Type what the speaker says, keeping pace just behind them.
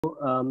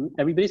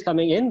Everybody's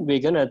coming in. We're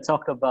going to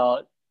talk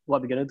about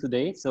what we're going to do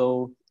today.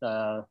 So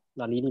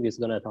Nalini is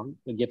going to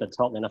give a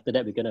talk, and after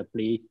that, we're going to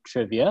play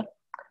trivia.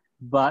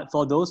 But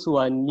for those who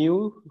are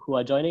new, who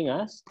are joining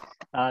us,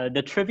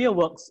 the trivia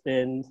works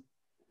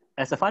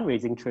as a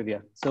fundraising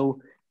trivia. So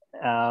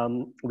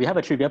we have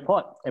a trivia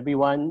pot.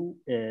 Everyone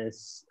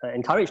is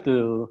encouraged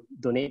to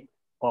donate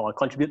or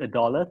contribute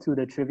 $1 to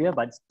the trivia,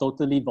 but it's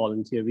totally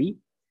voluntary.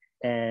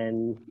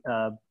 And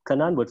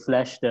Kanan would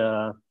flash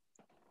the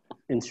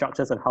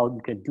instructions on how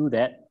you can do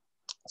that.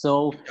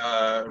 So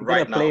we're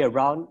going to play a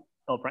round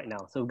of right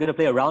now. So we're going to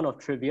play a round of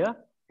trivia,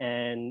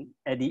 and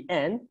at the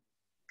end,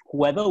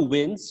 whoever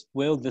wins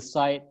will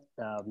decide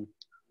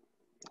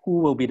who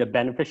will be the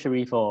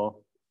beneficiary for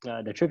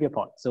the trivia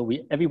pot. So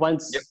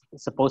everyone's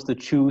supposed to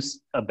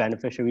choose a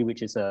beneficiary,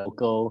 which is a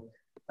local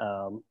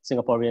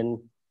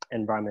Singaporean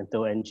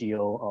environmental NGO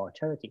or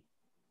charity.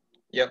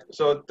 Yep.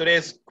 So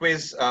today's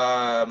quiz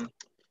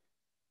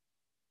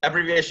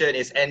abbreviation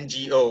is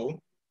NGO.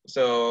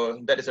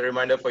 So that is a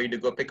reminder for you to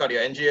go pick out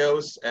your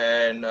NGOs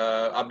and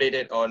update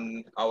it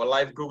on our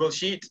live Google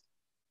Sheet.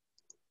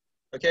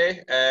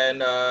 Okay,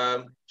 and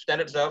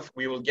standard stuff,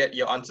 we will get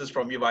your answers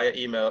from you via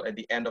email at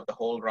the end of the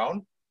whole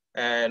round.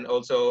 And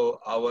also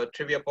our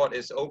trivia pot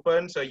is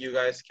open, so you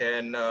guys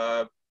can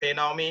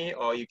PayNow me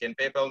or you can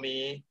PayPal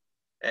me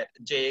at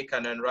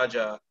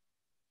jkananraja.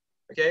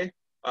 Okay,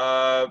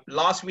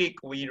 last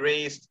week we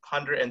raised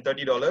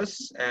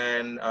 $130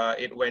 and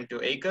it went to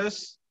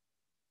ACRES.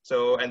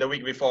 So, and the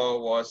week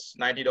before was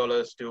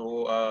 $90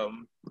 to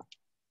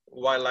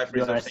Wildlife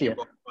Reserve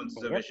Singapore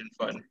Conservation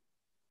Fund.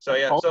 So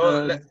yeah,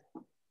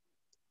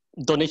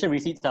 donation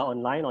receipts are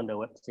online on the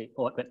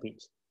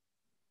webpage.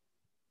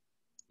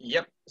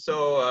 Yep.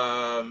 So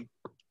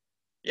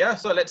yeah,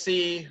 so let's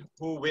see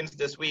who wins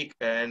this week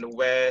and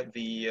where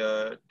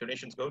the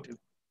donations go to.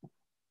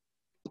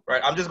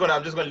 Right. I'm just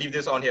gonna leave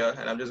this on here,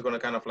 and I'm just gonna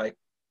kind of like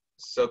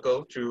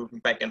circle through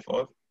back and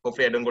forth.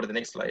 Hopefully, I don't go to the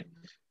next slide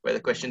where the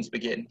questions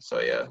begin.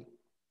 So yeah.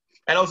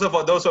 And also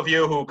for those of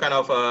you who kind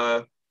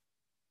of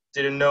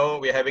didn't know,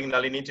 we're having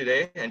Nalini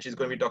today, and she's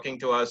going to be talking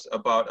to us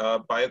about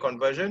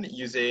bioconversion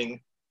using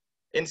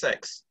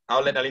insects.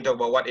 I'll let Nalini talk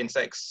about what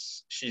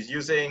insects she's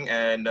using,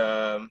 and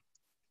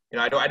you know,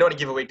 I don't want to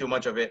give away too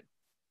much of it,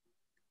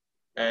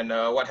 and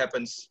what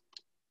happens.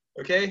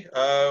 Okay.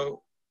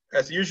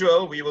 As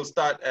usual, we will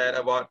start at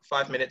about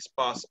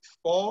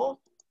 4:05.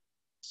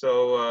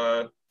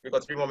 So we've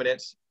got 3 more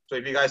minutes. So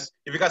if you guys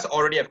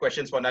already have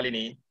questions for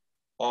Nalini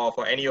or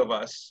for any of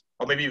us,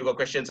 or maybe you've got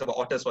questions about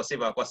otters for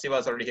Siva, because Siva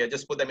is already here,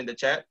 just put them in the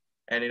chat,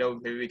 and you know,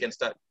 maybe we can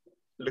start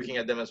looking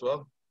at them as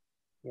well.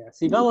 Yeah,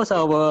 Siva was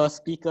our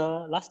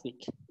speaker last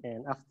week,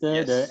 and after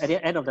at the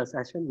end of the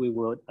session, we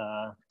would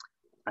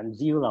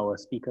unveil our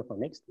speaker for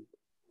next week.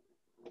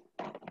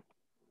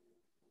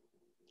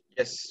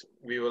 Yes,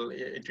 we will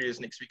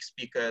introduce next week's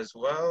speaker as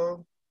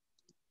well.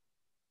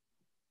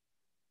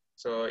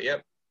 So,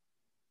 yep.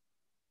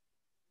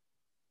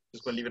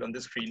 Just going to leave it on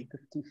this screen.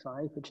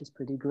 55, which is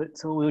pretty good.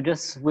 So we'll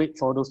just wait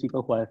for those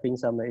people who are having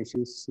some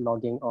issues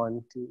logging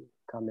on to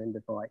come in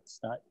before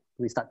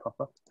we start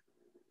proper.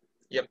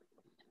 Yep.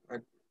 I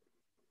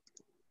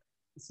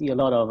see a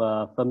lot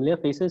of familiar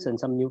faces and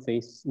some new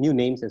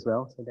names as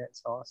well. So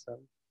that's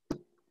awesome.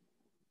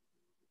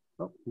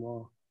 Oh,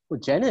 more. Oh,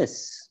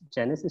 Janice.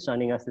 Janice is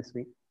joining us this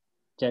week.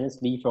 Janice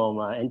Lee from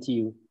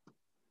NTU.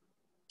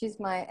 She's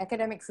my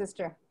academic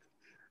sister.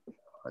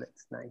 Oh,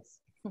 that's nice.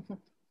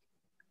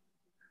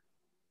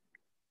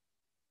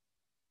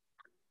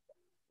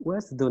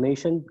 Where's the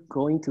donation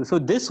going to? So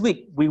this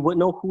week, we would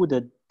know who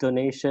the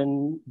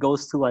donation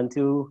goes to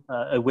until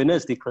a winner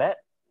is declared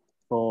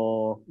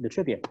for the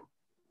trivia.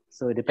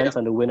 So it depends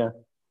on the winner.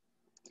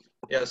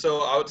 Yeah,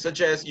 so I would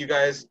suggest you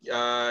guys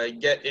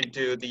get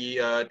into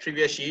the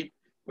trivia sheet,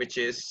 which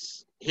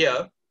is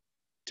here,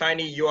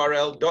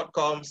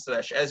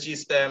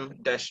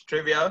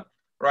 tinyurl.com/sgstem-trivia,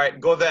 right?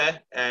 Go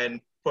there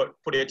and put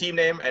your team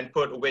name and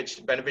put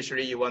which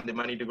beneficiary you want the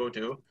money to go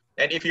to.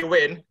 And if you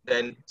win,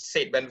 then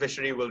said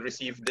beneficiary will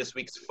receive this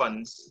week's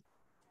funds.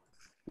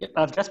 Yep,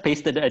 I've just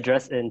pasted the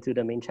address into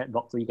the main chat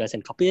box so you guys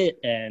can copy it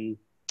and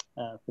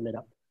fill it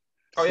up.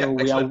 Oh yeah,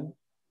 excellent.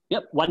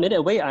 Yep, 1 minute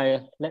away.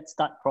 Let's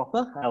start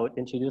proper. I would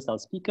introduce our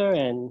speaker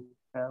and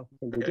we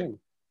can begin. Okay.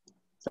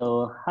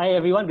 So hi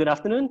everyone, good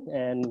afternoon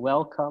and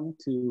welcome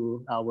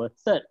to our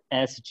third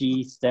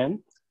SGSTEM.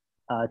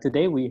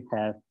 Today we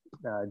have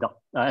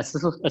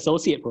Assistant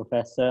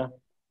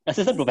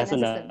Professor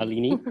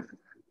Nalini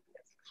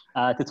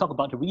to talk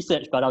about the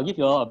research, but I'll give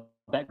you all a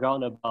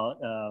background about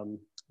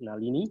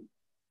Nalini.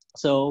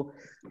 So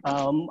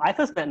I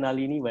first met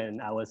Nalini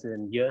when I was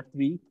in year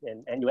 3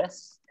 in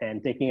NUS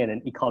and taking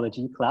an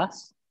ecology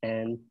class,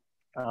 and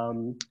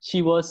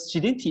she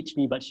didn't teach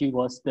me, but she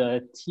was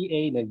the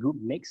TA in the group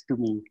next to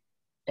me.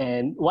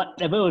 And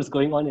whatever was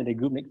going on in the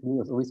group next to me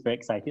was always very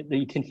excited.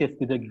 You can hear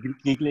the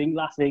giggling,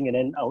 laughing, and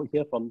then I would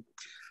hear from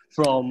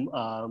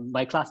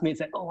my classmates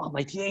that, oh,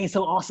 my TA is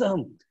so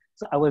awesome.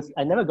 So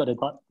I never got to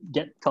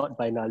get taught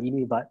by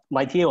Nalini, but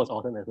my TA was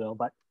awesome as well.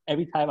 But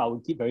every time I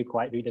would keep very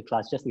quiet during the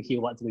class just to hear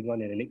what's going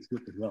on in the next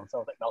group as well. So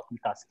I was like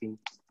multitasking.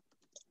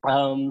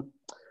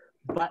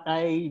 But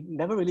I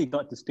never really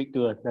got to speak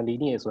to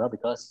Nalini as well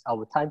because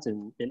our times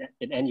in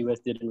NUS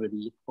didn't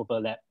really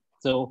overlap.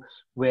 So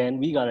when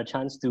we got a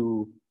chance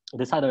to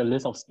decide on a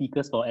list of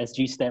speakers for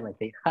SGSTEM, I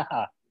think,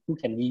 haha,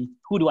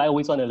 who do I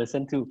always want to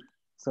listen to?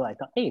 So I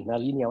thought, hey,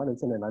 Nalini, I want to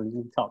listen to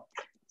Nalini talk.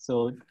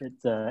 So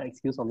it's an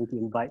excuse for me to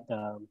invite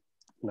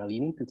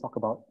Nalini to talk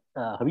about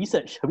her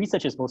research. Her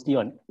research is mostly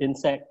on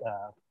insect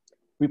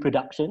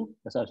reproduction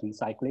as well as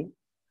recycling.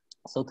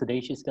 So today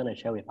she's going to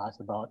share with us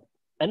about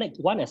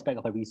one aspect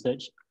of her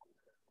research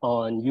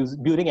on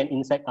building an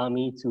insect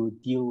army to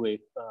deal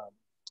with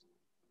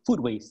food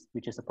waste,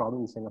 which is a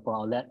problem in Singapore.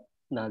 I'll let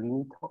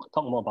Nalini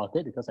talk more about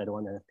it because I don't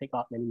want to take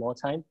up any more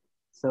time.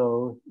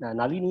 So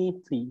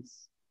Nalini,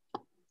 please.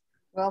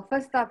 Well,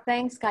 first up,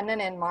 thanks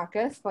Kannan and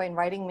Marcus for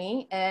inviting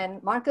me.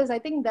 And Marcus, I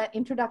think that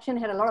introduction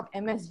had a lot of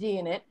MSG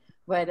in it,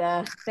 but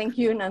thank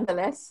you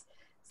nonetheless.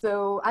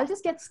 So I'll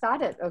just get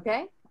started,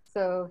 okay?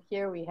 So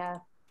here we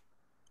have,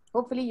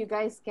 hopefully you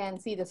guys can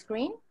see the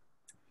screen.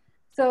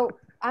 So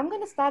I'm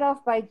going to start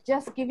off by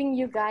just giving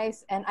you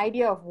guys an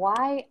idea of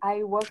why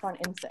I work on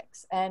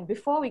insects. And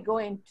before we go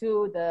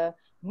into the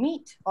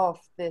meat of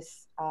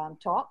this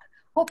talk,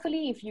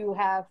 hopefully if you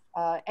have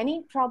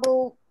any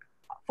trouble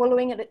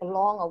following it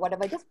along or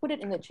whatever, just put it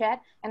in the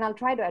chat and I'll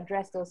try to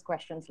address those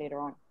questions later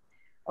on.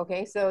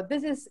 Okay, so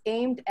this is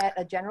aimed at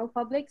a general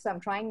public, so I'm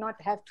trying not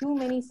to have too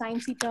many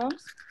sciencey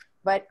terms,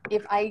 but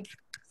if I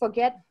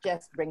forget,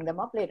 just bring them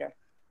up later.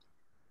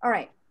 All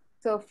right,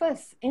 so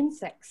first,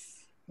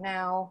 insects.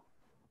 Now,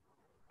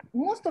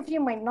 most of you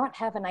might not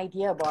have an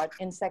idea about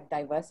insect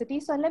diversity,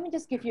 so let me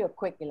just give you a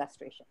quick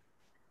illustration.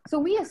 So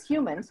we as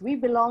humans, we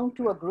belong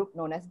to a group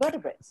known as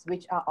vertebrates,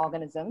 which are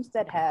organisms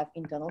that have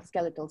internal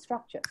skeletal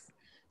structures.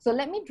 So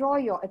let me draw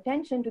your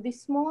attention to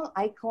this small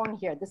icon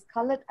here, this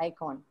colored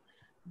icon.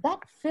 That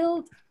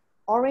filled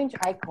orange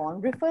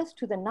icon refers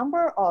to the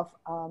number of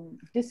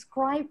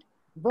described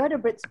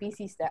vertebrate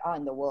species there are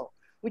in the world,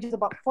 which is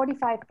about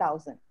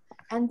 45,000.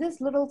 And this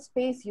little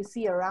space you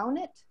see around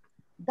it,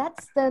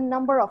 that's the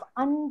number of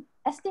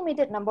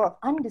estimated number of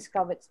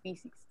undiscovered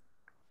species.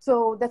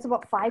 So that's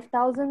about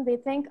 5,000, they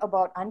think,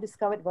 about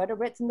undiscovered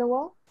vertebrates in the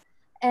world.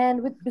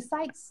 And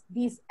besides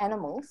these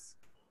animals,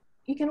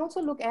 you can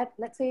also look at,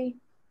 let's say,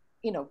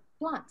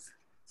 plants.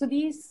 So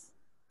these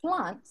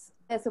plants,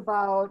 there's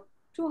about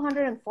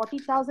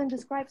 240,000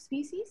 described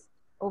species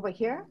over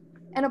here,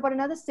 and about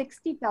another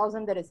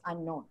 60,000 that is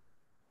unknown.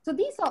 So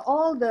these are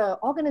all the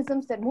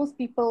organisms that most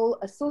people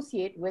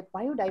associate with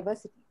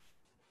biodiversity.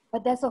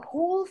 But there's a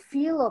whole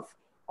field of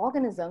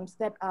organisms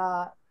that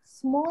are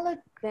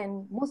smaller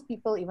than most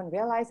people even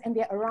realize, and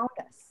they're around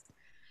us.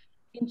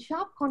 In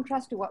sharp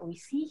contrast to what we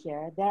see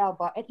here, there are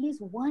about at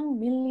least 1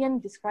 million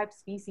described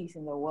species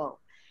in the world,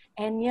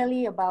 and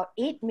nearly about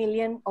 8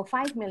 million or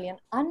 5 million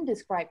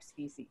undescribed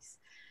species.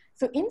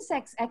 So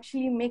insects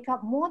actually make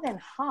up more than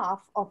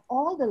half of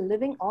all the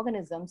living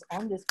organisms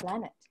on this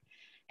planet.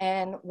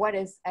 And what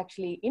is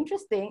actually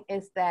interesting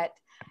is that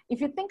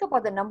if you think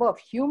about the number of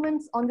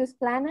humans on this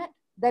planet,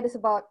 that is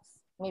about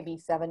maybe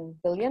 7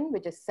 billion,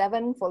 which is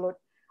 7 followed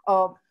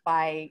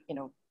by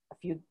a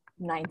few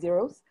 9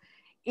 zeros.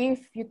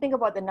 If you think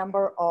about the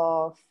number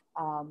of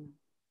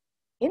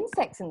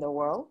insects in the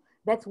world,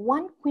 that's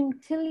 1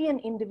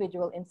 quintillion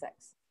individual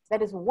insects.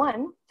 That is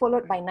 1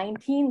 followed by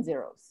 19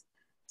 zeros.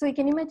 So you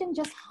can imagine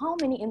just how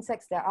many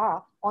insects there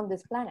are on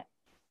this planet.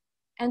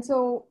 And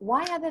so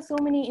why are there so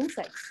many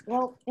insects?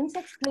 Well,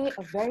 insects play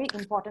a very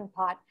important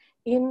part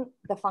in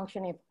the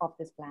functioning of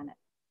this planet.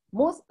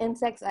 Most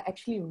insects are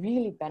actually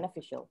really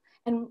beneficial,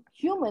 and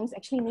humans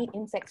actually need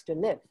insects to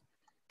live.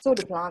 So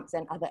do plants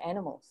and other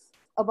animals.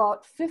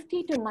 About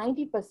 50 to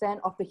 90%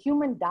 of the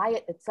human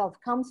diet itself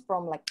comes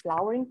from like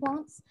flowering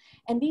plants,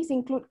 and these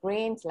include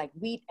grains like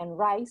wheat and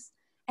rice.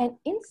 And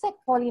insect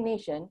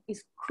pollination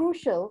is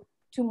crucial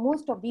to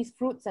most of these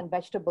fruits and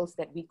vegetables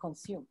that we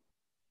consume.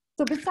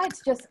 So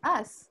besides just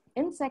us,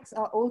 insects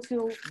are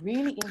also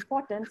really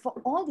important for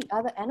all the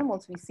other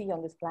animals we see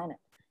on this planet.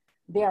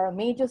 They are a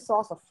major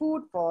source of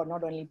food for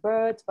not only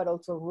birds, but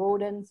also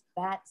rodents,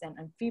 bats, and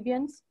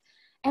amphibians.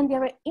 And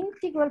they're an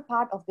integral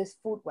part of this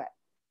food web.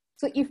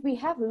 So if we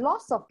have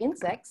loss of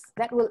insects,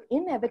 that will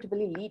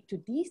inevitably lead to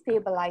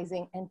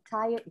destabilizing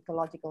entire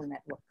ecological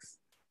networks.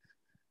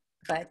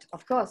 But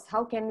of course,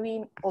 how can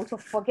we also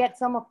forget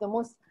some of the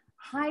most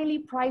highly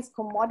prized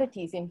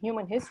commodities in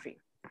human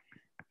history?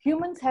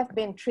 Humans have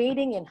been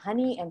trading in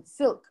honey and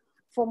silk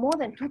for more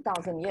than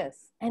 2,000 years.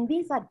 And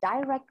these are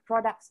direct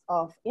products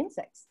of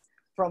insects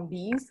from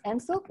bees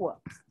and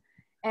silkworms.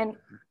 And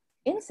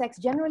insects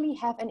generally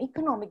have an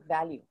economic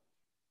value,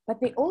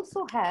 but they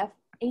also have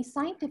a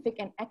scientific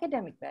and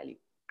academic value.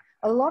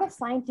 A lot of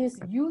scientists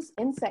use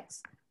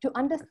insects to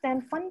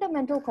understand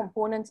fundamental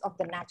components of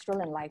the natural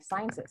and life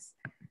sciences.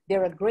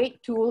 They're a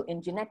great tool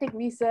in genetic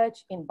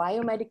research, in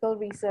biomedical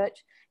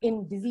research,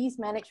 in disease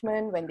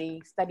management when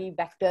they study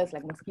vectors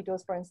like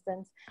mosquitoes, for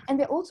instance. And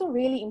they're also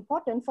really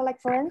important for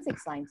like forensic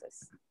sciences.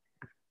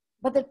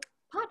 But the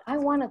part I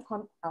want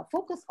to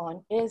focus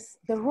on is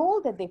the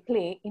role that they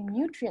play in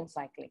nutrient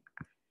cycling.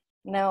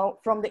 Now,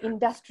 from the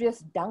industrious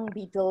dung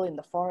beetle in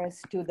the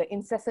forest to the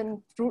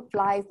incessant fruit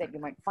flies that you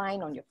might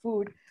find on your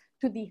food,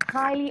 to the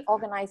highly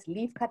organized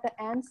leafcutter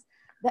ants,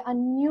 there are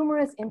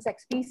numerous insect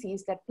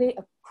species that play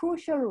a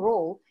crucial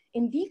role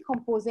in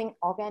decomposing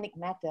organic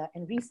matter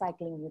and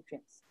recycling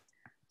nutrients.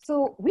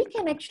 So we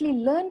can actually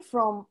learn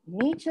from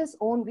nature's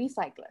own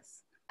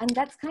recyclers. And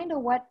that's kind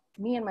of what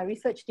me and my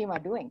research team are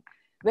doing.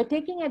 We're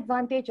taking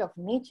advantage of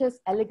nature's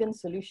elegant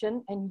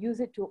solution and use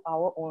it to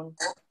our own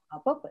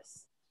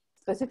purpose.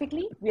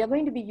 Specifically, we are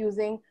going to be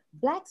using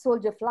black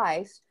soldier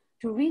flies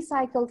to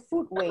recycle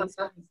food waste.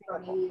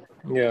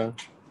 Yeah.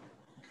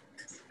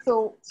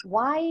 So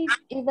why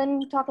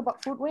even talk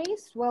about food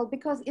waste? Well,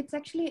 because it's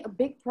actually a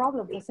big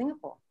problem for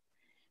Singapore.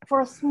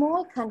 For a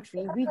small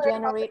country, we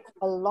generate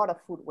a lot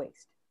of food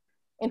waste.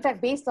 In fact,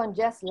 based on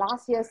just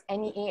last year's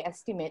NEA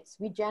estimates,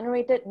 we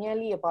generated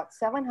nearly about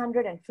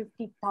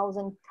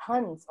 750,000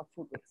 tons of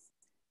food waste.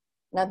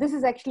 Now, this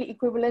is actually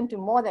equivalent to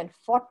more than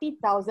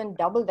 40,000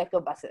 double-decker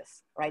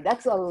buses, right?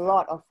 That's a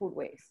lot of food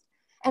waste.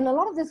 And a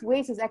lot of this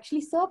waste is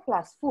actually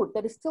surplus food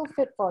that is still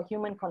fit for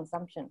human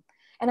consumption.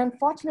 And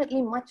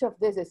unfortunately, much of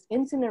this is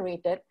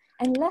incinerated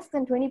and less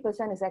than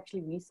 20% is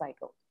actually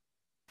recycled.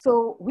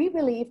 So we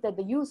believe that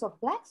the use of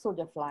black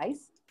soldier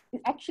flies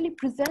actually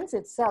presents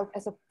itself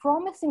as a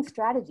promising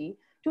strategy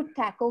to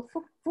tackle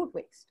food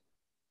waste.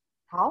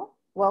 How?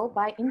 Well,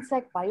 by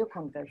insect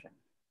bioconversion.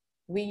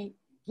 We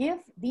give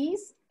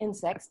these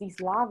insects, these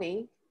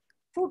larvae,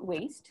 food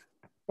waste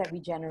that we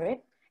generate,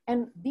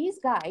 and these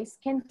guys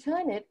can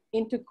turn it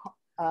into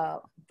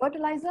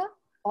fertilizer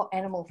or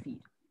animal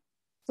feed.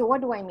 So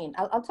what do I mean?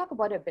 I'll talk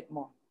about it a bit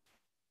more.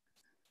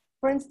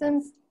 For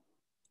instance,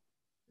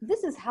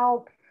 this is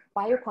how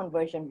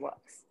bioconversion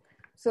works.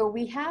 So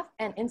we have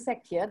an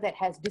insect here that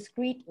has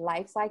discrete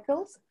life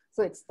cycles.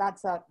 So it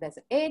starts out, there's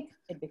an egg,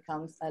 it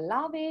becomes a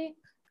larvae,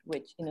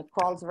 which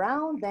crawls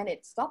around, then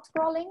it stops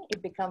crawling,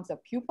 it becomes a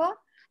pupa,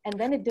 and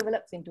then it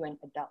develops into an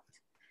adult.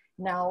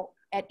 Now,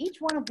 at each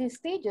one of these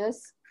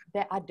stages,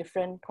 there are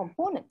different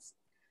components.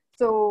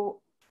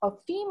 So a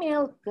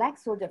female black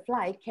soldier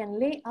fly can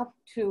lay up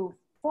to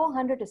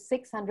 400 to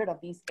 600 of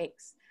these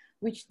eggs,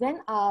 which then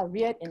are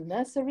reared in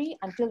nursery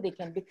until they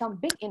can become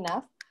big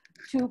enough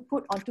to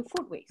put onto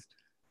food waste.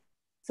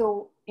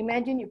 So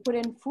imagine you put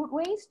in food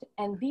waste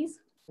and these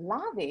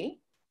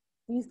larvae,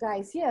 these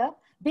guys here,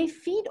 they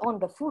feed on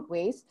the food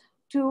waste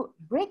to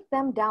break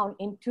them down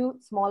into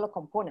smaller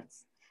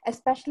components.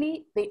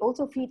 Especially, they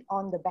also feed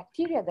on the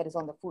bacteria that is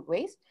on the food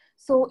waste.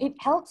 So it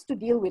helps to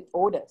deal with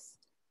odors.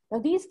 Now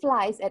these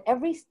flies at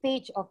every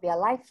stage of their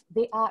life,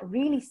 they are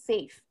really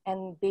safe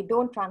and they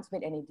don't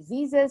transmit any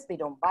diseases, they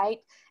don't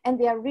bite, and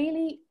they are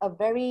really a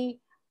very,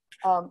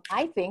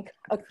 I think,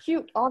 a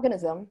cute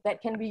organism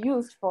that can be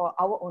used for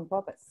our own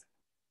purpose.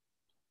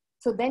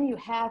 So then you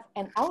have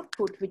an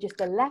output, which is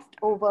the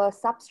leftover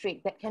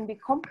substrate that can be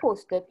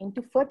composted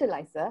into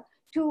fertilizer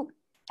to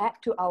add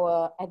to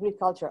our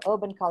agriculture,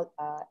 urban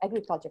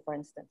agriculture, for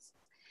instance.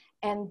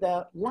 And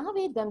the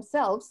larvae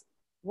themselves,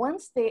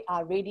 once they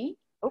are ready,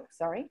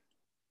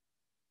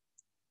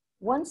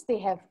 once they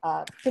have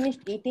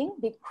finished eating,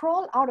 they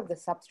crawl out of the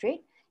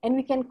substrate and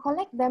we can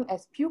collect them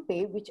as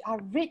pupae, which are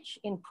rich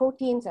in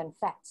proteins and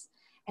fats.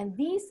 And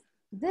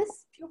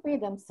this pupae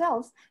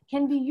themselves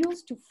can be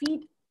used to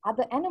feed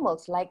other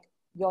animals like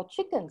your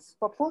chickens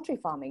for poultry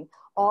farming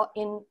or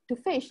to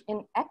fish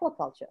in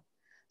aquaculture.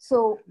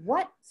 So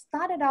what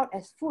started out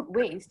as food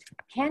waste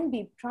can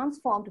be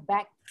transformed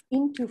back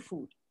into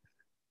food.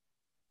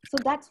 So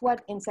that's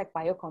what insect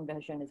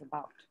bioconversion is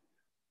about.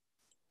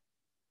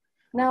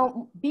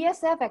 Now,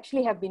 BSF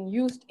actually have been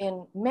used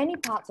in many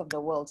parts of the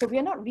world. So we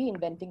are not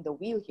reinventing the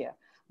wheel here.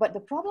 But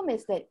the problem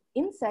is that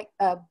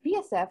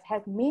BSF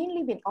has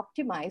mainly been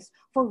optimized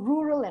for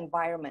rural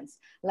environments,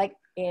 like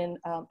in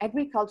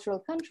agricultural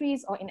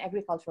countries or in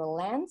agricultural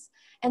lands.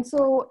 And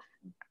so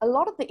a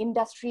lot of the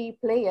industry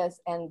players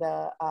and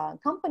the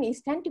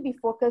companies tend to be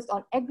focused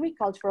on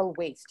agricultural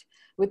waste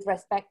with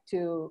respect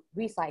to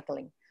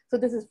recycling. So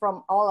this is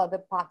from all other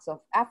parts of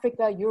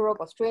Africa, Europe,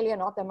 Australia,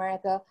 North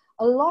America.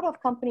 A lot of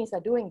companies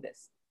are doing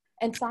this,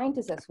 and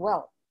scientists as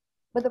well.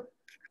 But the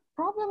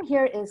problem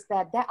here is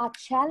that there are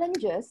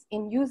challenges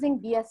in using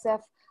BSF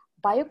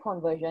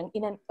bioconversion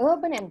in an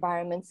urban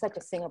environment such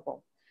as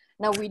Singapore.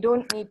 Now, we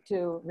don't need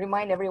to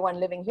remind everyone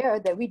living here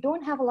that we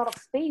don't have a lot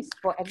of space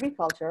for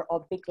agriculture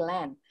or big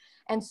land.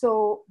 And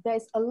so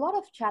there's a lot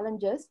of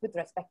challenges with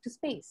respect to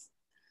space.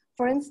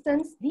 For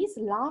instance, these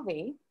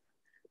larvae,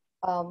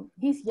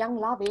 these young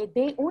larvae,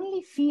 they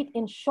only feed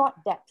in short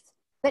depth.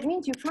 That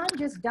means you can't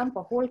just dump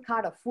a whole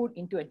cart of food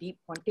into a deep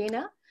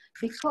container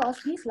because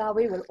these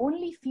larvae will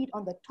only feed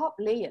on the top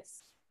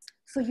layers.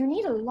 So you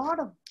need a lot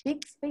of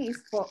big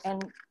space for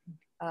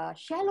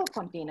shallow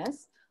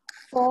containers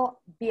for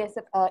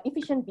BSF,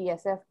 efficient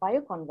BSF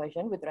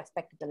bioconversion with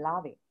respect to the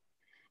larvae.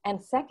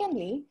 And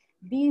secondly,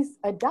 these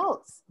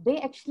adults, they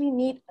actually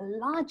need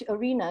large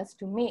arenas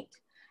to mate,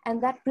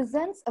 and that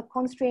presents a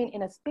constraint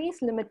in a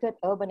space-limited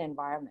urban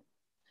environment.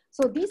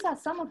 So these are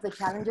some of the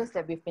challenges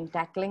that we've been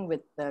tackling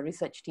with the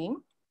research team.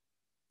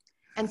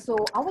 And so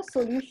our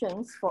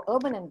solutions for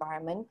urban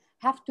environment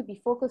have to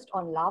be focused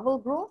on larval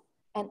growth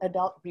and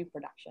adult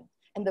reproduction.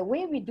 And the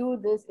way we do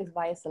this is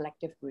via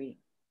selective breeding.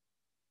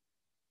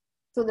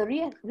 So the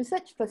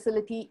research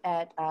facility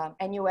at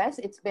NUS,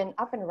 it's been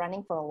up and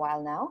running for a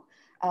while now.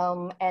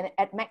 And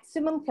at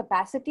maximum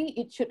capacity,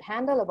 it should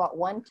handle about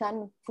 1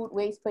 ton food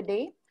waste per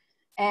day.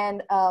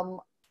 And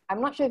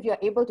I'm not sure if you're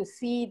able to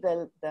see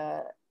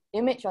the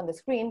image on the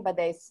screen, but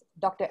there's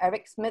Dr.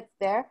 Eric Smith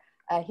there.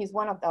 He's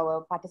one of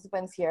our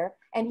participants here.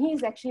 And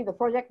he's actually the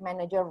project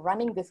manager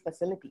running this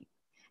facility.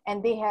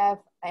 And they have,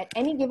 at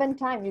any given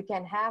time, you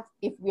can have,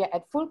 if we are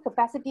at full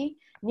capacity,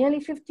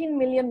 nearly 15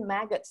 million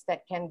maggots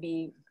that can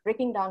be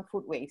breaking down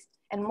food waste,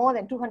 and more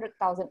than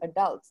 200,000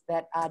 adults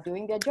that are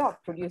doing their job,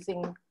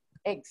 producing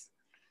eggs.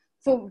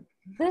 So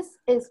this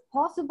is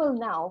possible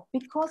now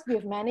because we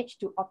have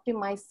managed to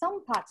optimize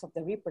some parts of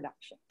the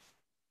reproduction.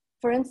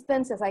 For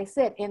instance, as I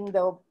said, in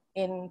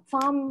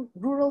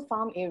rural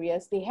farm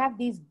areas, they have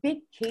these big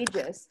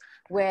cages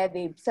where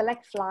they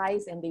select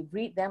flies and they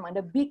breed them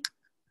under big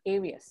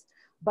areas.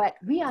 But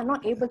we are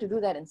not able to do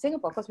that in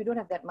Singapore because we don't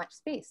have that much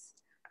space.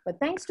 But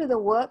thanks to the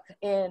work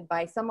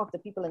by some of the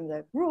people in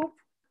the group,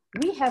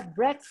 we have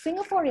bred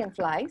Singaporean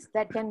flies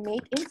that can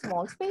mate in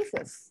small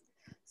spaces.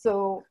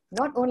 So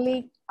not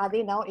only are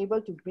they now able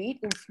to breed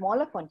in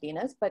smaller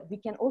containers, but we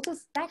can also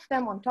stack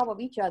them on top of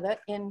each other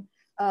in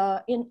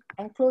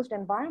enclosed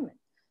environment.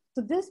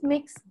 So this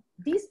makes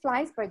these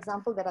flies, for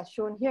example, that are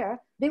shown here,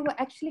 they were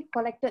actually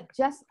collected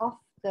just off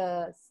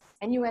the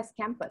NUS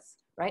campus,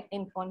 right,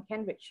 on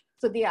Cambridge.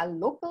 So they are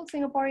local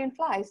Singaporean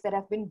flies that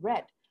have been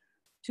bred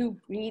to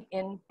breed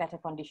in better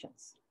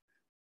conditions.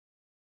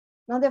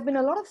 Now, there have been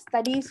a lot of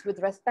studies with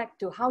respect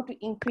to how to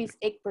increase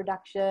egg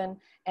production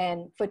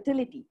and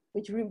fertility,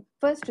 which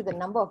refers to the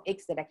number of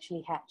eggs that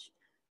actually hatch.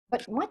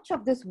 But much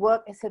of this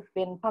work has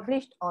been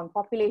published on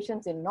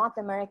populations in North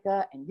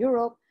America and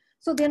Europe.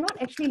 So they're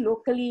not actually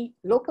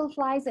local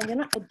flies, and they're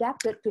not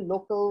adapted to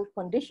local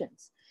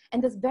conditions.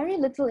 And there's very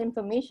little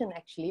information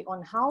actually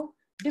on how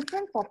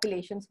different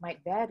populations might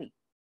vary.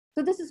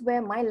 So this is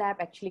where my lab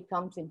actually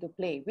comes into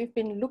play. We've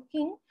been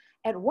looking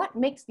at what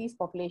makes these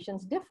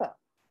populations differ.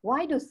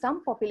 Why do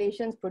some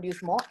populations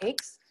produce more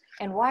eggs?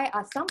 And why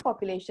are some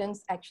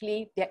populations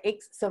actually, their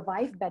eggs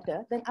survive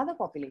better than other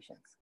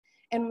populations?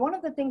 And one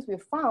of the things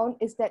we've found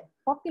is that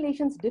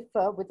populations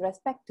differ with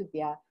respect to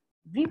their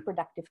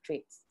reproductive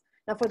traits.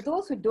 Now, for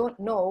those who don't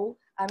know,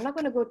 I'm not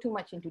going to go too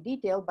much into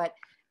detail, but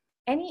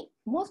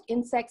most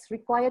insects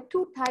require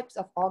 2 types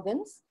of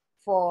organs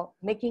for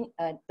making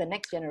the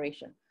next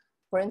generation.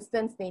 For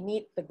instance, they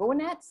need the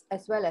gonads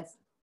as well as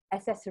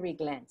accessory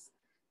glands.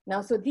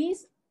 Now, so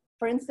these,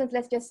 for instance,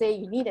 let's just say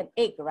you need an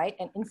egg, right?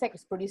 An insect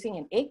is producing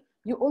an egg.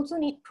 You also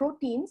need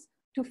proteins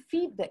to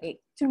feed the egg,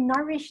 to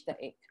nourish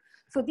the egg.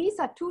 So these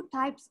are 2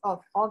 types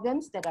of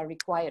organs that are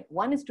required.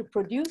 One is to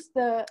produce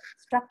the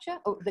structure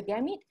of the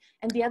gamete,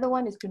 and the other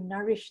one is to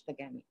nourish the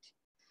gamete.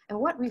 And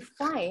what we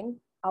find,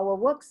 our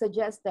work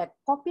suggests that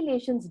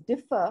populations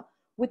differ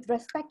with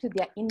respect to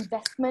their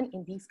investment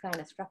in these kind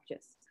of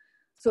structures.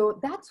 So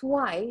that's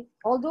why,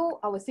 although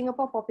our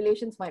Singapore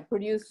populations might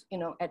produce,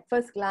 at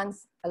first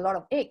glance, a lot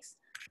of eggs,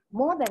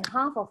 more than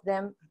half of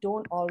them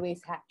don't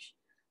always hatch.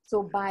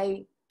 So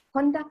by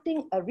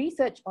conducting a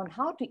research on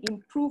how to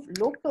improve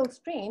local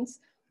strains,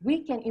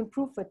 we can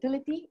improve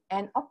fertility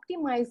and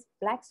optimize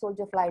black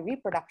soldier fly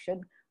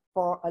reproduction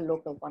for a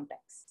local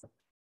context.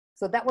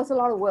 So that was a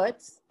lot of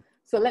words.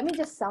 So let me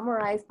just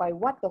summarize by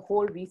what the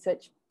whole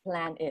research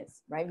plan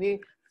is, right?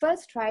 We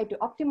first try to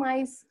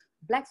optimize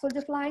black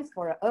soldier flies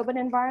for an urban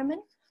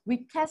environment.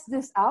 We test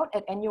this out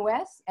at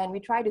NUS, and we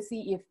try to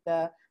see if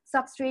the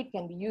substrate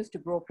can be used to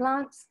grow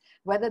plants,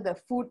 whether the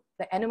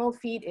animal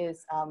feed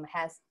is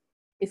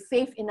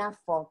safe enough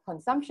for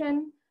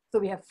consumption. So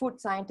we have food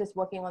scientists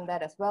working on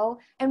that as well.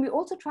 And we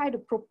also try to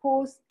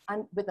propose,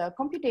 with a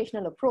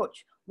computational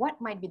approach,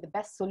 what might be the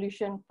best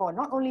solution for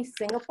not only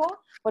Singapore,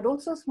 but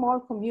also small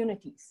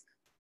communities.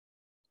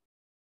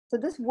 So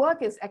this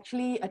work is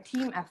actually a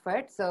team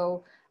effort.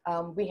 So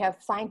we have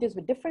scientists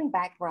with different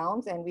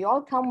backgrounds, and we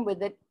all come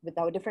with it with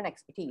our different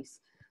expertise.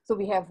 So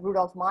we have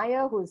Rudolf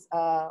Meyer, who's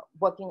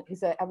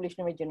he's an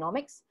evolutionary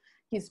genomics.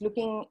 He's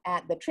looking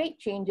at the trait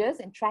changes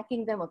and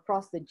tracking them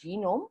across the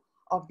genome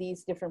of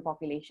these different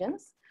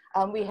populations.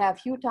 We have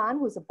Hugh Tan,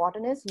 who's a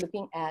botanist,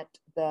 looking at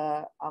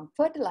the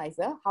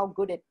fertilizer, how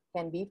good it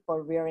can be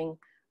for rearing,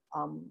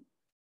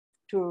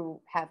 to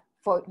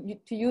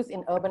use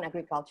in urban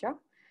agriculture.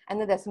 And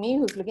then there's me,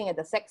 who's looking at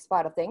the sex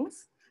part of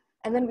things.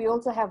 And then we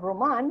also have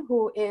Roman,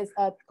 who is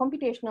a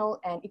computational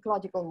and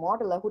ecological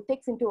modeler who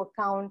takes into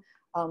account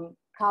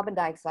carbon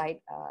dioxide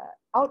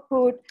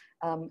output,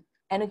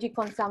 energy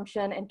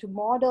consumption, and to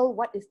model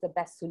what is the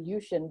best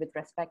solution with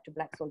respect to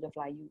black soldier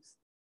fly use.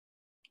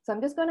 So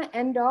I'm just going to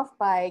end off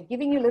by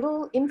giving you a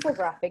little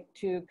infographic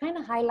to kind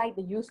of highlight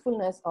the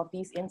usefulness of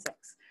these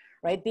insects,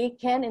 right? They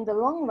can, in the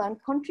long run,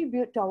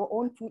 contribute to our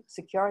own food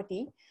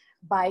security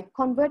by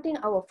converting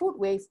our food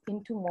waste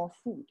into more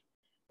food,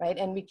 right?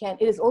 And it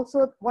is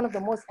also one of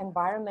the most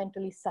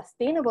environmentally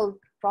sustainable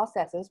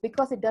processes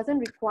because it doesn't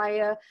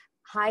require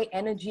high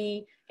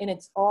energy, and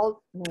it's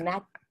all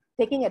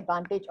taking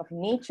advantage of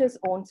nature's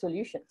own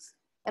solutions.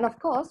 And of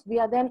course, we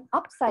are then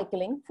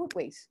upcycling food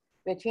waste.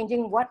 We're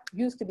changing what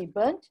used to be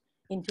burnt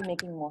into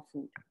making more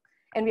food.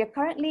 And we are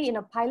currently in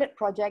a pilot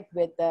project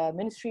with the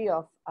Ministry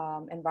of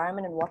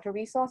Environment and Water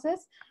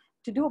Resources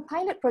to do a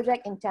pilot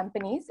project in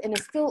Tampines, and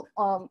it's still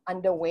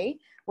underway,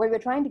 where we're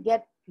trying to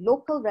get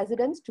local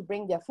residents to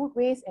bring their food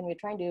waste, and we're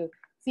trying to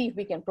see if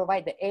we can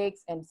provide the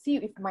eggs and see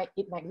if it might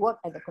work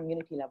at the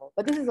community level.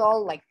 But this is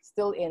all like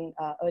still in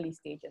early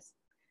stages.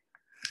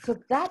 So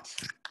that,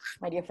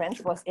 my dear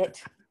friends, was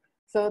it.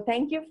 So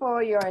thank you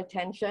for your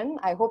attention.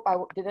 I hope I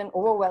didn't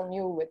overwhelm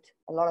you with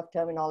a lot of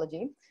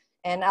terminology,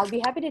 and I'll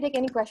be happy to take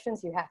any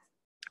questions you have.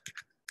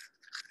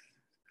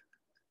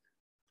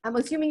 I'm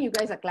assuming you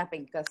guys are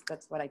clapping because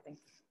that's what I think.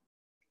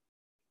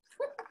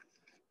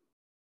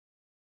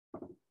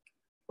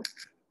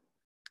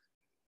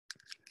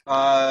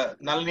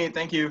 Nalini,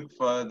 thank you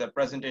for the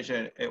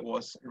presentation. It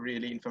was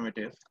really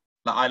informative.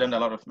 I learned a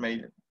lot of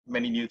many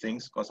new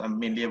things because I'm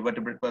mainly a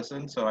vertebrate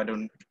person, so I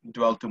don't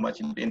dwell too much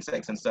into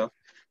insects and stuff.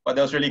 But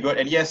that was really good.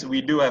 And yes,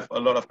 we do have a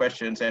lot of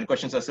questions, and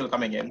questions are still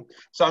coming in.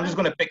 So I'm just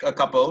going to pick a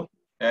couple.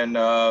 And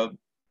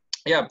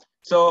yeah,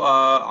 so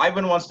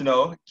Ivan wants to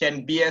know,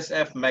 can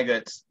BSF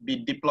maggots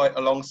be deployed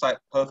alongside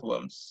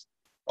earthworms,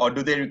 or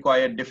do they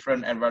require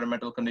different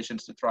environmental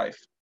conditions to thrive?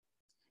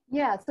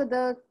 Yeah, so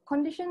the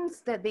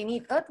conditions that they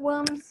need,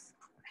 earthworms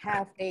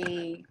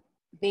they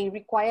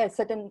require a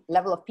certain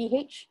level of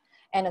pH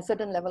and a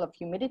certain level of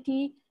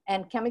humidity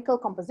and chemical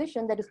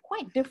composition that is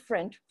quite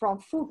different from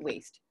food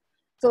waste.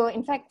 So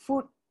in fact,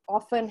 food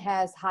often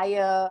has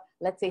higher,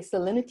 let's say,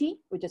 salinity,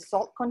 which is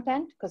salt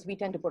content, because we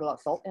tend to put a lot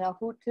of salt in our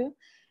food too.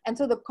 And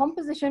so the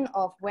composition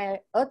of where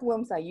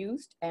earthworms are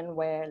used and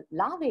where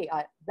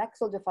black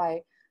soldier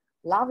fly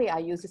larvae are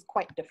used is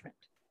quite different.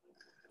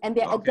 And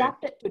they're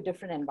adapted to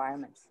different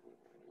environments.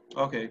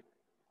 Okay.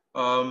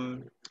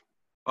 Dara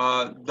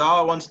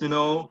wants to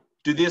know,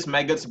 do these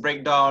maggots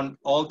break down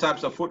all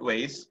types of food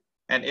waste?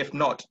 And if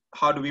not,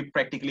 how do we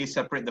practically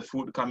separate the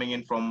food coming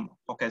in from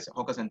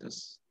hawker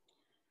centers?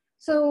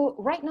 So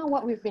right now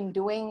what we've been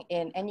doing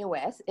in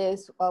NUS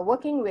is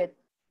working with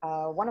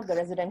one of the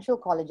residential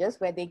colleges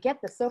where they get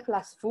the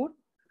surplus food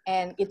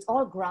and it's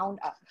all ground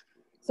up.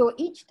 So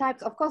each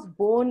type, of course,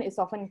 bone is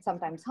often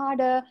sometimes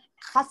harder,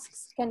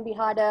 husks can be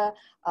harder,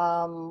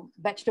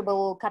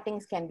 vegetable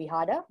cuttings can be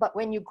harder, but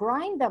when you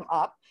grind them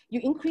up, you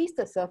increase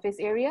the surface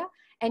area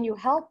and you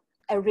help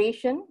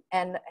aeration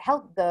and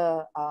help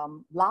the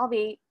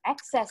larvae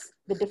access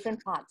the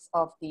different parts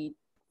of the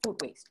food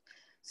waste.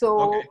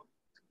 So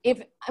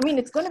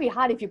it's going to be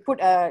hard if you put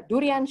a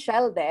durian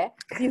shell there,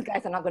 these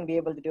guys are not going to be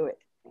able to do it.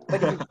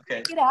 But if you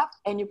pick it up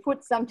and you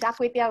put some char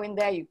kway teow in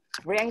there, you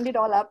grind it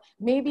all up,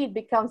 maybe it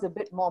becomes a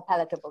bit more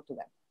palatable to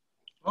them.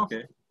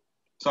 Okay.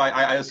 So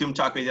I assume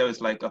char kway teow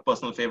is like a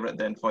personal favorite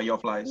then for your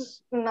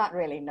flies? Not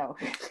really, no.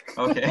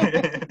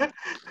 Okay.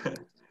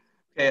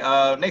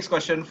 Okay, next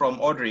question from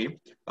Audrey.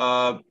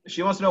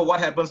 She wants to know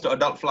what happens to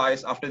adult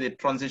flies after they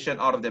transition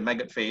out of their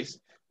maggot phase.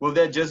 Will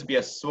there just be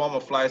a swarm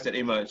of flies that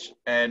emerge?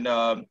 And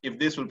if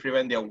this will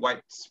prevent their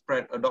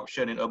widespread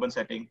adoption in urban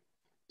setting?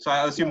 So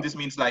I assume this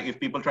means like if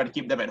people try to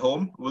keep them at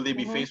home, will they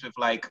be faced with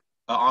like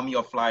an army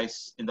of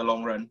flies in the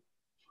long run?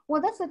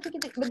 Well, that's the tricky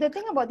thing. But the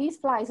thing about these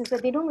flies is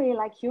that they don't really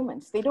like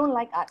humans. They don't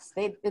like us.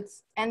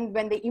 And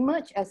when they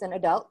emerge as an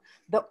adult,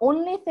 the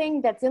only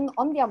thing that's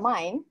on their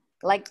mind,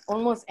 like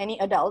almost any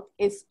adult,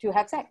 is to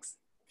have sex,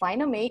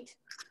 find a mate,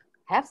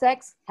 have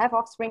sex, have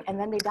offspring, and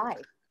then they die.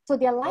 So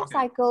their life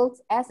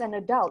cycles as an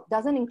adult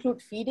doesn't include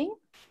feeding,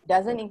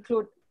 doesn't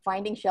include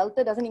finding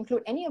shelter, doesn't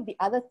include any of the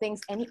other things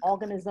any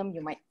organism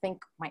you might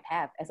think might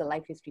have as a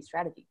life history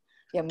strategy.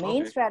 Their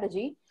main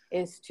strategy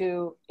is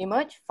to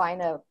emerge,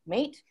 find a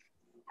mate,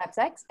 have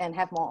sex, and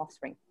have more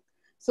offspring.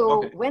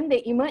 So when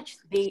they emerge,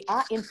 they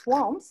are in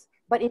swarms,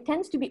 but it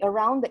tends to be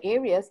around the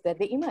areas that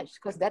they emerge,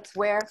 because that's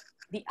where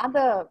the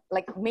other,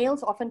 like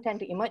males often tend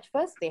to emerge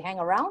first, they hang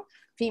around,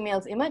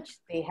 females emerge,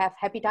 they have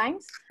happy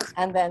times,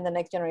 and then the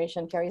next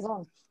generation carries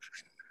on.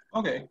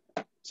 Okay.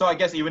 So I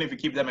guess even if you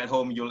keep them at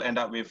home, you'll end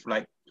up with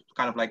like,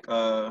 kind of like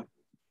a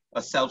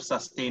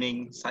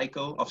self-sustaining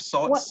cycle of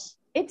sorts?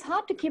 Well, it's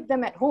hard to keep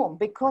them at home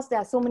because there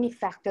are so many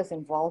factors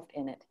involved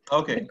in it.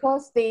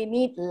 Because they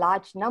need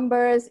large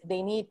numbers,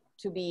 they need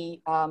to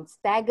be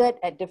staggered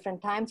at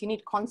different times, you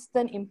need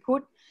constant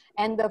input,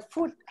 and the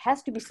food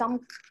has to be some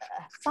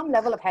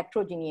level of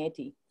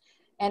heterogeneity.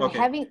 And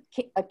having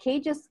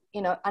cages,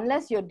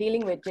 unless you're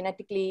dealing with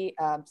genetically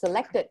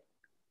selected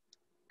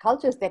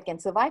cultures that can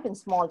survive in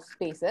small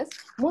spaces,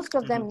 most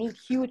of them need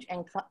huge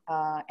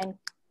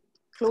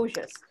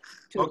enclosures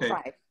to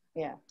thrive.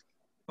 Yeah.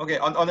 Okay,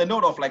 on the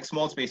note of like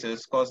small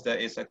spaces, because there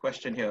is a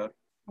question here.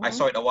 I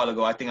saw it a while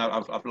ago. I think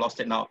I've lost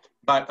it now.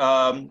 But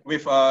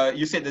with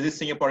you said that these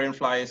Singaporean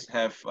flies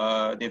have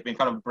they've been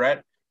kind of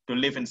bred to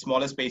live in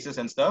smaller spaces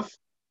and stuff.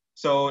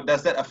 So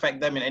does that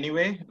affect them in any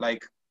way,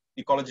 like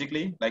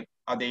ecologically? Like,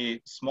 are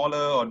they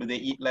smaller or do they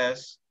eat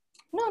less?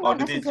 No, Or not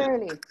do they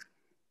necessarily.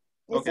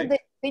 Okay. So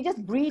they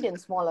just breed in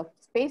smaller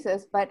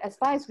spaces, but as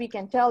far as we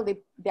can tell,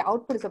 their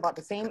output is about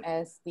the same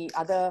as the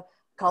other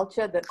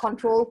culture, the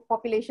control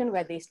population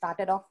where they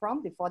started off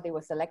from before they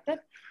were selected.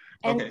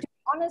 And to be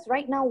honest,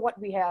 right now, what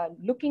we are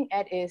looking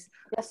at is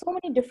there's so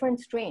many different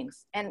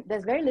strains, and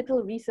there's very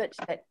little research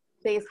that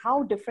says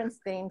how different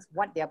strains,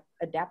 what they're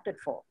adapted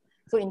for.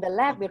 So in the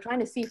lab, we're trying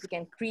to see if we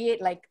can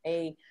create like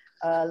a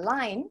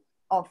line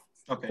of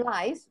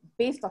flies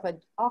based off a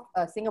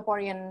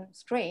Singaporean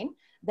strain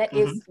that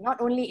is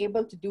not only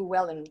able to do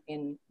well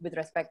in with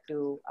respect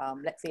to,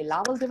 let's say,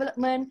 larval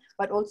development,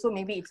 but also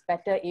maybe it's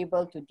better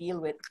able to deal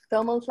with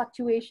thermal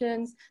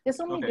fluctuations. There's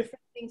so many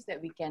different things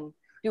that we can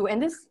do.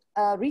 And this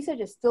research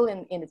is still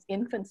in its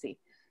infancy.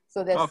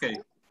 So there's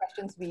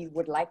questions we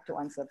would like to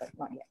answer, but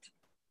not yet.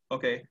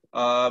 Okay.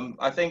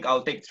 I think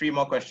I'll take 3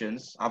 more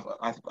questions.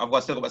 I've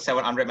got still about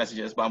 700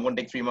 messages, but I'm going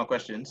to take 3 more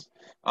questions.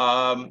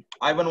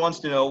 Ivan wants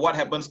to know what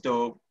happens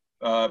to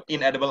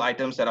inedible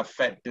items that are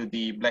fed to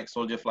the black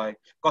soldier fly,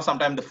 because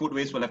sometimes the food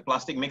waste will have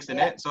plastic mixed in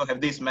it. So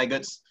have these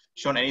maggots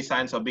shown any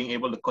signs of being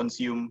able to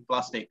consume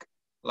plastic,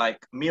 like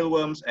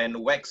mealworms and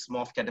wax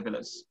moth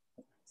caterpillars?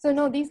 So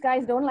no, these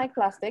guys don't like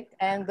plastic,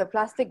 and the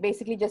plastic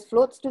basically just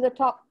floats to the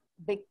top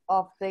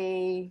of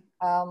the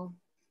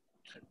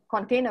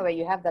container where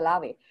you have the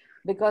larvae,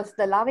 because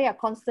the larvae are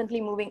constantly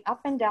moving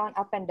up and down,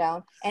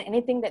 and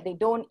anything that they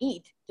don't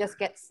eat just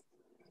gets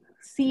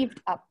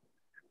sieved up.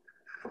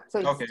 So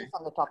it's just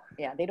on the top.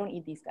 Yeah, they don't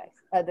eat these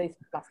guys, this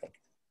plastic.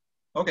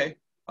 Okay.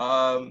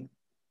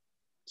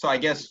 So I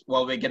guess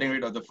while we're getting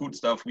rid of the food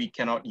stuff, we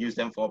cannot use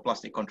them for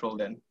plastic control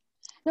then.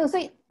 No,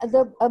 so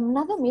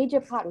another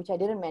major part, which I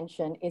didn't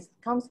mention,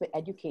 comes with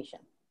education.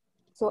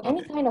 So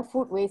any kind of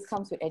food waste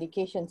comes with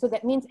education. So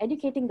that means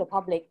educating the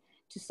public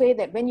to say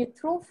that when you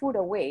throw food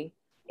away,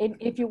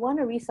 if you want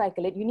to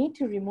recycle it, you need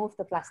to remove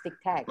the plastic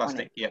tag on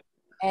it. Yeah.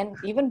 And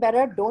even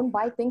better, don't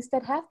buy things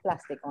that have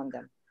plastic on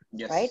them,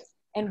 right?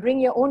 And bring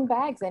your own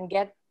bags and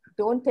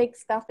don't take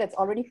stuff that's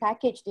already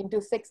packaged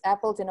into 6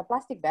 apples in a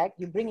plastic bag.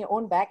 You bring your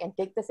own bag and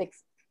take the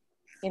 6,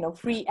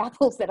 free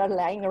apples that are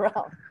lying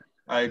around.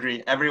 I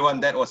agree. Everyone,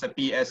 that was a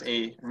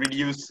PSA.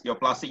 Reduce your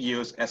plastic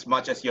use as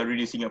much as you're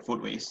reducing your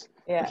food waste.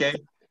 Yeah. Okay?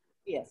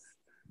 Yes.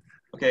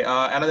 Okay,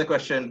 another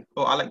question.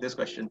 Oh, I like this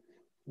question.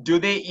 Do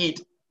they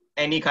eat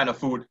any kind of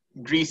food?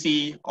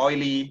 Greasy,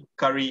 oily,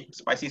 curry,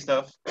 spicy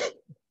stuff?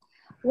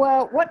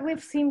 Well, what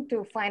we've seemed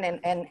to find,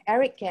 and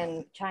Eric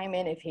can chime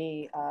in if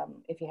he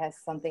has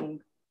something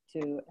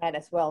to add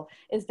as well,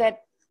 is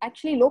that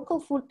actually local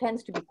food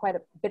tends to be quite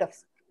a bit of,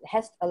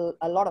 has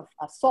a lot of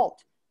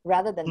salt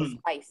rather than the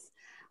spice.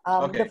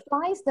 The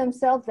flies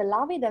themselves, the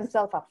larvae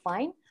themselves are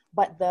fine,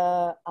 but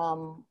the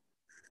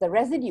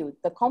residue,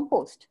 the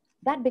compost,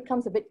 that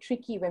becomes a bit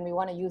tricky when we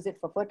want to use it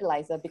for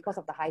fertilizer because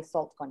of the high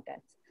salt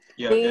content.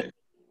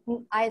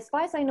 As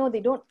far as I know, they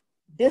don't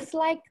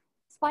dislike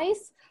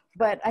spice,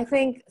 but I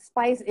think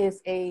spice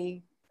is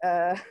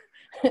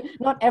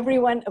not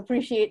everyone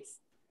appreciates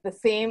the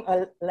same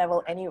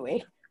level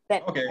anyway.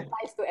 That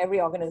applies to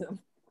every organism.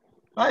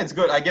 It's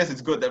good. I guess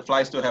it's good that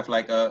flies do have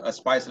like a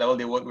spice level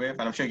they work with.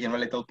 And I'm sure you can have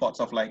little pots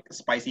of like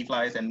spicy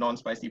flies and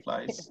non-spicy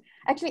flies.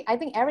 Actually, I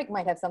think Eric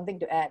might have something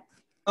to add.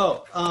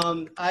 Oh,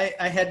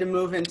 I had to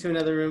move into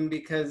another room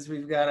because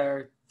we've got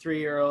our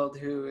 3-year-old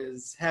who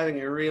is having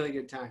a really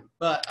good time.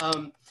 But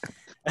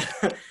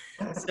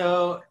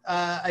so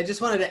I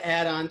just wanted to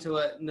add on to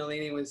what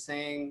Nalini was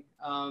saying.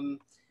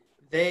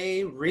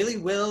 They really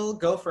will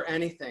go for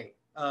anything,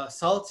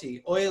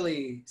 salty,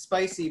 oily,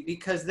 spicy,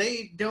 because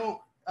they don't,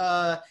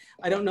 I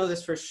don't know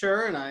this for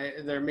sure,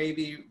 and there may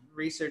be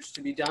research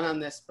to be done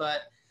on this,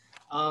 but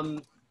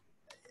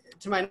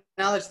to my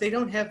knowledge, they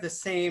don't have the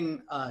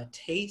same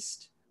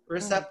taste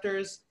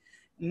receptors.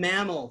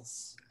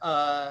 Mammals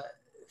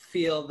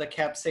feel the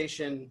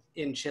capsaicin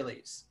in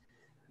chilies.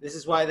 This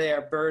is why they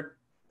are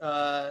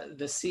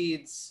the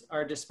seeds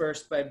are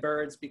dispersed by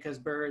birds, because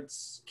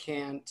birds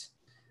can't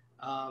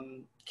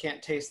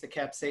taste the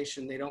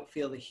capsaicin. They don't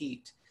feel the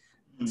heat.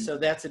 So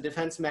that's a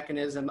defense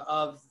mechanism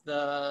of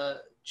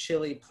the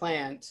chili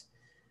plant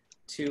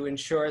to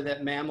ensure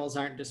that mammals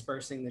aren't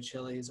dispersing the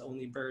chilies,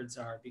 only birds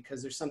are,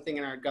 because there's something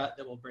in our gut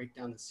that will break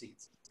down the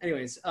seeds.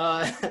 Anyways,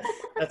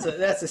 that's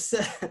a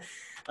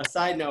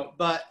side note,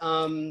 but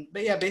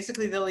yeah,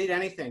 basically they'll eat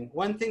anything.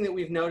 One thing that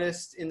we've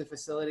noticed in the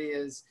facility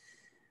is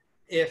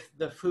if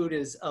the food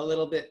is a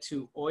little bit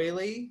too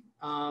oily,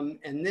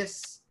 and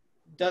this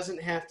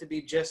doesn't have to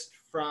be just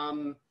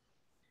from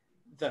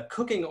the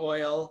cooking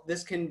oil,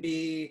 this can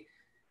be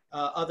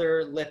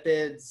other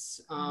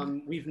lipids.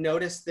 We've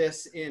noticed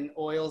this in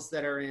oils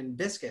that are in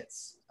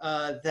biscuits,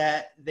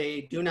 that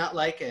they do not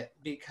like it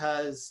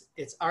because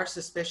it's our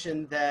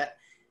suspicion that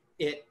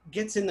it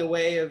gets in the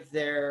way of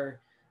their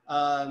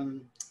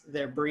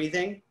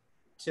breathing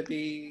to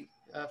be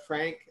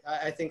Frank.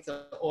 I think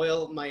the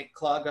oil might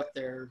clog up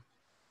their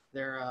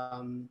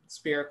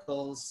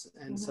spiracles,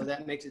 and so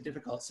that makes it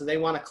difficult. So they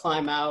want to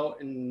climb out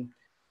and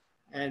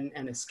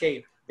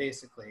escape,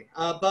 basically.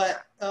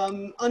 But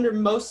under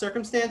most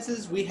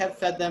circumstances, we have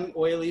fed them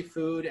oily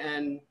food,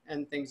 and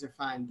things are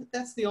fine. But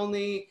that's the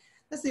only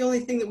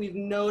thing that we've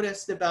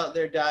noticed about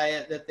their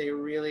diet that they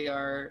really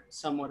are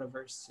somewhat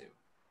averse to.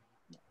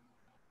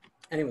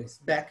 Anyways,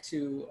 back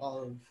to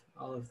all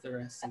of the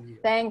rest of you.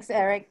 Thanks,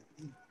 Eric.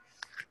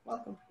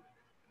 Welcome.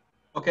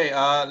 Okay,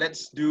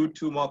 let's do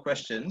 2 more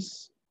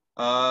questions.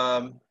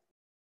 Can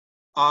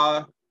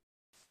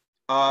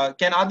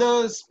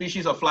other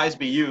species of flies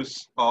be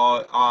used,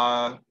 or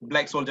are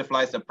black soldier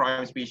flies the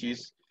prime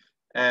species?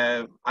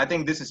 I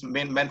think this is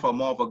meant for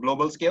more of a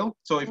global scale.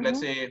 So if let's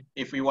say,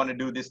 if we want to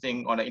do this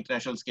thing on an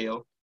international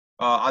scale,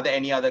 are there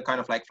any other kind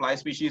of like fly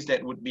species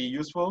that would be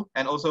useful?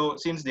 And also,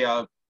 since they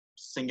are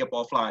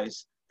Singapore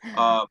flies,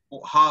 how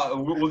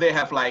will they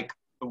have like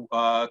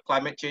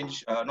climate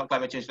change, not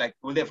climate change, like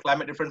will they have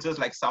climate differences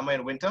like summer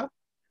and winter?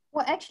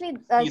 Well, actually,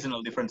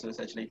 seasonal differences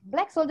actually.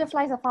 Black soldier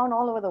flies are found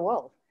all over the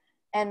world.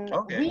 And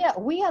okay.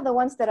 we are the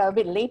ones that are a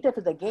bit later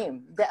to the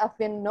game. There have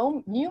been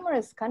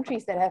numerous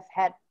countries that have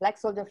had black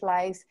soldier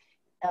flies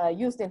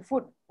used in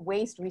food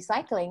waste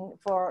recycling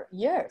for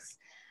years.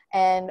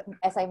 And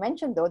as I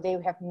mentioned, though, they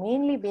have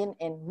mainly been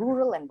in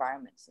rural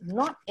environments,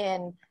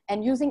 and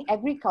using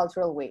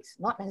agricultural waste,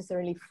 not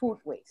necessarily food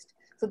waste.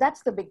 So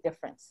that's the big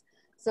difference.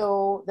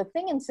 So the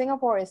thing in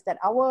Singapore is that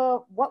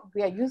what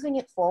we are using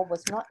it for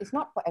is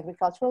not for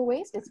agricultural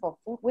waste, it's for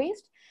food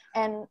waste.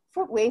 And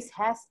food waste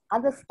has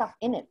other stuff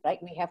in it, right?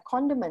 We have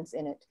condiments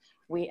in it.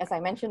 As I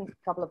mentioned a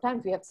couple of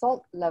times, we have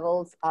salt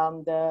levels.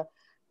 The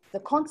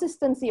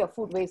consistency of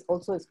food waste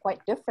also is quite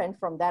different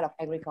from that of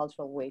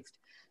agricultural waste.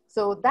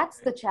 So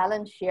that's the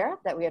challenge here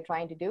that we are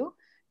trying to do.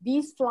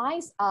 These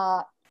flies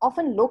are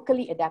often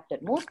locally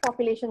adapted. Most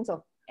populations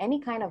of any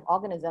kind of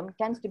organism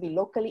tends to be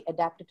locally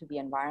adapted to the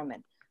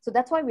environment. So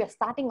that's why we are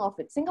starting off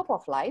with Singapore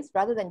flies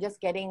rather than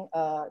just getting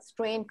a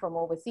strain from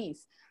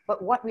overseas.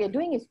 But what we are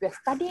doing is we're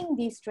studying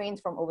these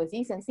strains from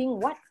overseas and seeing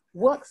what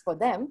works for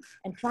them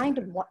and trying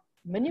to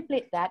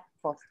manipulate that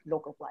for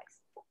local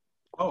flies.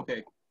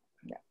 Okay.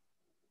 Yeah.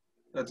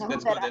 That's good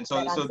then.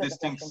 So these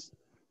things,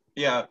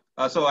 yeah.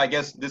 So I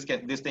guess this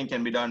thing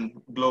can be done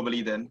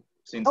globally then,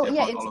 since oh they're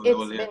yeah, found all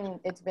over the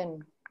world. It's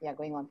been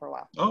going on for a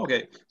while. Oh,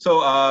 okay. So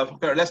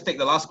let's take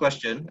the last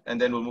question and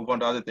then we'll move on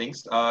to other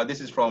things.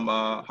 This is from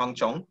Hang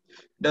Chong.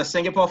 Does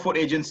Singapore Food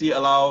Agency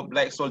allow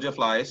black soldier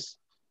flies,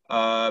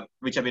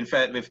 which have been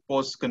fed with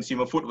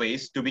post-consumer food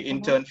waste, to be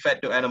in turn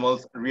fed to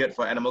animals reared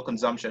for animal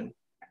consumption?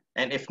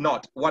 And if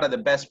not, what are the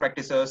best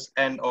practices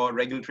and or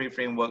regulatory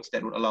frameworks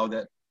that would allow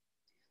that?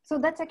 So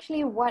that's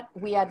actually what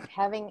we are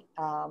having.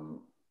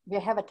 We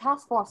have a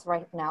task force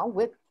right now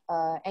with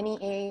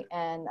NEA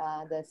and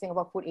the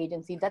Singapore Food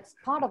Agency. That's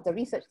part of the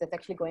research that's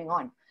actually going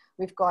on.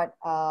 We've got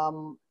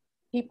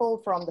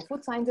people from the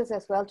food sciences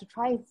as well to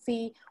try and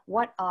see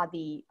what are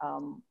the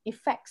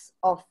effects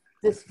of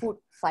this food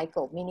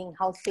cycle, meaning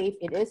how safe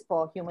it is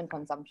for human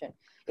consumption.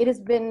 It has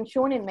been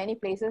shown in many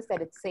places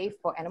that it's safe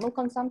for animal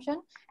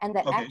consumption and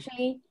that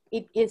actually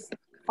it is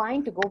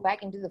fine to go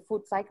back into the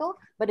food cycle,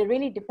 but it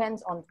really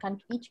depends on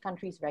each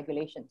country's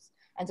regulations.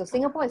 And so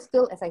Singapore is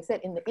still, as I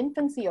said, in the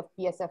infancy of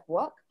PSF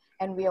work,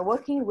 and we are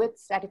working with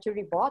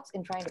statutory boards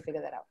in trying to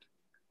figure that out.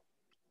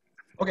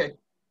 Okay,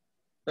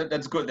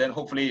 that's good. Then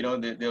hopefully,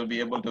 they'll be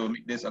able to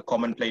make this a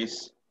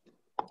commonplace.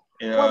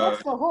 Well,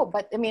 that's the hope.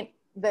 But I mean,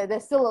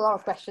 there's still a lot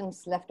of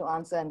questions left to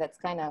answer, and that's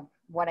kind of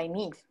what I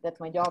need. That's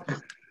my job.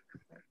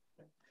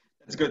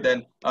 That's good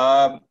then.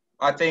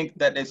 I think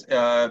that is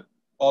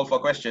all for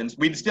questions.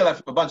 We still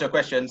have a bunch of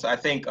questions. I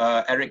think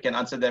Eric can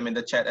answer them in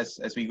the chat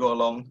as we go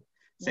along,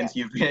 since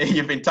you've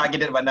been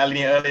targeted by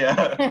Nalini earlier.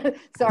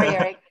 Sorry,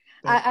 Eric.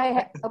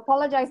 I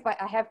apologize, but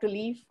I have to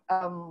leave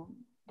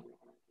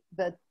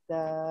the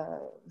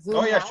Zoom.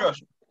 Oh yeah, now. sure.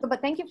 So, but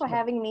thank you for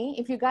having me.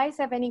 If you guys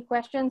have any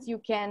questions, you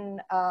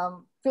can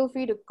feel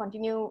free to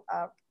continue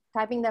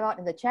typing them out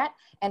in the chat,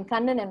 and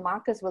Kannan and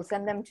Marcus will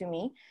send them to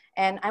me,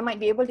 and I might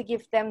be able to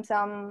give them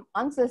some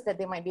answers that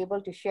they might be able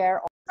to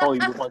share. Before we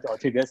move on to our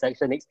trivia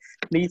section next,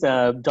 please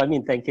join me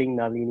in thanking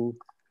Nalini.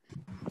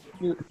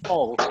 You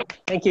all.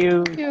 Thank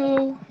you. Thank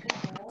you.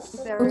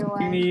 Thanks,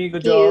 everyone.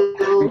 Good job.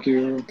 Thank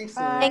you.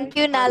 Thank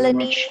you,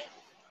 Nalini.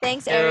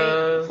 Thanks,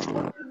 Eric.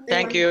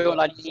 Thank you,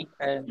 Nalini.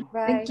 Bye.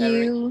 Thank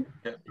you.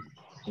 Yeah.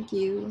 Thank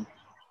you.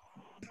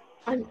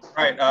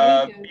 Right.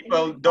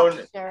 People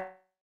don't.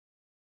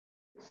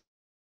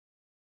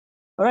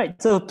 All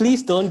right, so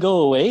please don't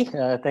go away.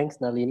 Thanks,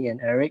 Nalini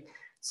and Eric.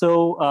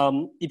 So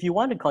if you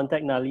want to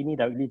contact Nalini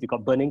directly, if you've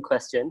got burning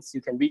questions,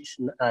 you can reach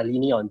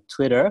Nalini on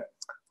Twitter.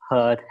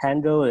 Her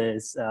handle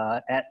is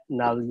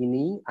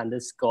 @Nalini_Dr.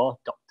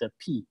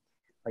 P.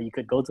 You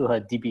could go to her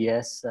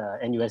DBS,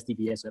 NUS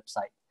DBS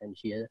website, and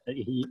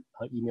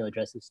her email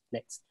address is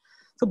next.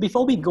 So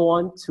before we go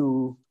on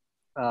to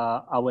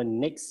our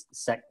next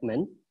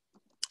segment,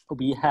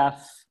 we have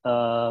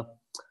a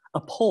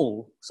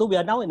poll. So we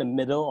are now in the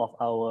middle of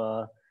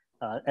our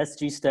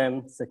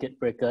SGSTEM Circuit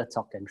Breaker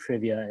Talk and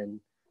Trivia, and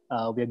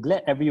we're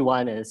glad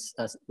everyone is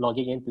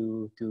logging in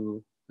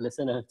to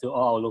listen to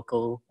all our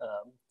local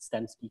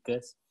STEM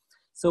speakers.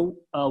 So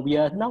we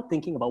are now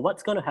thinking about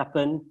what's going to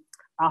happen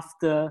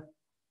after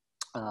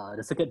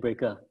the circuit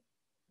breaker.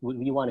 Would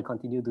we want to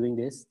continue doing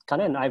this?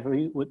 Kana and I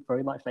would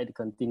very much like to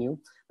continue,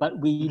 but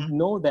we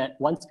know that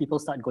once people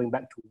start going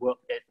back to work,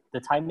 the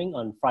timing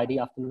on Friday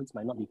afternoons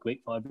might not be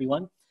great for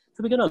everyone.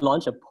 So we're going to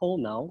launch a poll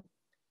now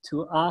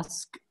to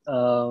ask,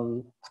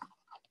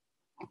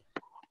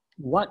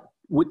 what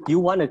would you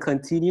want to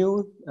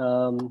continue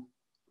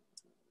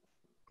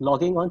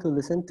logging on to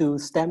listen to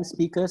STEM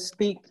speakers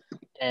speak,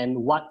 and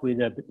what would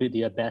be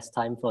your best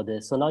time for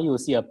this? So now you will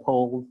see a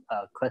poll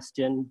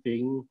question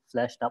being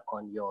flashed up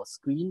on your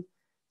screen.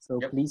 So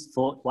please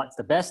vote what's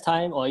the best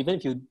time, or even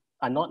if you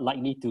are not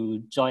likely to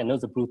join, I know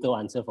it's a brutal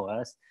answer for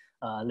us,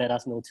 let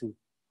us know too.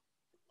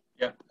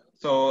 Yeah,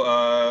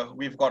 so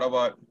we've got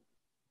about,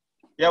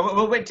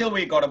 we'll wait till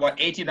we got about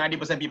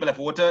 80-90% people have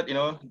voted, you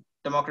know,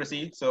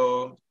 democracy,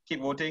 so keep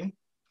voting.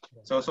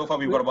 So far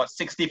we've got about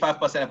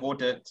 65% have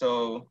voted,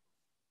 so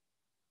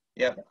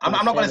yeah, I'm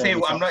not going to say,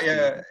 I'm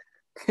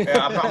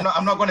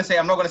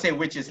not going to say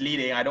which is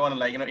leading. I don't want to,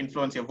 like, you know,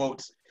 influence your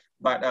votes,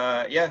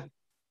 but yeah.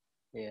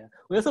 Yeah,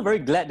 we're also very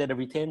glad that the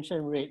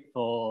retention rate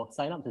for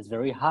signups is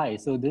very high.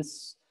 So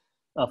this,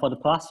 for the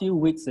past few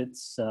weeks,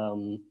 it's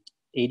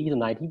 80 to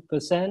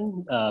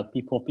 90%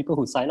 people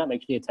who sign up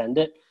actually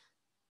attended.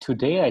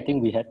 Today, I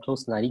think we had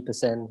close to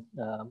 90%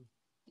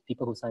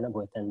 people who signed up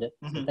who attended.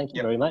 So thank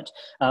you very much.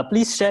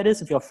 Please share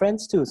this with your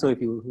friends too. So if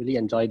you really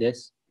enjoy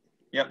this.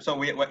 Yep, so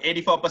we're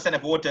 84%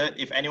 have voted.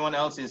 If anyone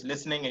else is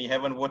listening and you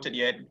haven't voted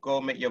yet, go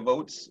make your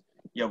votes.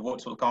 Your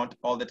votes will count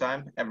all the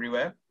time,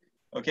 everywhere.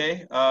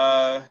 Okay,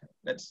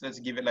 let's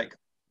give it like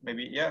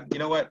maybe, yeah, you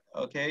know what?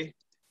 Okay,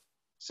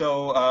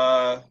 so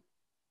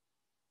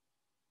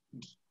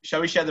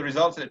shall we share the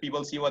results so that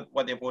people see what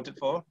they voted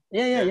for?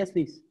 Yeah, yes,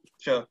 please.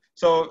 Sure.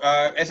 So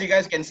as you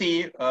guys can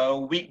see,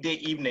 weekday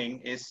evening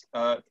is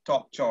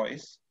top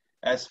choice,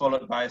 as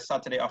followed by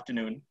Saturday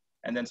afternoon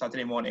and then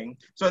Saturday morning.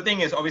 So the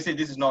thing is, obviously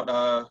this is not,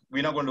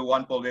 we're not going to do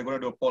one poll. We're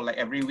going to do a poll like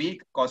every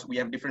week because we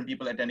have different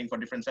people attending for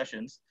different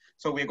sessions.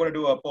 So we're going to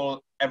do a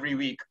poll every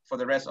week for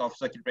the rest of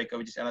Circuit Breaker,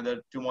 which is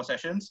another 2 more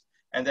sessions.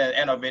 And then at the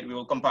end of it, we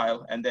will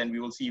compile, and then we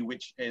will see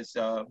which is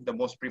the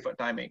most preferred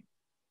timing.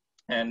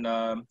 And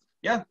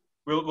yeah,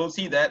 we'll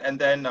see that, and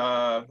then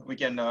we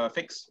can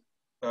fix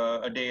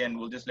a day, and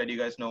we'll just let you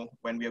guys know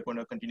when we are going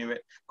to continue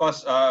it.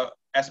 Because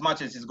as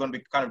much as it's going to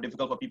be kind of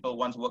difficult for people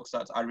once work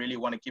starts, I really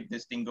want to keep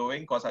this thing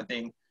going because I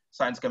think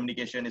science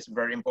communication is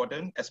very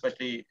important,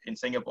 especially in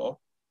Singapore.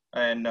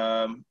 And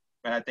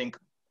I think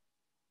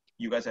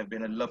you guys have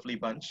been a lovely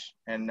bunch.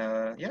 And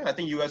yeah, I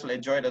think you guys will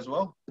enjoy it as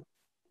well.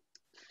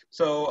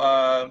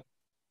 So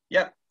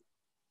yeah.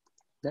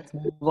 Let's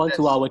move on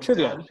to our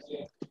trivia.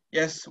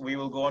 Yes, we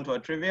will go on to our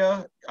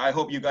trivia. I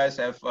hope you guys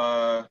have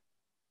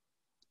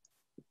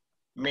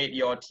made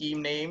your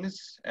team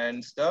names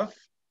and stuff.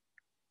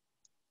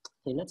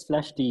 Okay, let's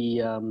flash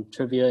the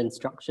trivia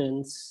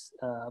instructions.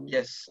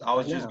 Yes, I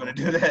was just going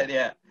to do that,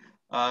 yeah.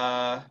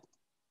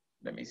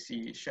 Let me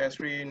see, share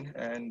screen,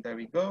 and there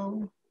we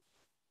go.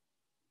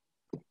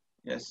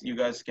 Yes, you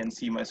guys can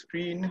see my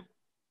screen.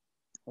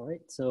 All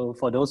right, so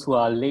for those who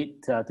are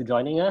late to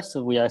joining us,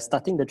 so we are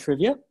starting the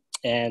trivia.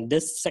 And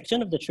this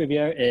section of the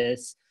trivia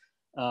is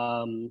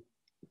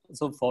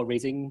so for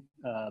raising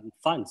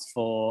funds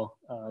for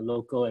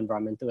local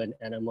environmental and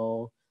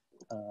animal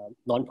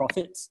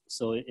non-profits.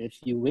 So if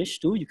you wish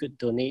to, you could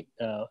donate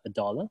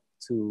 $1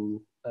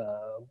 to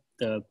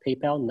the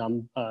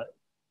PayPal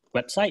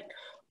website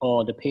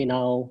or the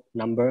PayNow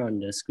number on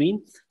the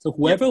screen. So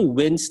whoever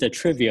wins the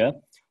trivia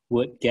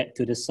would get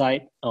to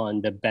decide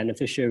on the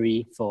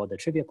beneficiary for the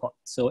trivia pot.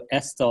 So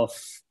as of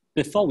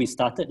before we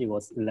started, it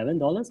was $11,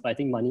 but I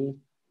think money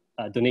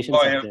donations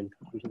have been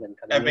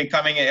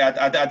coming in.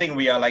 I think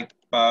we are like,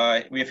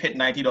 we've hit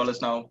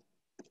 $90 now.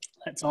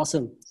 That's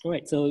awesome. All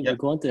right, so we'll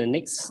go on to the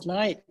next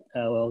slide.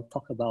 We'll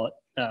talk about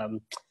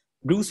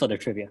rules for the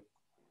trivia.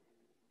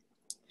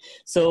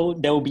 So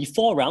there will be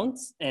 4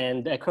 rounds,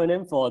 and the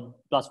acronym for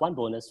plus 1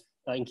 bonus,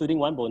 including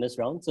 1 bonus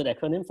round. So the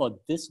acronym for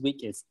this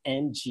week is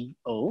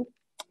NGO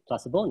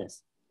plus a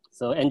bonus.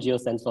 So NGO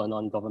stands for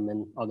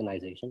non-government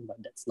organization, but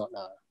that's not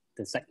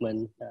the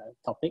segment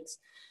topics.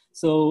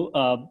 So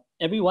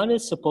everyone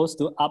is supposed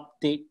to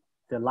update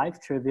the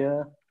live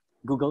trivia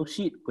Google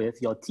Sheet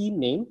with your team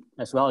name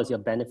as well as your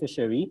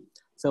beneficiary.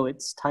 So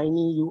it's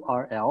tiny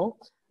URL,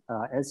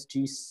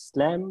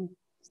 SGSTEM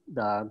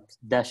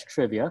dash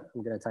trivia.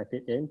 I'm going to type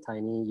it in,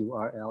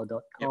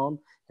 tinyurl.com,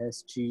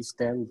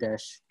 SGSTEM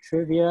dash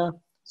trivia.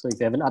 So if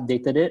you haven't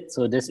updated it,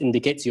 so this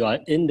indicates you are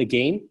in the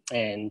game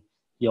and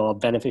your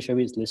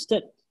beneficiary is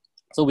listed.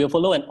 So we'll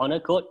follow an honor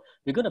code.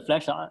 We're going to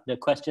flash out the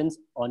questions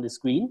on the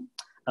screen.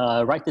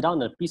 Write it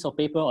down on a piece of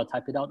paper or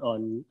type it out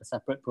on a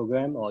separate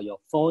program or your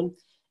phone.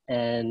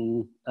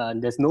 And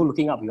there's no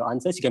looking up your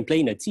answers. You can play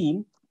in a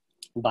team,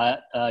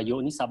 but you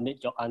only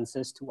submit your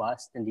answers to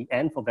us in the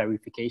end for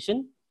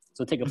verification.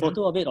 So take a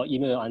photo of it or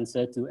email your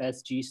answer to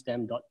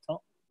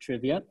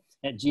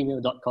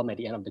sgstem.talktrivia@gmail.com at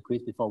the end of the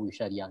quiz before we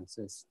share the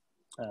answers.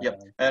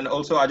 Yep. And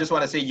also, I just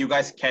want to say you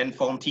guys can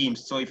form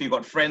teams. So if you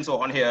got friends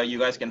or on here, you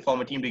guys can form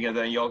a team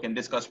together and you all can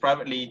discuss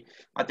privately.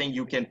 I think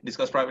you can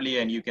discuss privately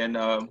and you can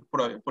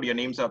put your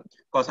names up,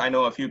 because I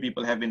know a few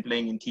people have been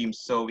playing in teams.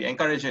 So we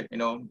encourage it,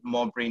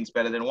 more brains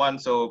better than one.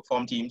 So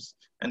form teams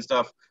and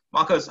stuff.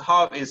 Marcus,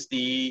 how is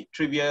the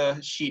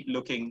trivia sheet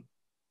looking?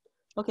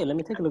 Okay, let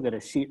me take a look at the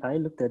sheet. I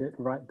looked at it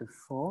right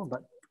before,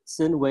 but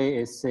Sin Wei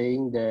is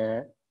saying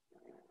that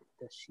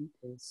the sheet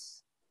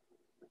is...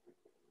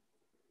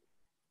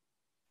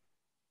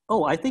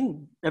 Oh, I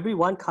think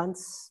everyone can't...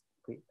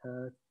 Wait,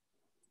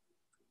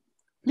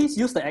 please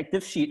use the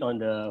active sheet on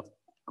the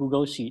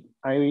Google Sheet.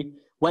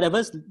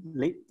 Whatever's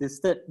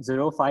listed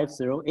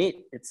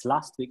 0508, it's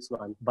last week's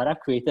one, but I've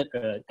created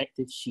an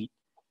active sheet.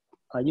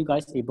 Are you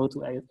guys able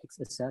to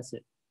access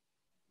it?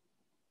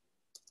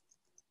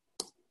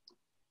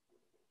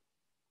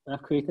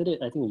 I've created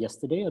it, I think,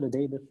 yesterday or the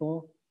day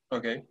before.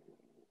 Okay.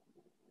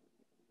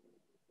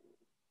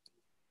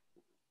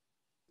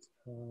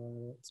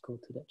 Let's go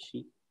to that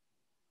sheet.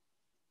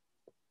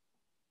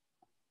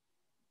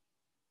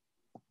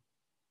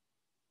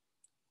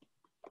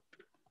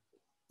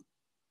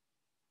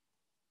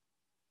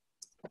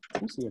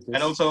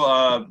 And also,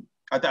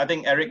 I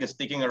think Eric is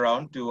sticking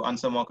around to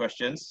answer more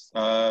questions.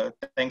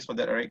 Thanks for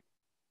that, Eric.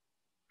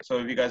 So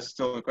if you guys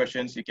still have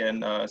questions, you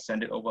can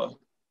send it over.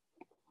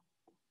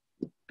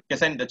 You can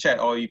send it in the chat,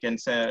 or you can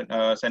send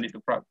it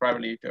to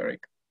privately to Eric.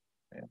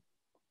 Yeah.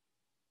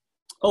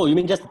 Oh, you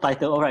mean just the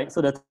title? All right.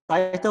 So the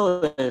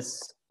title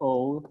is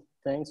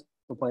thanks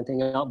for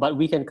pointing out, but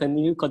we can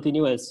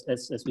continue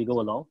as we go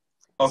along.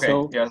 Okay.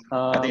 So, yeah.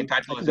 I think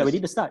title is we're ready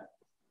to start.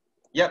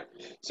 Yep.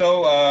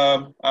 So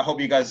I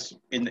hope you guys,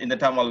 in the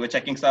time while we're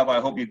checking stuff,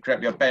 I hope you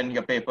grab your pen,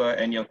 your paper,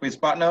 and your quiz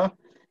partner.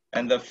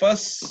 And the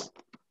first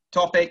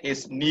topic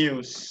is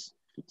news.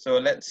 So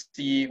let's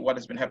see what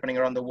has been happening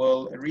around the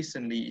world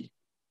recently,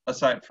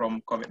 aside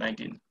from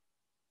COVID-19.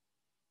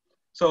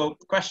 So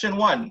question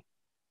 1,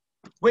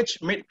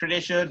 which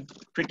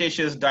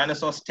mid-Cretaceous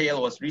dinosaur's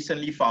tail was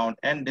recently found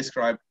and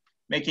described,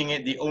 making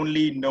it the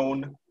only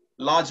known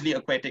largely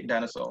aquatic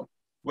dinosaur?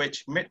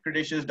 Which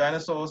mid-Cretaceous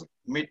dinosaur's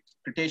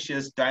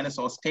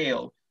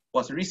tail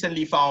was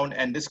recently found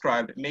and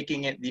described,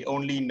 making it the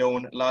only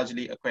known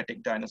largely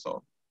aquatic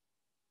dinosaur?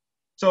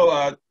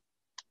 So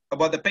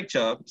about the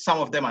picture, some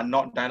of them are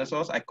not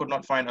dinosaurs. I could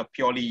not find a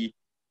purely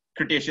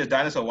Cretaceous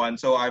dinosaur one.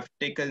 So I've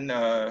taken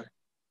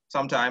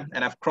some time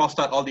and I've crossed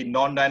out all the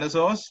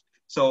non-dinosaurs.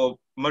 So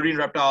marine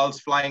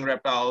reptiles, flying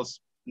reptiles,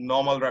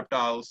 normal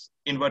reptiles,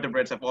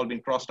 invertebrates have all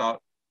been crossed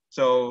out.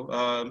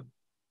 So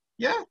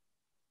yeah.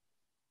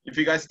 If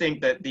you guys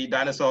think that the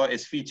dinosaur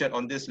is featured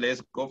on this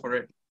list, go for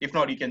it. If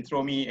not, you can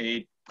throw me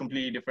a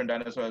completely different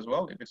dinosaur as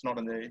well, if it's not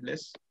on the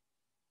list.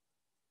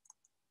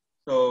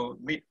 So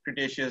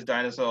mid-Cretaceous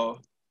dinosaur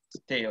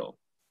tail.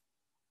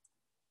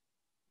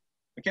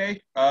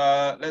 Okay,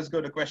 let's go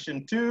to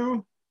question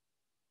 2.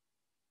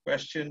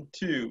 Question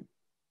 2.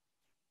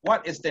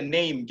 What is the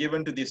name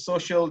given to the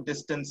social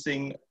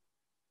distancing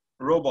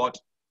robot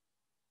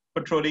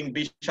patrolling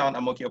Bishan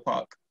Ang Mo Kio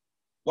Park?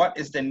 What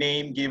is the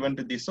name given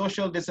to the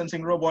social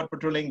distancing robot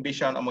patrolling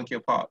Bishan Ang Mo Kio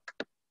Park?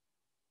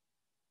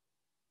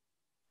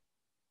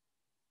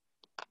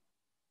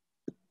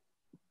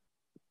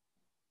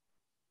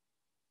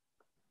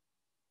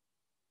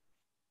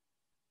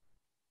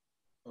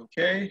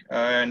 Okay,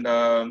 and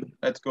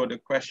let's go to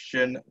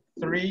question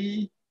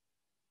 3.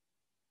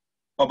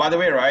 Oh, by the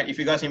way, right, if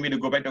you guys need me to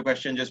go back to a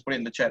question, just put it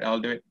in the chat, I'll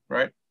do it,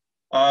 right?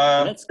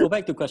 Let's go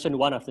back to question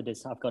 1 after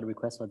this. I've got a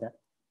request for that.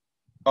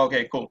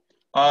 Okay, cool.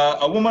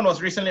 A woman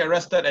was recently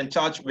arrested and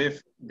charged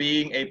with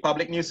being a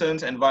public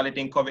nuisance and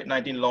violating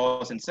COVID-19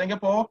 laws in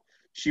Singapore.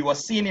 She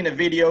was seen in a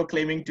video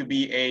claiming to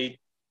be a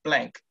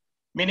blank,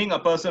 meaning a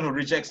person who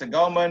rejects the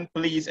government,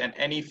 police, and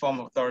any form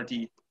of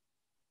authority.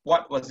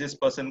 What was this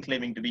person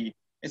claiming to be?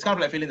 It's kind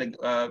of like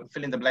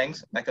fill in the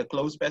blanks, like a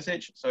closed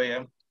passage. So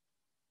yeah.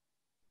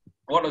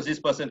 What was this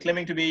person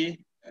claiming to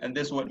be? And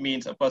this word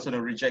means a person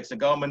who rejects the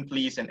government,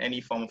 police, and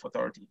any form of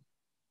authority.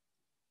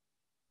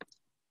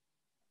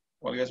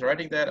 While you guys are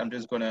writing that, I'm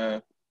just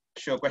gonna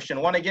show question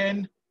 1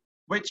 again.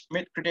 Which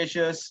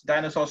mid-Cretaceous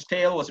dinosaur's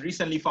tail was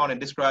recently found and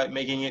described,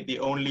 making it the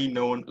only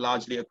known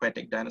largely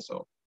aquatic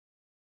dinosaur?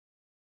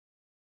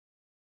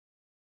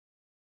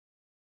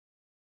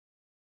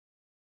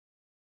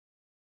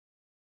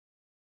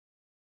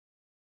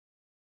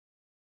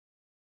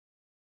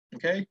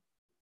 Okay.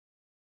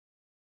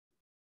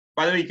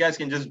 By the way, you guys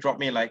can just drop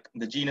me like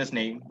the genus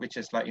name, which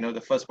is like,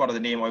 the first part of the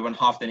name or even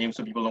half the name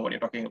so people know what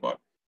you're talking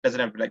about. Doesn't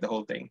have to be like the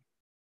whole thing.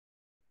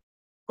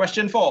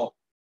 Question 4,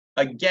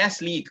 a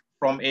gas leak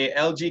from a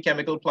LG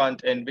chemical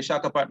plant in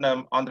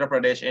Visakhapatnam, Andhra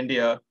Pradesh,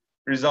 India,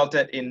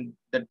 resulted in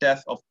the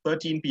death of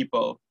 13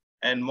 people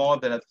and more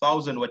than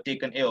 1,000 were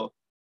taken ill.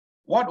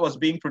 What was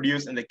being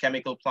produced in the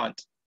chemical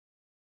plant?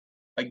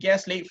 A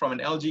gas leak from an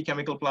LG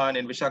chemical plant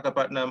in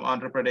Visakhapatnam,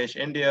 Andhra Pradesh,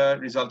 India,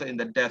 resulted in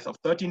the death of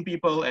 13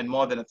 people and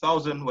more than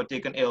 1,000 were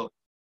taken ill.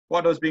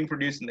 What was being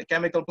produced in the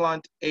chemical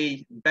plant?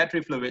 A,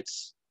 battery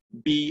fluids,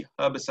 B,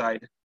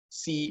 herbicide,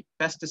 C,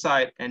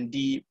 pesticide, and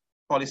D,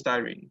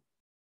 polystyrene.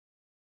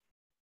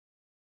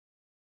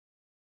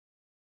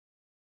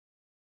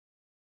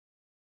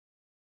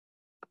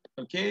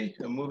 Okay,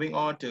 moving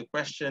on to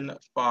question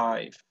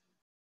 5.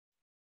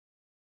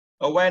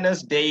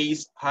 Awareness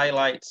Days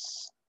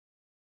highlights.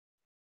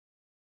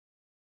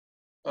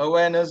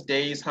 Awareness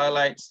Days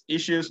highlights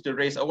issues to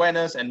raise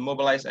awareness and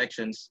mobilize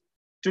actions.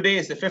 Today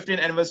is the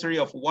 15th anniversary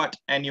of what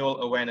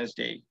annual Awareness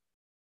Day?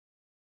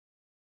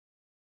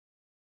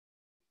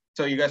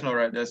 So you guys know,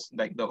 right? There's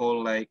like the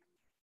whole like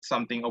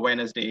something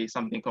Awareness Day,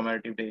 something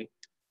commemorative day.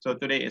 So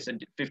today is the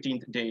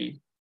 15th day,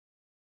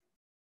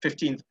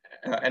 15th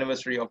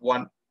anniversary of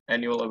one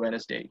annual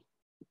Awareness Day.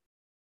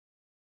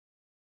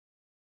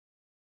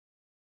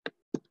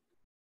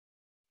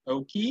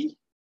 Okay,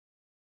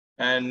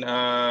 and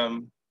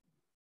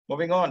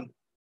moving on.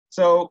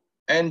 So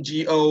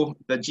NGO,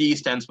 the G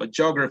stands for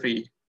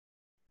geography.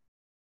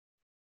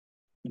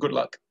 Good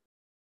luck.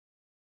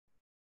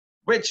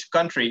 Which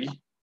country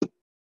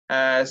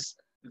has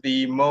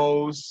the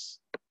most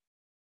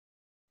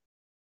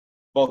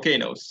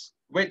volcanoes?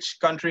 Which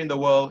country in the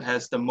world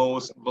has the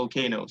most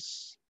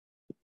volcanoes?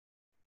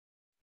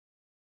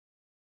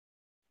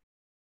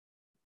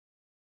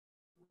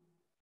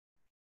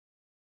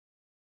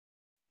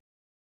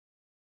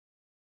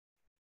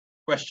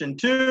 Question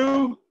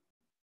 2,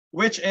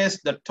 which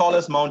is the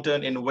tallest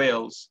mountain in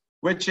Wales?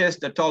 Which is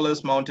the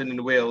tallest mountain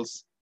in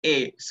Wales?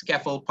 A,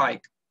 Scafell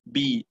Pike,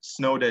 B,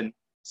 Snowdon,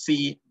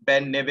 C,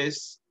 Ben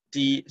Nevis,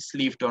 D,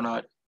 Slieve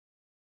Donard.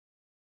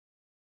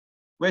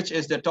 Which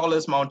is the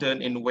tallest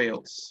mountain in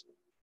Wales?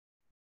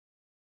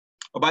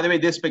 Oh, by the way,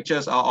 these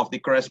pictures are of the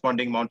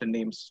corresponding mountain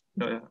names.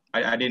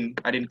 I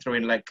didn't throw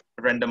in like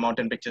random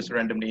mountain pictures,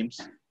 random names.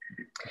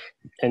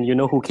 And you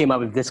know who came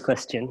up with this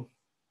question?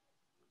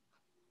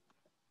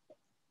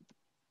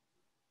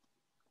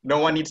 No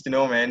one needs to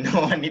know, man.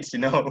 No one needs to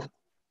know.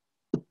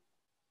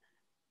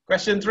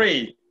 Question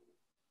 3.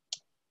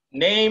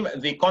 Name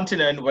the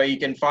continent where you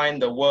can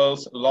find the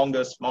world's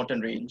longest mountain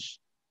range.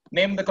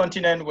 Name the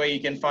continent where you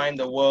can find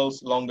the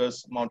world's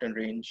longest mountain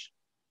range.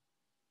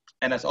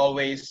 And as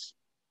always,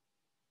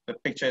 the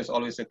picture is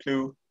always a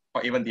clue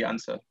or even the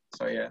answer.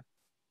 So yeah.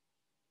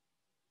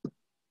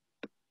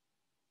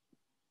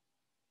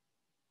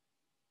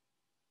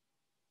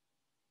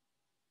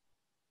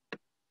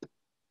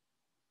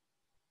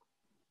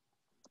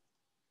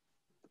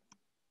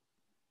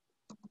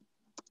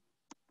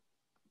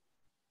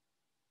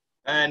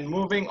 And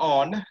moving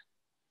on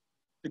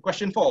to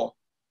question 4.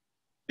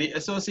 The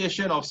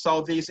Association of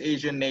Southeast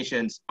Asian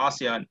Nations,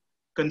 ASEAN,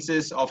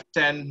 consists of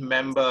 10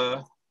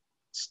 member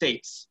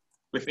states,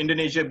 with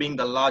Indonesia being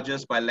the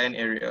largest by land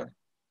area.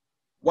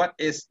 What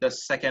is the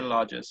second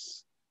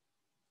largest?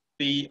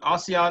 The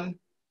ASEAN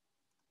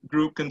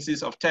group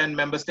consists of 10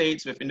 member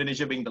states, with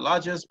Indonesia being the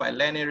largest by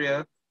land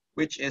area.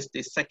 Which is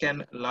the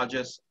second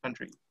largest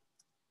country?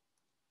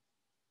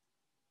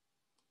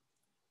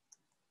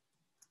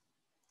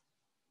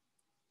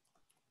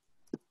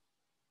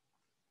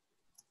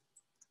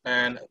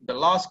 And the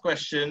last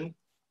question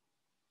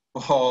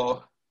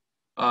for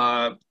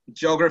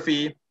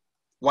geography,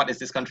 what is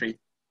this country?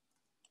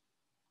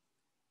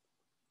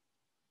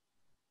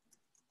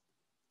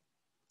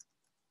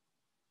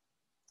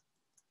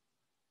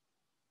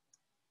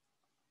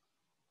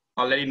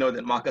 I'll let you know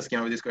that Marcus came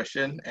up with this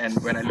question. And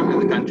when I looked at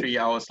the country,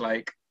 I was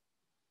like,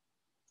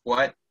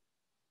 what?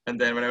 And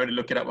then when I went to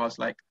look it up, I was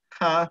like,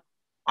 huh?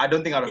 I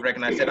don't think I would have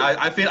recognized it.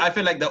 I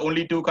feel like the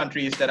only two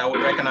countries that I would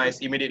recognize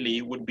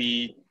immediately would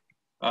be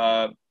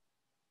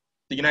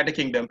the United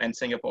Kingdom and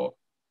Singapore.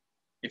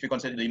 If you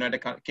consider the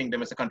United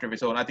Kingdom as a country of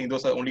its own, I think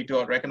those are the only two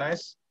I'd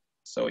recognize.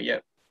 So yeah.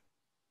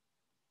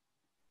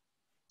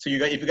 So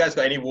if you guys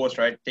got any votes,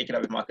 right, take it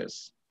up with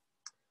Marcus.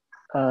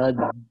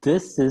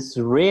 This is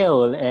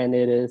real, and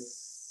it is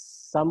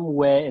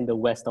somewhere in the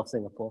west of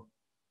Singapore.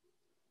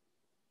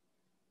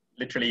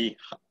 Literally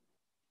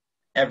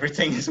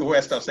everything is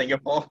west of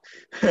Singapore.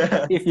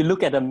 If you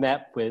look at a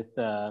map with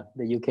the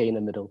UK in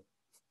the middle.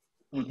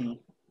 Mm-hmm.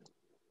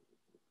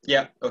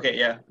 Yeah, okay,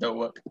 yeah, that'll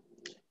work.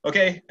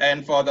 Okay,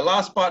 and for the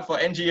last part for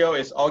NGO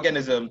is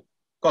organism.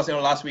 Of course,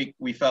 last week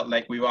we felt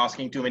like we were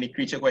asking too many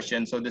creature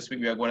questions, so this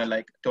week we are going to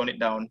like tone it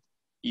down,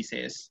 he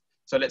says.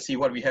 So let's see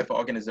what we have for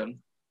organism.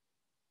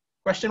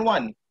 Question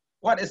 1,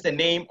 what is the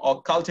name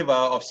or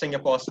cultivar of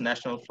Singapore's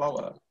national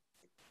flower?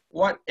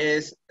 What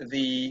is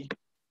the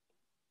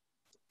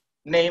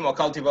name or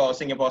cultivar of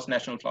Singapore's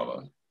national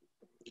flower?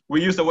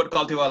 We used the word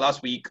cultivar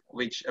last week,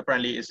 which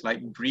apparently is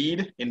like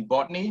breed in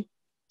botany.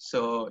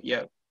 So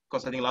yeah,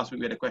 because I think last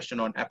week we had a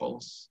question on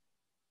apples.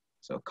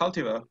 So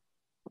cultivar.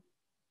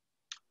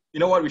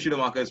 You know what we should do,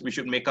 Marcus? We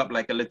should make up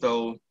like a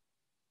little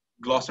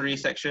glossary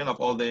section of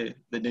all the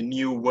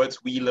new words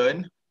we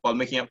learn while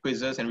making up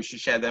quizzes, and we should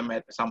share them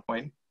at some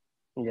point.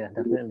 Yeah,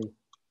 definitely.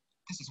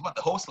 This is what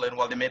the hosts learned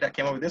while they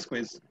came up with this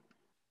quiz.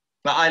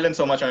 Now I learned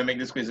so much when I make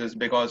these quizzes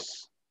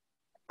because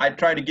I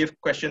try to give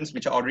questions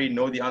which I already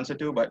know the answer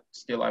to, but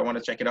still I want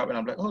to check it out, and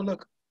I'm like, oh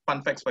look,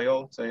 fun facts for you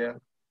all. So yeah.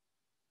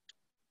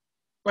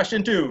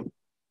 Question 2.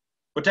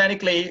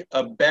 Botanically,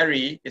 a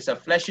berry is a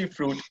fleshy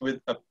fruit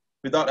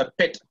without a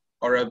pit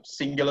or a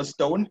singular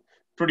stone,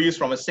 produced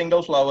from a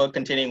single flower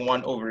containing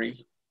one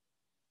ovary.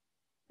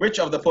 Which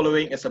of the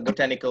following is a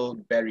botanical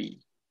berry?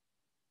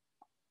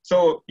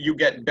 So you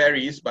get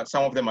berries, but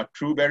some of them are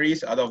true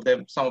berries.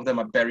 Some of them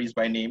are berries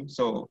by name.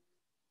 So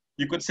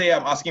you could say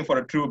I'm asking for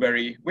a true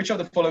berry. Which of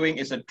the following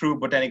is a true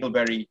botanical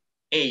berry?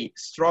 A,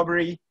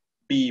 strawberry,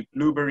 B,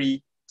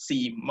 blueberry,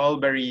 C,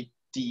 mulberry,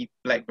 D,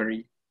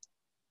 blackberry.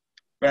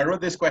 When I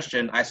wrote this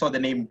question, I saw the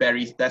name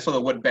berry. I saw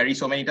the word berry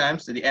so many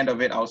times. At the end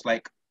of it, I was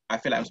like, I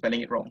feel like I'm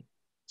spelling it wrong.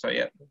 So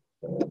yeah.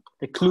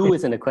 The clue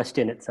is in the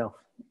question itself.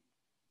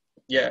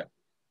 Yeah.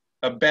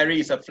 A berry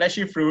is a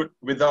fleshy fruit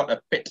without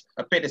a pit.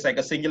 A pit is like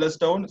a singular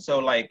stone. So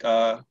like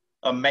a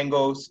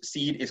mango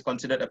seed is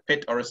considered a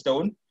pit or a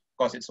stone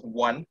because it's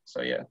one.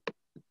 So yeah.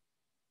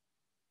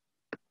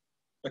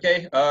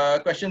 Okay,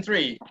 question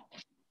 3.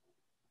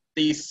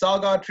 The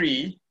saga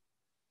tree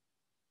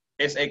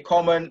is a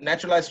common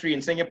naturalized tree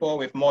in Singapore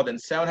with more than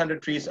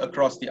 700 trees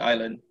across the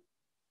island.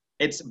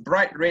 Its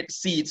bright red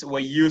seeds were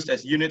used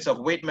as units of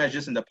weight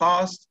measures in the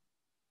past.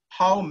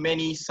 How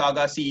many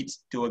saga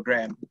seeds to a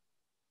gram?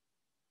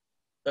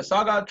 The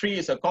saga tree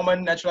is a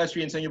common naturalized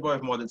tree in Singapore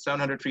with more than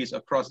 700 trees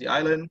across the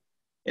island.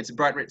 Its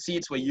bright red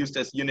seeds were used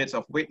as units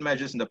of weight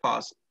measures in the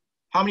past.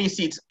 How many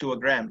seeds to a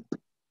gram?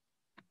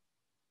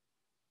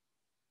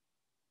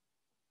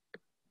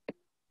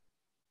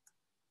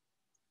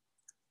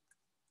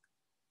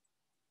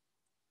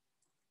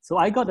 So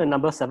I got the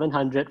number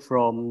 700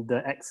 from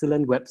the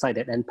excellent website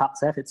at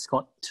NParks. It's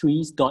called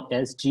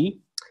trees.sg.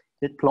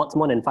 It plots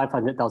more than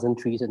 500,000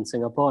 trees in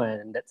Singapore,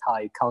 and that's how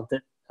I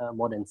counted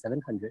more than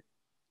 700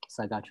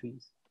 saga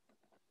trees.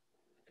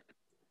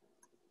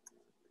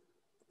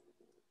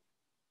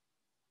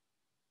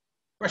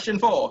 Question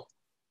 4.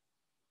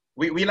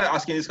 We like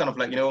asking this kind of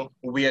like,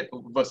 weird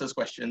versus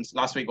questions.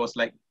 Last week was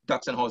like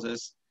ducks and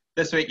horses.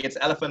 This week it's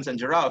elephants and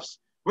giraffes.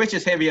 Which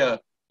is heavier,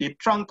 the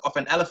trunk of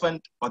an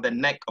elephant or the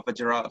neck of a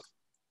giraffe?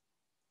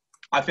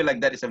 I feel like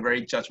that is a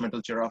very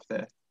judgmental giraffe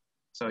there.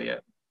 So yeah,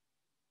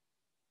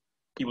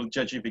 he will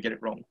judge you if you get it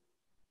wrong.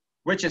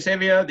 Which is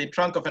heavier, the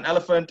trunk of an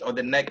elephant or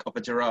the neck of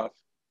a giraffe?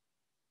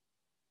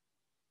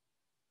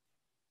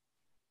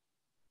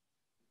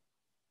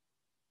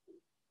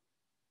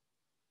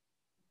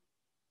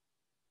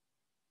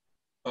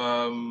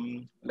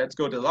 Let's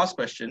go to the last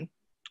question.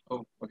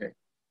 Oh, okay.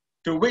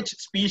 To which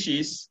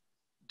species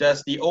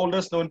does the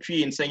oldest known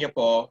tree in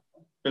Singapore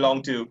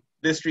belong to?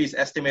 This tree is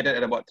estimated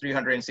at about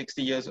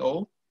 360 years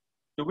old.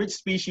 To which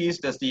species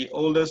does the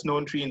oldest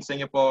known tree in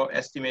Singapore,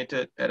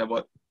 estimated at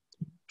about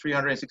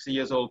 360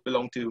 years old,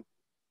 belong to?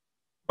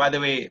 By the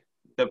way,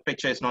 the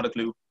picture is not a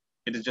clue.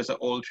 It is just an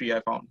old tree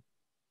I found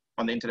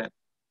on the internet.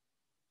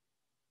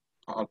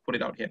 I'll put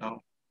it out here now.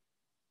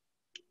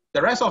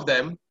 The rest of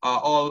them are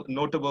all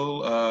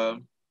notable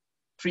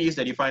trees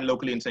that you find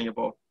locally in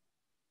Singapore.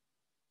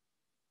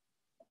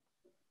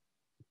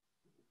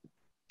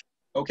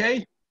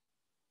 Okay.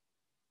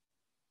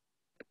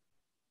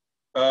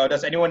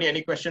 Does anyone need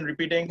any question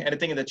repeating?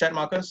 Anything in the chat,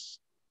 Marcus?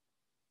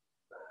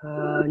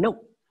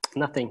 No,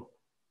 nothing.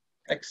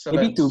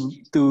 Excellent.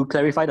 Maybe to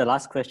clarify the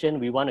last question,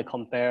 we want to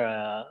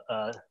compare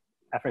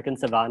African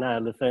savanna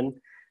elephant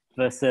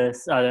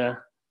versus a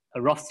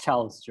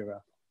Rothschild's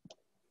giraffe.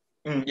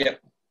 Yeah.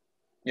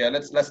 Yeah,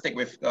 let's stick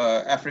with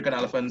African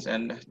elephants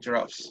and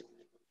giraffes.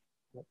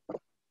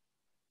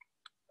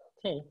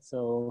 Okay,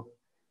 so.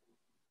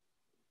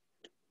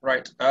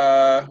 Right.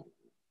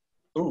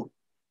 Ooh.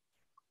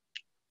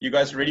 You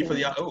guys ready for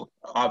the,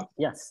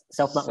 yes,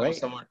 self-mark, right?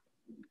 Someone.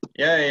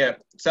 Yeah.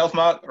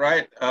 Self-mark,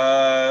 right?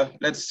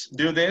 Let's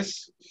do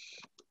this.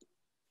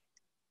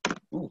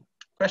 Ooh.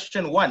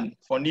 Question 1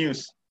 for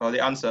news, or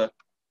the answer.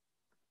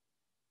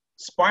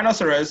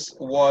 Spinosaurus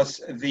was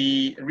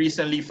the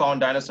recently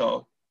found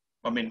dinosaur.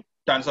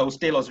 Dinosaur whose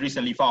tail was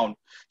recently found.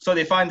 So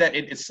they find that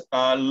it is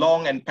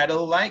long and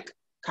pedal-like,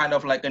 kind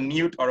of like a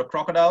newt or a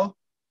crocodile.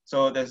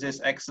 So there's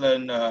this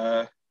excellent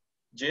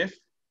GIF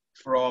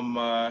from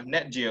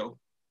Net Geo,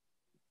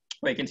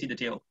 where you can see the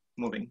tail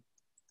moving.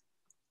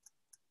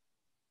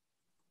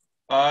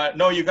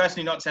 No, you guys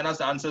need not send us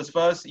the answers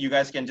first. You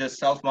guys can just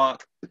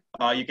self-mark.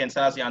 You can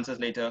send us the answers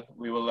later.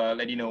 We will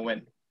let you know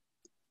when.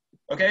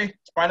 Okay,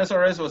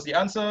 Spinosaurus was the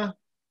answer.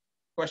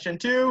 Question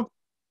 2,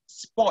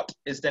 Spot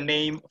is the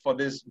name for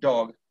this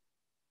dog.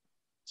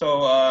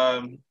 So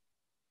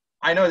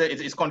I know that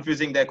it's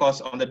confusing there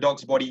because on the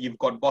dog's body, you've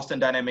got Boston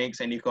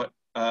Dynamics and you've got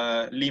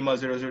Lima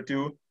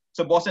 002.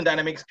 So Boston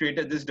Dynamics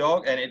created this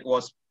dog, and it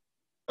was,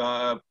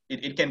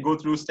 it can go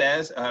through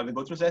stairs.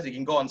 It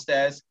can go on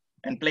stairs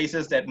and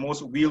places that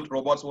most wheeled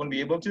robots won't be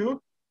able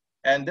to.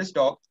 And this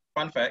dog,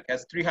 fun fact,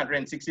 has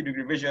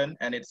 360-degree vision,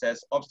 and it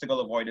says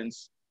obstacle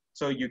avoidance.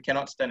 So you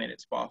cannot stand in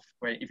its path,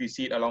 right? If you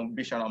see it along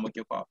Bishan Ang Mo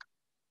Kio Park.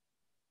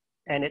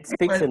 And it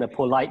speaks in a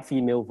polite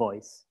female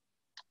voice.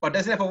 Oh,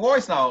 does it have a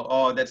voice now?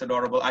 Oh, that's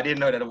adorable. I didn't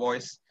know that a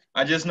voice.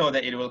 I just know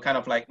that it will kind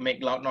of like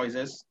make loud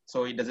noises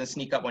so it doesn't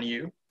sneak up on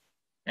you.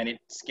 and it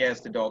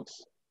scares the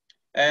dogs.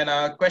 And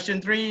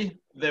question 3,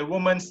 the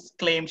woman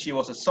claimed she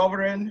was a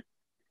sovereign,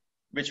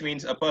 which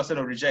means a person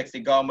who rejects the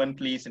government,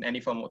 police, and any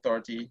form of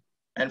authority.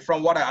 And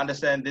from what I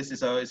understand, this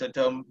is a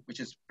term which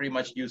is pretty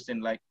much used in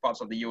like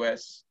parts of the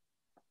US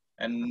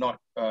and not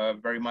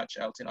very much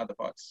else in other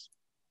parts.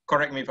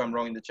 Correct me if I'm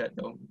wrong in the chat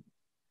though.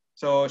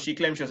 So she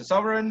claimed she was a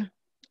sovereign.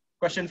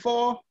 Question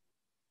 4,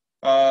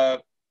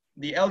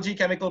 the algae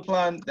chemical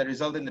plant that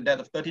resulted in the death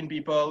of 13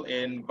 people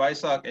in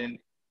Vizag in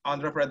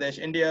Andhra Pradesh,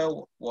 India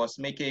was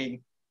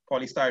making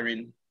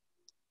polystyrene.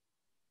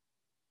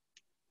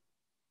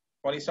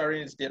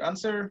 Polystyrene is the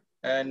answer.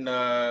 And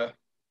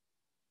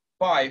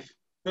 5,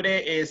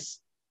 today is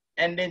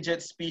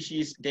Endangered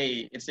Species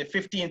Day. It's the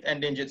 15th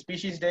Endangered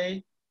Species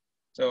Day.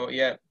 So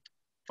yeah,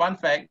 fun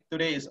fact,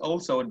 today is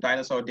also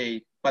Dinosaur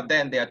Day, but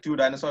then there are 2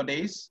 dinosaur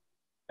days,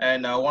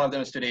 and one of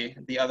them is today,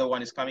 the other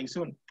one is coming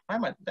soon.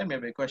 That may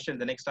be a question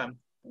the next time,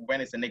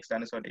 when is the next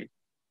dinosaur day?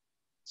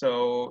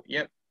 So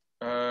yep,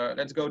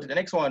 let's go to the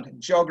next one,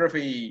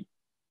 geography.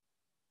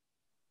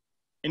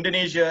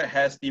 Indonesia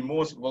has the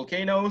most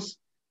volcanoes.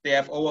 They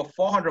have over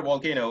 400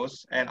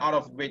 volcanoes, and out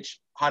of which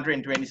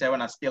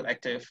 127 are still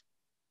active.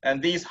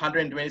 And these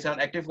 127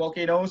 active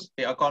volcanoes,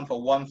 they account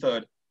for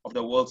 1/3 of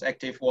the world's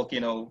active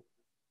volcano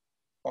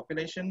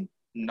population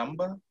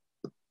number.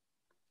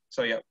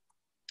 So yeah,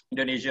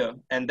 Indonesia,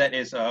 and that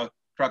is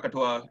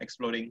Krakatoa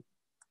exploding.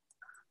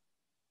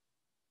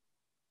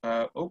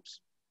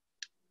 Oops.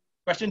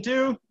 Question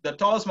 2, the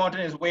tallest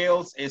mountain in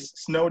Wales is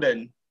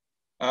Snowdon.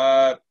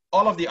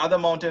 All of the other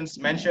mountains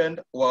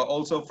mentioned were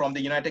also from the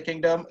United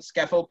Kingdom.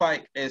 Scafell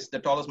Pike is the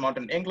tallest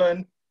mountain in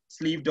England.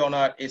 Slieve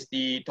Donut is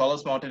the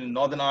tallest mountain in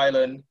Northern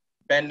Ireland.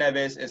 Ben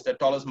Nevis is the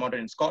tallest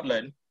mountain in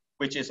Scotland,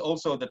 which is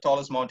also the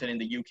tallest mountain in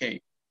the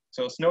UK.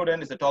 So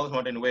Snowdon is the tallest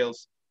mountain in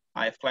Wales.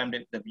 I've climbed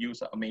it. The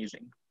views are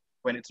amazing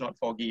when it's not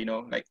foggy, you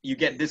know, like you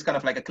get this kind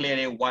of like a clear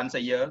day once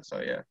a year.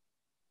 So yeah.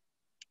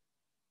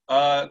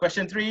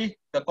 Question 3,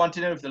 the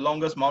continent with the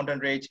longest mountain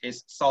range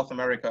is South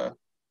America.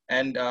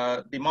 And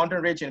the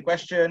mountain range in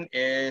question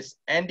is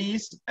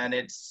Andes, and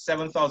it's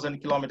 7,000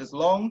 kilometers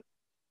long.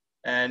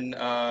 And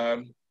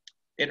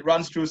it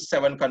runs through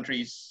 7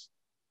 countries: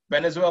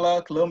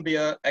 Venezuela,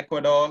 Colombia,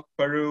 Ecuador,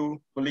 Peru,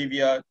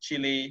 Bolivia,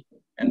 Chile,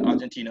 and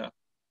Argentina.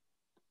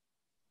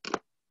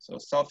 So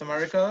South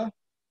America.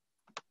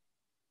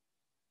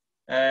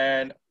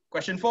 And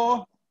question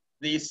 4,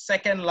 the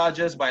second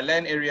largest by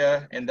land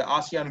area in the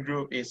ASEAN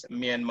group is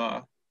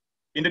Myanmar.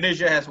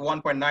 Indonesia has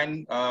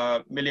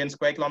 1.9 million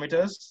square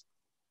kilometers,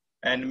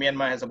 and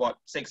Myanmar has about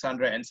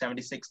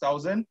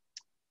 676,000.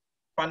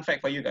 Fun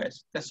fact for you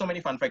guys. There's so many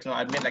fun facts now.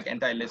 I've made like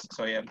entire list.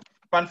 So yeah.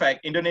 Fun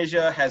fact,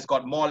 Indonesia has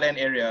got more land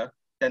area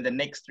than the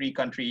next 3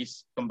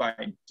 countries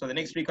combined. So the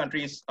next 3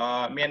 countries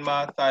are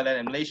Myanmar, Thailand,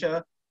 and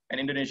Malaysia, and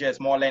Indonesia has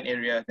more land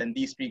area than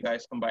these 3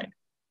 guys combined.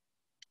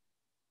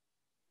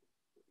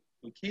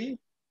 Okay.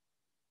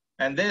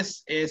 And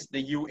this is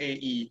the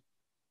UAE.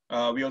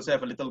 We also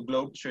have a little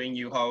globe showing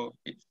you how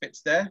it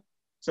fits there.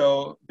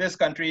 So this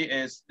country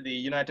is the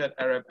United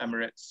Arab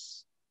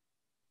Emirates.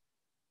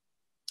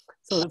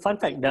 So fun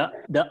fact,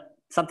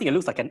 something that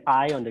looks like an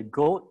eye on the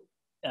goat,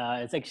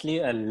 it's actually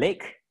a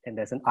lake, and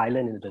there's an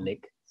island in the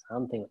lake,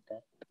 something like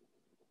that.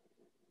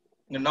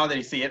 Now that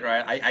you see it,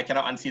 right, I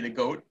cannot unsee the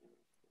goat.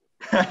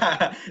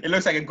 It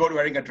looks like a goat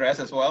wearing a dress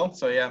as well.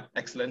 So yeah,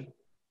 excellent.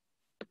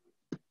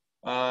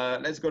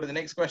 Let's go to the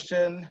next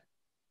question.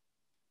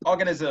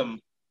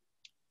 Organism.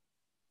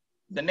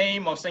 The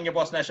name of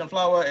Singapore's national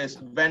flower is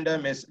Vanda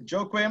Miss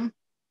Joaquim,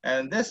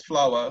 and this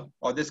flower,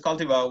 or this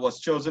cultivar,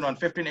 was chosen on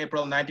 15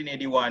 April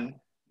 1981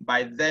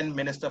 by then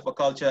Minister for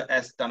Culture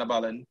S.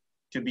 Dhanabalan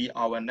to be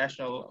our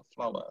national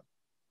flower.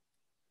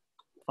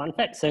 Fun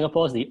fact,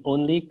 Singapore is the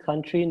only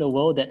country in the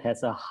world that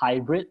has a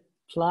hybrid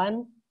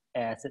plant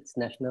as its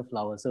national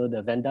flower. So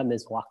the Vanda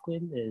Miss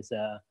Joaquim is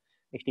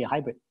actually a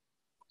hybrid.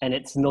 And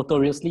it's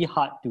notoriously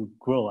hard to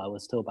grow, I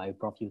was told by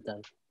Prof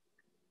Yutan.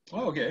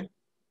 Oh, okay.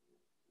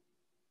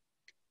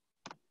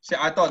 See,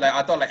 I thought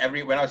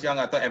when I was young,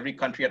 I thought every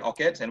country had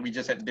orchids, and we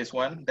just had this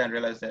one. Then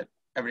realized that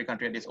every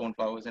country had its own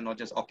flowers and not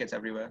just orchids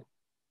everywhere.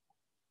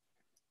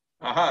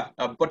 Aha,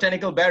 a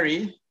botanical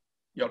berry.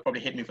 You'll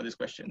probably hate me for this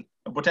question.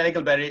 A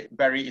botanical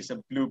berry is a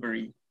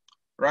blueberry,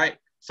 right?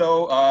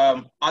 So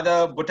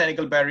other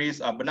botanical berries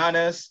are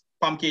bananas,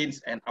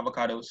 pumpkins, and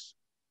avocados.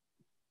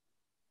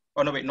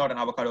 Oh no, wait, not an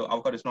avocado.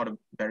 Avocado is not a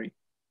berry.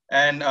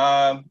 And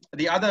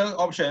the other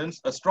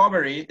options, a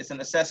strawberry is an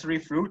accessory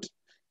fruit,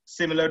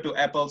 similar to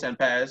apples and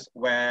pears,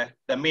 where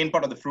the main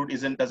part of the fruit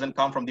doesn't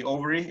come from the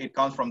ovary, it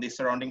comes from the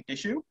surrounding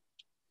tissue.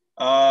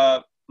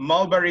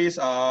 Mulberries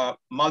are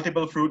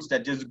multiple fruits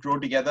that just grow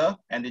together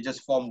and they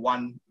just form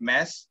one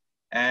mass.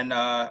 And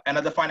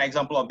another fine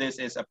example of this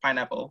is a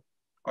pineapple,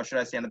 or should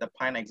I say another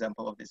fine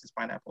example of this is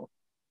pineapple.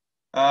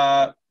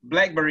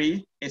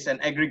 Blackberry is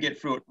an aggregate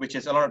fruit, which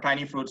is a lot of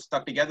tiny fruits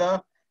stuck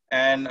together.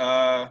 And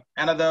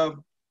another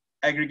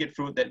aggregate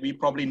fruit that we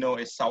probably know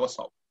is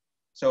soursop.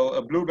 So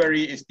a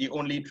blueberry is the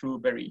only true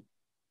berry.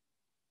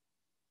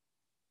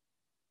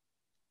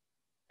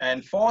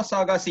 And 4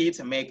 saga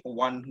seeds make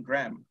 1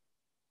 gram.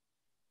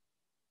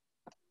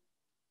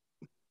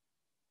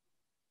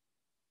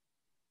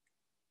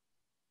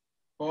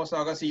 Four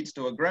saga seeds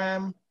to 1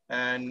 gram.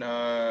 And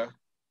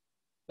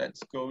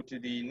let's go to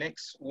the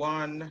next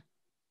one.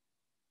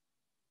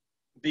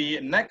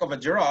 The neck of a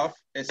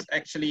giraffe is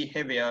actually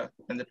heavier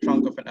than the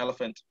trunk of an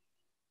elephant.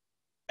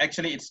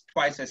 Actually, it's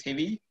twice as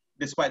heavy,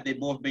 despite they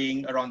both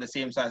being around the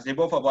same size. They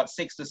both are about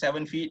 6 to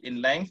 7 feet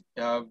in length,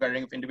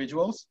 varying of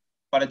individuals.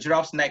 But a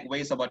giraffe's neck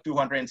weighs about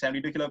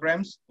 272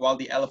 kilograms, while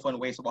the elephant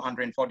weighs about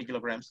 140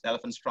 kilograms, the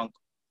elephant's trunk.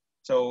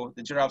 So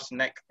the giraffe's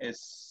neck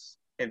is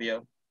heavier.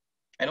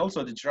 And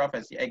also the giraffe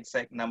has the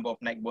exact number of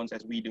neck bones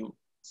as we do,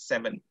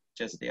 7,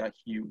 just they are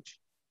huge.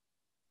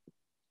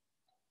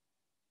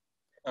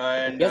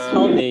 And guess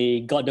how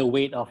they got the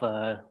weight of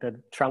the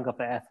trunk of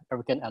an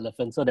African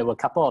elephant. So there were a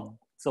couple of,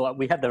 so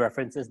we have the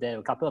references there,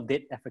 a couple of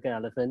dead African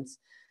elephants.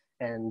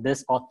 And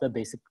this author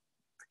basically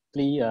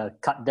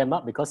cut them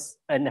up because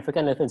an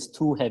African elephant is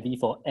too heavy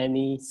for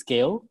any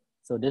scale.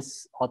 So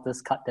this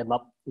authors cut them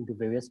up into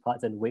various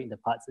parts and weighed the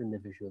parts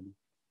individually.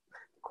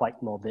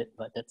 Quite morbid,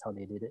 but that's how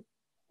they did it.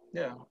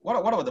 Yeah. What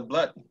about the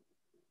blood?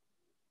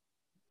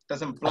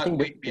 Doesn't blood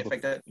weight be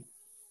affected?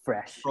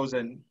 Fresh.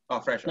 Frozen. Oh,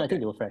 fresh. No, okay. I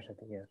think they were fresh, I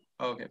think,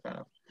 yeah. Okay, fair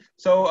enough.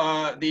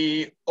 So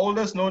the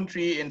oldest known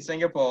tree in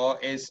Singapore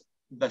is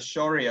the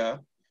Shoria,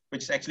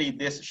 which is actually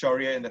this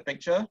Shoria in the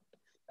picture.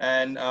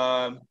 And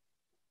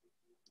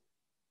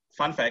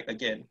fun fact,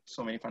 again,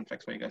 so many fun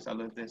facts for you guys. I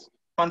love this.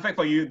 Fun fact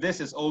for you, this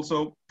is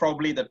also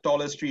probably the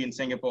tallest tree in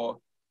Singapore.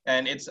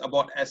 And it's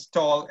about as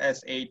tall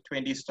as a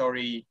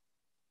 20-story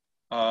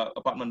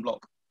apartment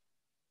block.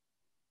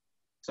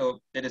 So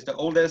it is the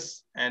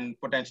oldest and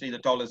potentially the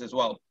tallest as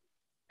well.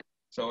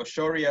 So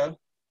Shoria.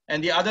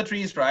 And the other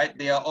trees, right,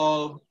 they are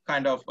all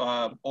kind of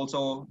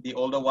also the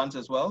older ones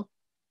as well.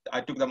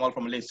 I took them all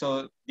from a list.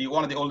 So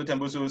one of the older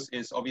Tembusus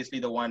is obviously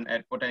the one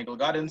at Botanical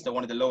Gardens, the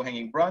one with the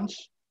low-hanging branch.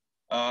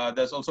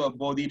 There's also a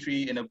Bodhi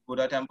tree in a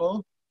Buddha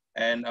temple.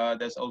 And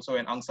there's also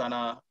an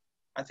Angsana.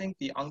 I think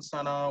the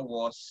Angsana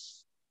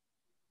was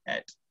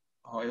it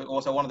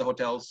was at one of the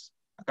hotels.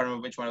 I can't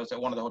remember which one. It was at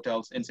one of the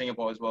hotels in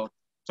Singapore as well.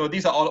 So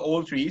these are all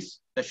old trees,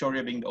 the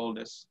Shoria being the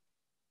oldest.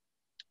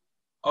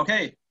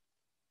 Okay,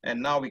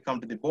 and now we come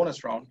to the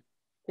bonus round.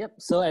 Yep,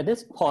 so at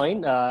this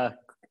point,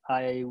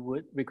 I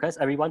would request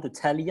everyone to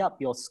tally up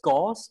your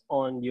scores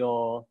on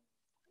your,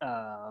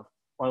 on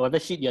whatever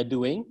sheet you're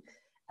doing,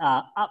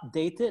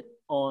 update it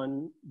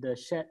on the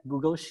shared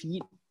Google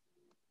Sheet,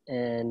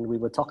 and we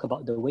will talk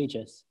about the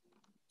wages.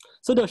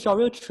 So the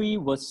Shoria tree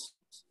was,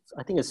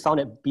 I think it's found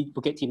at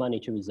Bukit Timah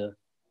Nature Reserve.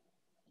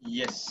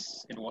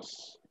 Yes, it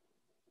was.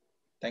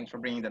 Thanks for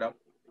bringing that up.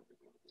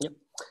 Yep.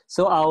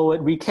 So I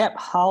would recap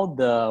how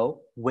the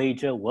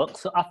wager works.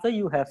 So after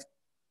you have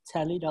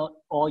tallied out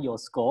all your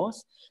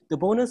scores, the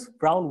bonus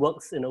round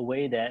works in a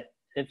way that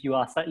if you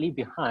are slightly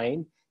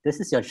behind, this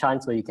is your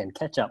chance where you can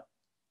catch up.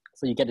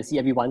 So you get to see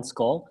everyone's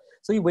score.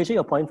 So you wager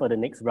your point for the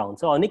next round.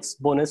 So our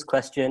next bonus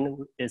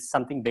question is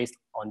something based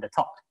on the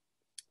top,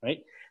 right?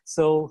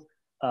 So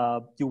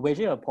you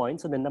wager your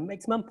points. So the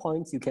maximum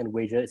points you can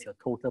wager is your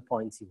total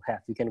points you have.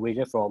 You can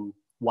wager from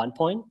 1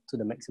 point to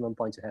the maximum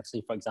points you have. So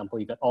for example,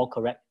 you got all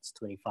correct, it's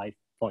 25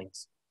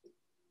 points,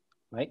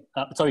 right?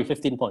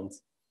 15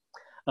 points.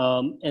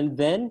 And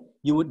then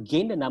you would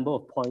gain the number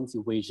of points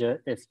you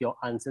wager if your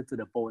answer to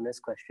the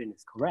bonus question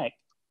is correct,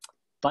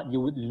 but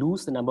you would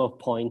lose the number of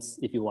points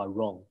if you are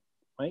wrong,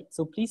 right?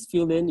 So please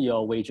fill in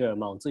your wager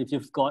amount. So if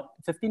you've got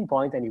 15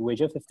 points and you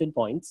wager 15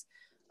 points,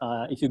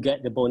 if you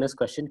get the bonus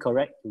question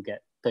correct, you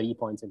get 30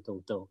 points in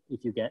total.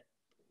 If you get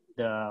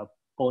the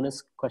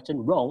bonus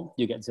question wrong,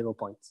 you get 0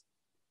 points.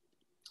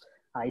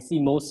 I see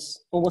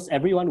almost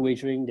everyone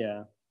wagering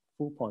their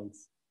full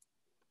points.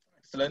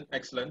 Excellent,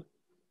 excellent.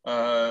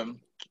 So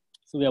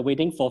we are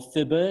waiting for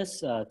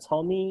Fibbers,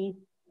 Tommy,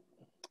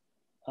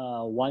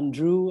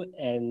 Wandrew,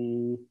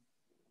 and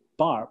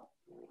Barb.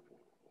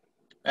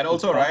 And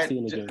also, right,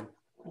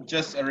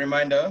 just a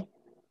reminder,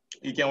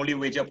 you can only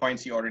wager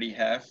points you already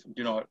have.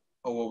 Do not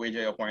over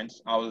wager your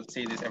points. I will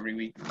say this every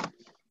week.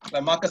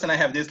 Like Marcus and I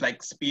have this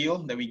like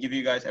spiel that we give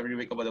you guys every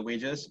week about the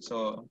wagers.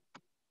 So,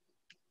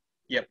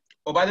 yep.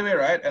 Oh, by the way,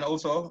 right, and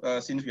also,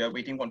 since we are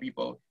waiting on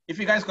people, if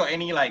you guys got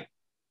any like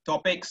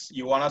topics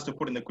you want us to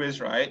put in the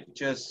quiz, right,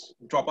 just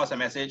drop us a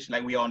message.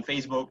 Like we are on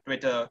Facebook,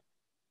 Twitter,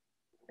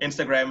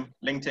 Instagram,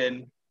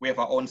 LinkedIn. We have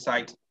our own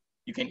site.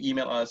 You can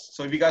email us.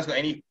 So if you guys got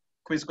any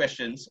quiz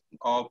questions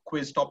or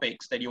quiz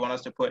topics that you want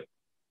us to put,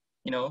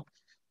 you know,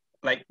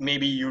 like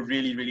maybe you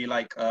really, really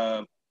like,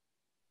 trying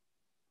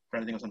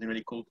to think of something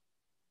really cool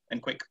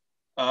and quick.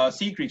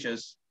 Sea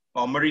creatures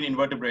or marine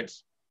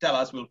invertebrates, tell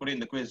us, we'll put it in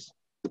the quiz.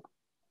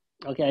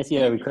 Okay, I see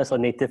a request for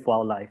native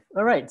wildlife.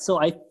 All right,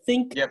 so I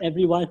think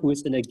everyone who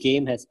is in the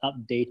game has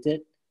updated.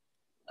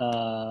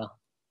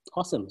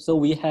 Awesome. So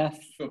we have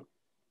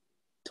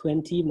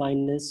 20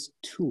 minus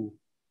 2,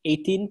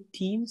 18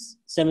 teams,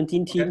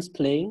 17 teams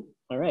playing.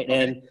 All right,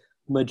 and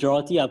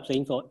majority are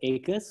playing for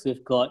acres.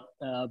 We've got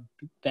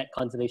Bat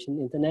Conservation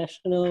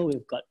International.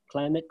 We've got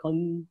Climate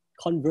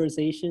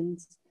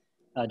Conversations.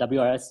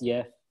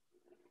 WRSCF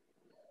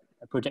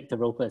projector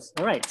ropers.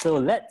 All right, so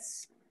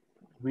let's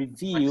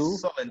review.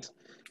 Excellent.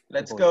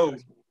 Let's go.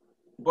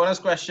 Bonus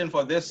question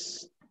for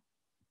this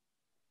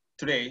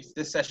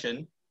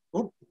session.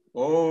 Oop.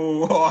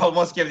 Oh,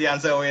 almost gave the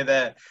answer away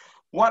there.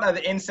 What are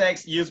the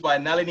insects used by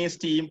Nalini's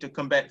team to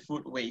combat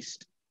food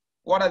waste?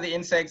 What are the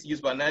insects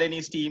used by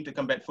Nalini's team to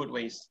combat food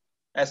waste?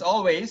 As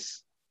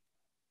always,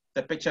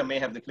 the picture may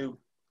have the clue.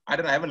 I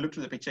don't know, I haven't looked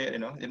through the picture yet,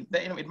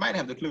 it might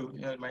have the clue,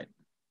 it might,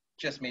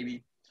 just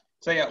maybe.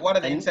 So yeah, what are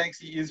the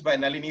insects used by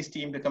Nalini's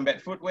team to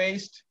combat food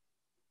waste?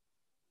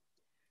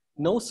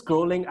 No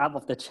scrolling up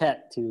of the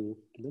chat to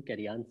look at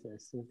the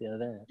answers since they're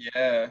there.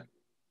 Yeah,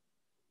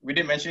 we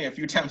did mention it a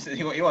few times.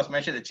 It was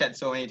mentioned in the chat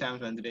so many times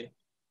today.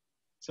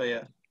 So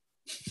yeah.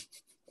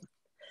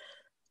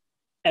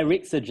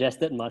 Eric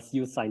suggested must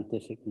use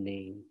scientific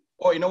name.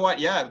 Oh, you know what?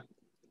 Yeah,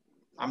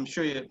 I'm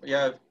sure.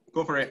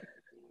 Go for it.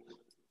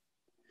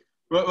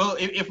 Well,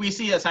 if we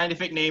see a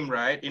scientific name,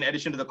 right, in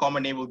addition to the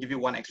common name, we'll give you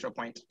 1 extra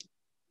point.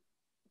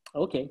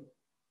 Okay.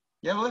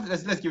 Yeah, well,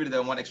 let's give it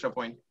the 1 extra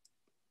point.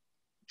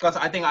 Because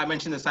I think I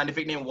mentioned the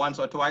scientific name once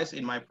or twice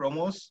in my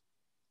promos.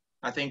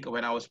 I think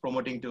when I was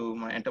promoting to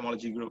my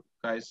entomology group,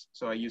 guys.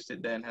 So I used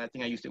it then, and I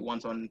think I used it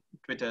once on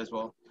Twitter as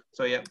well.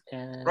 So yeah,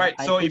 right.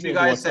 So if you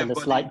guys have the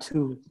slide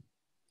too.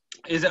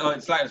 Is it? Oh,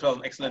 it's slide as well.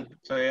 Excellent.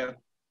 So yeah.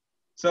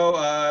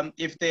 So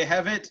if they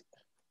have it,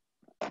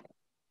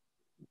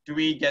 do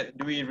we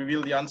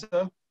reveal the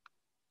answer?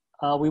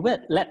 We will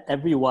let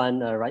everyone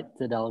write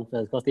it down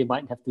first because they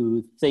might have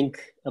to think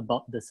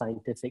about the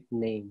scientific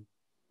name.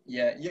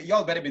 Yeah,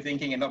 y'all better be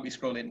thinking and not be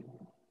scrolling.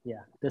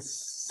 Yeah, the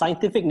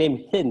scientific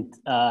name hint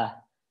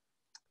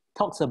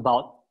talks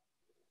about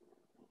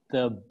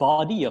the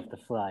body of the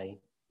fly.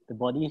 The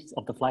body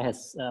of the fly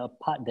has a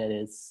part that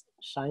is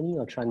shiny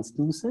or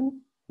translucent.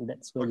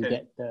 That's where we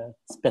get the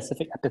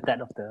specific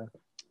epithet of the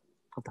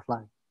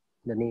fly,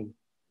 the name.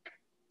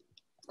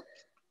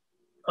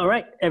 All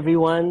right,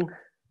 everyone.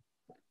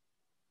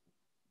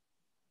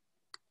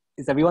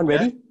 Is everyone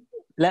ready? Yeah.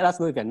 Let us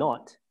know if you're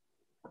not.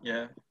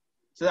 Yeah.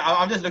 So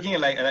I'm just looking at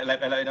like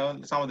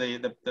some of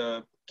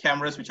the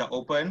cameras which are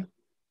open.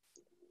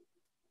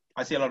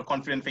 I see a lot of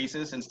confident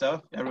faces and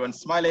stuff.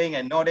 Everyone's smiling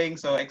and nodding,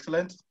 so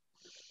excellent.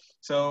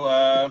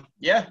 So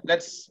yeah,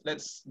 let's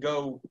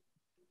go.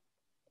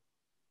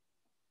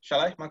 Shall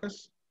I,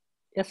 Marcus?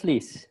 Yes,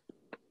 please.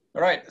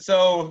 All right.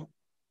 So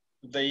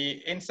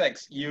the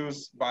insects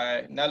used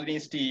by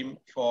Nalini's team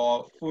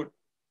for food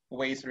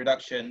waste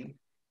reduction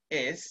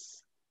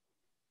is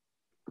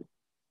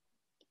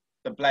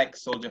the black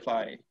soldier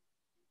fly,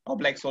 or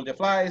black soldier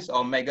flies,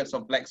 or maggots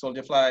of black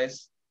soldier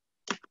flies.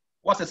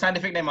 What's the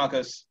scientific name,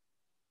 Marcus?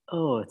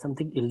 Oh,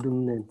 something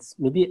illuminates.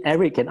 Maybe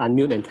Eric can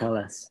unmute and tell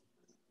us.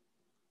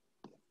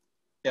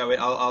 Yeah, wait,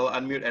 I'll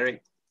unmute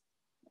Eric.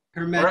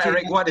 Hermetia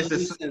Eric, what is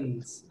this?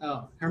 illucens.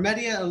 Oh,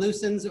 Hermetia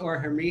illucens or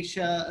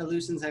Hermetia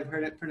illucens. I've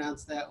heard it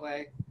pronounced that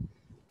way.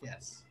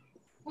 Yes.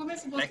 What am I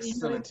supposed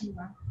Excellent.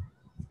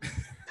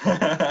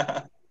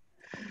 to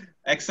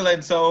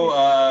Excellent. So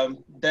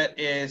that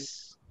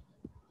is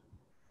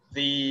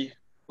the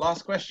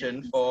last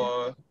question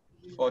for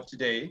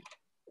today.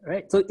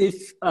 Right. So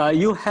if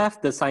you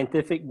have the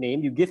scientific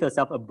name, you give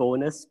yourself a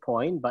bonus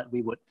point, but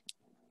we will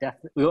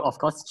of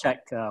course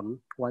check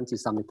once you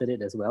submitted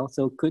it as well.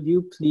 So could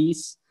you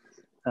please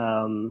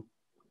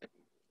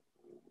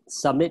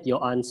submit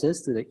your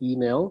answers to the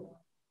email?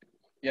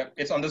 Yep,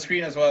 it's on the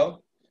screen as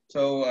well.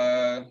 So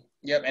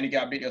yep, and you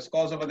can update your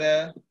scores over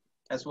there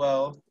as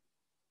well.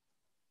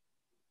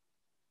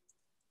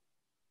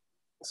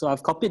 So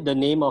I've copied the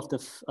name of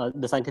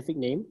the scientific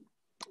name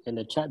in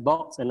the chat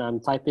box, and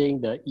I'm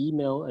typing the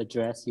email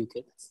address you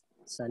could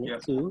send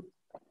it to.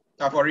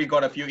 I've already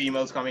got a few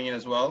emails coming in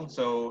as well.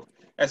 So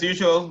as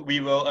usual,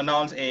 we will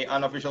announce an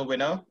unofficial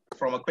winner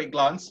from a quick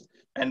glance,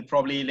 and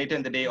probably later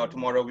in the day or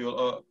tomorrow, we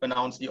will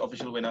announce the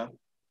official winner.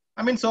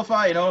 I mean, so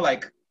far,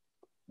 like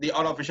the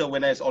unofficial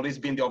winner has always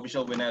been the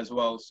official winner as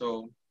well.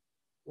 So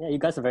yeah, you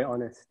guys are very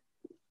honest.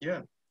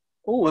 Yeah.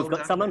 Oh, we've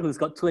got someone who's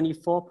got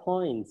 24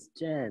 points,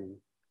 Jen.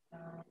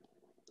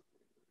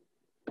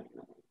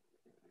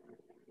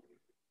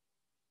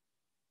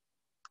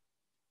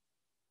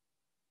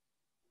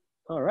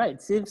 All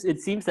right, it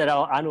seems that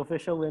our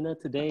unofficial winner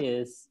today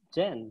is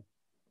Jen.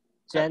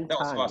 Jen that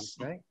was Tan,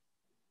 fast.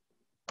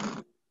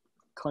 right?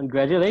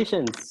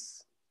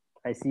 Congratulations.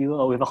 I see you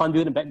with a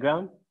hornbill in the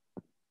background.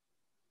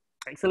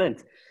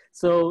 Excellent.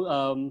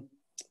 So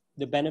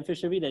the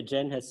beneficiary that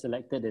Jen has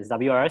selected is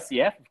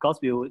WRSCF. Of course,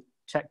 we will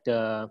check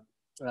the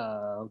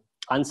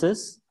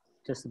answers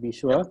just to be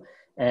sure.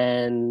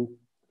 And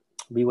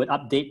we would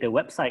update the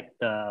website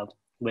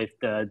with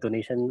the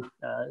donation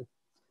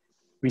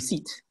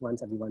receipt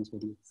once everyone's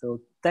ready. So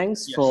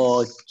thanks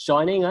for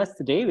joining us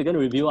today. We're going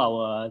to review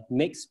our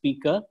next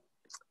speaker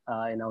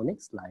in our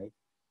next slide.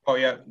 Oh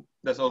yeah,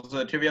 there's also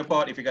a trivia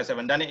part if you guys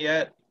haven't done it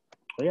yet.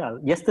 Oh yeah,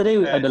 yesterday,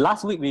 the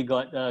last week we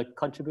got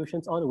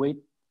contributions all the way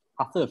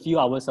after a few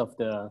hours of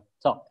the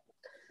talk.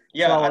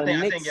 Yeah, so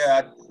I think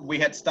we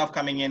had stuff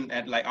coming in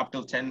at like up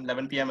till 10,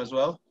 11 p.m. as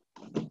well.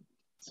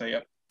 So yeah.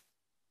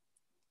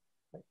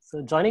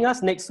 So joining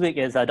us next week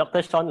is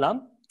Dr. Sean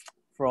Lam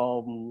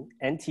from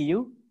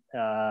NTU,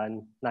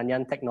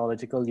 Nanyang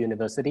Technological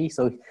University.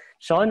 So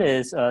Sean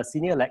is a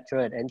senior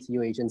lecturer at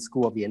NTU Asian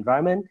School of the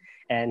Environment,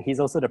 and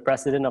he's also the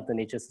president of the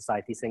Nature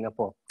Society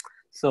Singapore.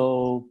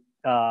 So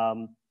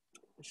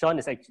Sean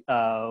is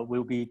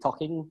will be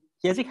talking.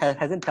 He actually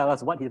hasn't told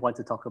us what he wants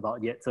to talk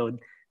about yet, so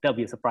that'll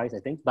be a surprise, I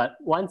think. But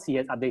once he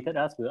has updated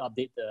us, we'll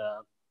update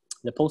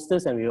the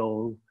posters and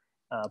we'll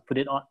put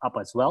it up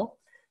as well.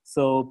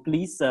 So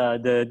please,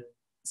 the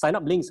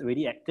sign-up link is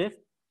already active.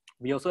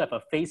 We also have a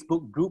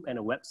Facebook group and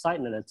a website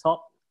and at the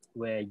top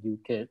where you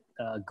could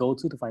go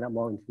to find out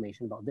more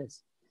information about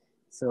this.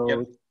 So,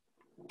 yep.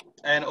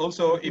 And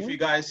also, if you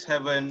guys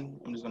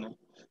haven't,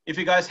 if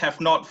you guys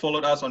have not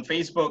followed us on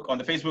Facebook, on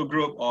the Facebook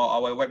group or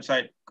our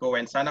website, go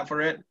and sign up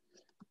for it.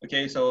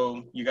 Okay,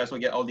 so you guys will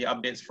get all the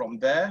updates from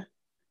there.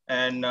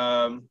 And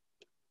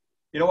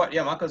you know what?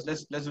 Yeah, Marcus,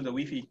 let's do the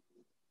Wi-Fi.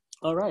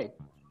 All right.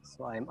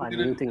 So I'm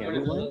unmuting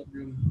everyone.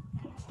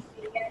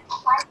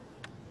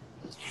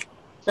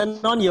 Turn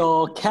on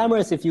your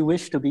cameras if you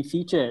wish to be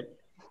featured.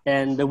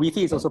 And the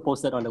Wi-Fi is also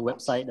posted on the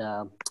website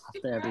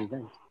after every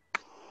event.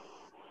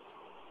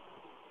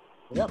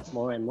 Yep,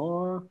 more and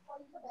more.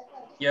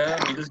 Yeah,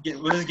 we'll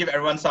just give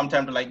everyone some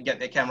time to like get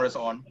their cameras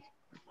on.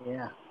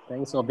 Yeah,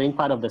 thanks for being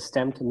part of the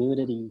STEM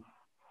community.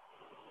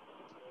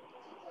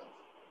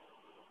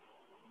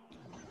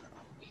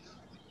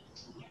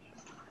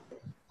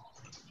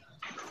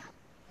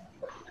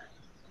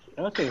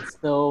 Okay,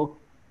 so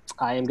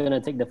I am going to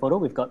take the photo.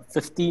 We've got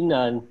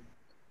 15,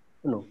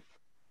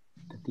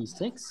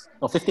 56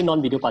 or 15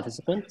 non-video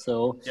participants.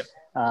 So yep.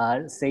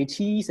 Say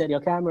cheese at your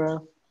camera.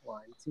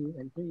 1, 2,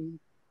 and 3.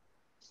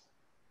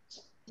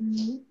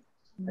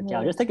 Okay,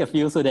 I'll just take a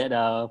few so that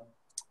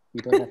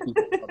we don't have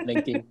people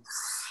blinking.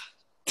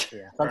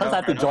 Yeah, sometimes I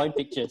have to join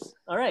pictures.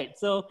 All right,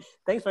 so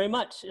thanks very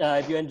much.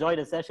 If you enjoyed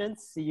the session,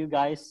 see you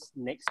guys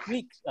next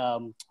week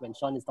when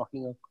Sean is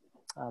talking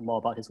more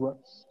about his work.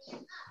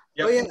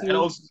 Yep.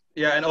 Oh,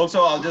 yeah. And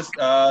also I'll just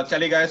tell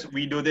you guys,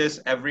 we do this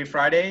every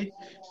Friday.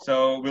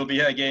 So we'll be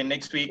here again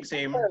next week,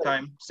 same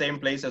time, same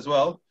place as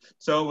well.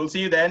 So we'll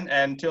see you then.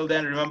 And till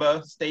then,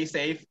 remember, stay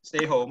safe,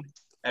 stay home,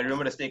 and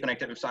remember to stay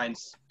connected with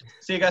science.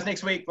 See you guys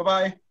next week.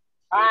 Bye-bye.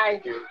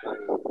 Bye.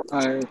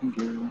 Bye. Thank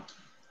you.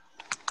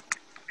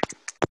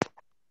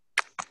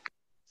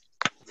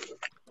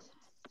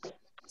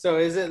 So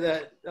is it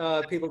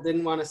that people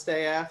didn't want to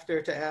stay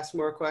after to ask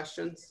more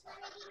questions?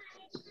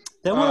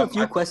 There were a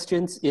few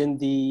questions in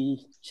the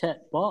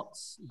chat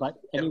box,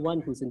 but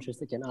anyone who's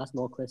interested can ask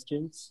more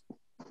questions.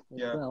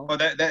 Yeah. Well. Oh,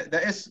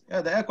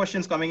 there are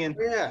questions coming in.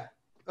 Yeah.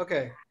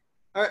 Okay.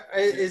 All right.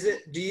 Is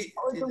it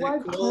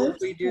cool if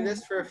we do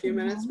this for a few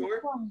minutes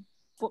more?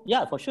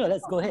 Yeah, for sure.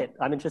 Let's go ahead.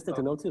 I'm interested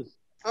to know too.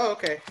 Oh,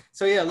 okay.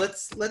 So yeah,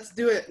 let's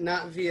do it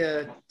not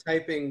via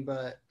typing,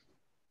 but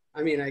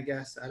I mean, I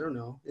guess, I don't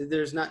know.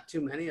 There's not too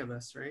many of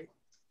us, right?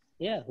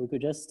 Yeah, we could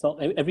just talk.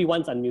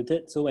 Everyone's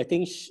unmuted. So I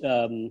think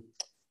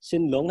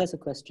Shin Long has a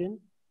question.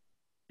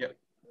 Yep.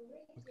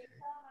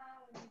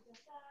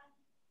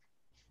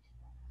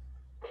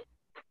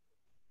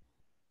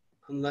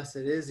 Unless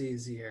it is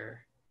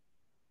easier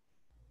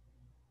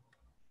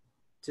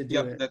to do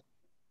it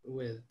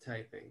with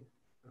typing.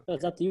 Okay. So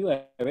it's up to you,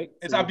 Eric.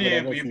 It's up to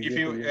you.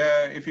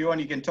 If you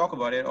want, you can talk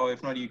about it, or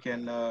if not, you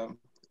can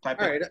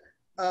type it. All right.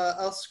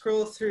 I'll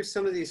scroll through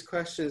some of these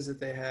questions that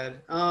they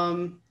had.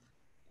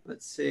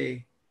 Let's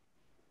see.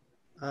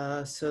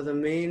 So the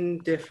main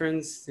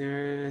difference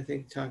there, I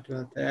think talked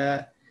about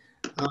that.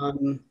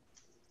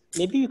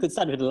 Maybe you could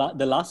start with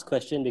the last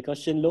question because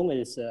Shin Long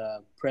is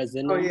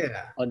present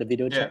on the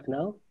video chat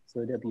now.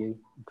 So that'd be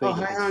great. Oh,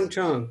 hi, Hong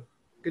Chong.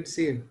 Good to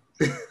see you.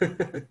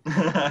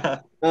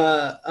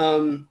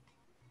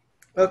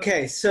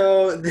 Okay,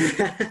 so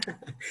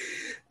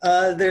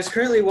there's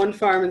currently one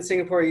farm in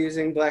Singapore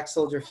using black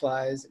soldier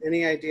flies.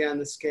 Any idea on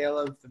the scale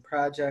of the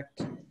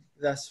project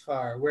thus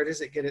far? Where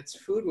does it get its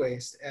food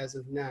waste as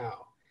of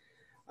now?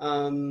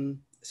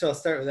 So I'll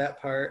start with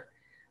that part.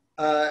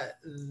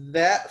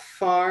 That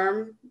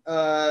farm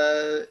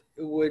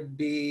would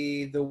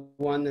be the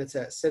one that's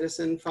at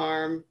Citizen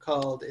Farm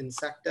called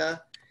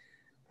Insecta.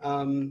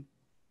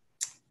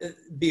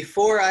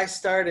 Before I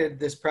started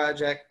this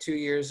project 2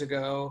 years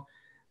ago,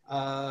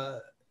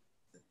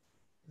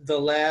 the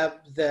lab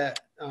that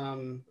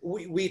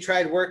we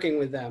tried working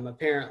with them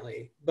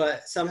apparently,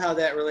 but somehow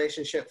that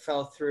relationship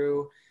fell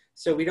through.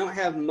 So we don't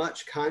have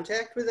much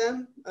contact with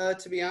them,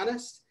 to be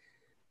honest.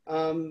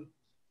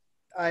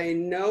 I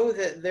know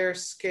that their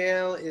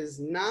scale is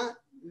not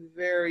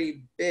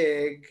very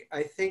big.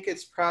 I think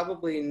it's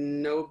probably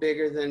no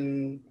bigger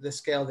than the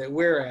scale that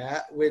we're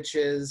at, which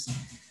is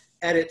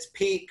at its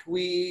peak,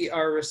 we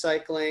are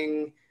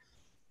recycling,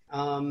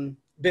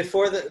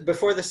 before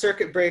the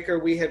circuit breaker,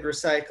 we had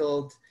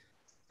recycled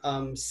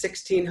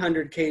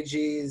 1,600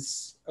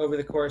 kgs over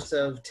the course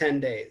of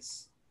 10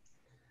 days.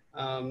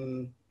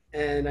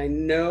 And I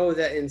know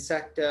that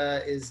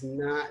Insecta is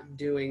not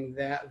doing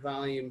that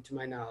volume to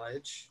my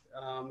knowledge.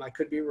 I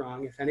could be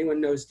wrong. If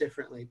anyone knows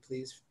differently,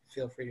 please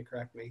feel free to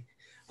correct me.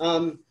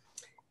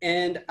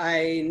 And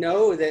I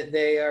know that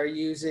they are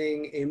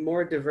using a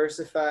more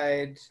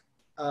diversified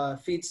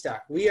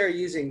feedstock. We are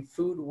using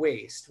food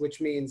waste,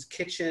 which means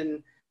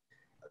kitchen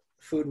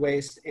food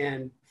waste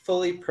and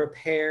fully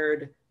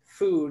prepared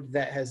food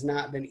that has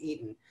not been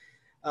eaten.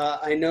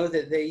 I know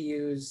that they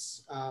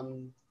use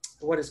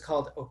what is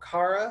called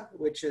okara,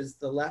 which is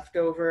the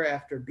leftover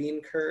after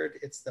bean curd.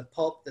 It's the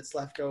pulp that's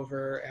left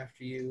over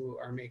after you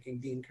are making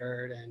bean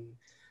curd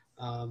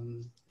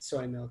and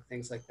soy milk,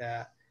 things like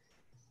that.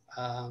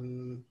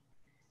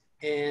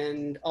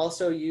 And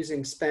also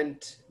using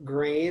spent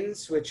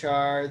grains, which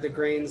are the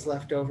grains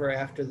left over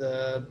after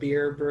the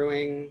beer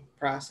brewing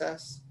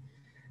process.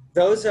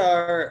 Those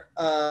are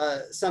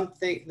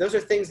those are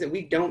things that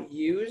we don't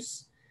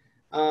use,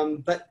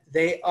 but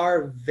they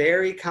are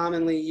very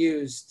commonly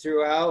used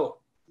throughout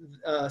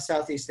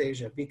Southeast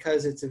Asia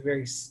because it's a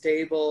very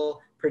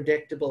stable,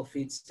 predictable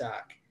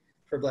feedstock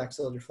for black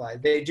soldier fly.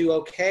 They do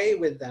okay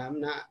with them,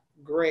 not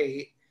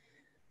great,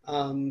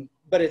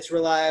 but it's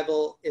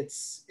reliable,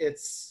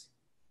 it's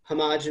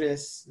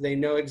homogeneous. They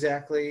know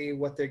exactly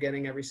what they're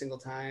getting every single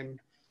time,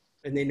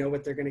 and they know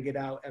what they're going to get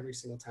out every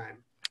single time.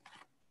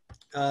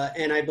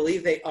 And I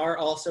believe they are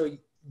also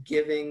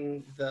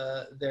giving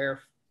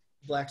their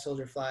black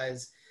soldier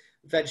flies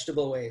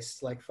vegetable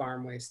waste, like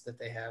farm waste that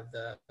they have,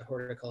 the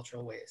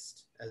horticultural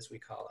waste, as we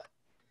call it.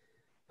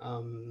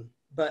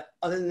 But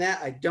other than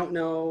that, I don't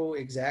know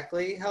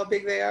exactly how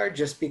big they are,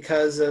 just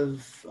because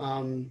of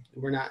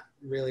we're not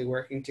really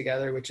working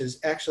together, which is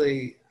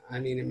actually, I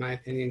mean, in my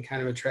opinion,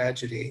 kind of a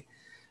tragedy.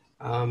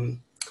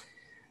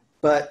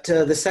 But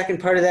the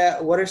second part of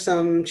that, what are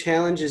some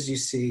challenges you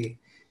see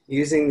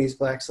using these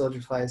black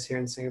soldier flies here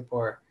in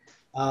Singapore?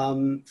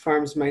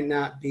 Farms might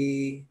not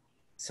be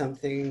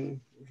something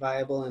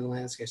viable in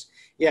landscapes.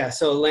 Yeah,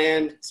 so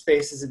land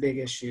space is a big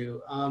issue.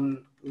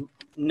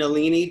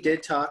 Nalini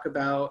did talk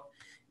about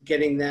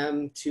getting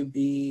them to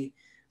be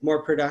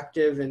more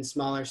productive in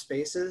smaller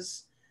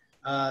spaces,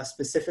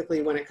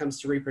 specifically when it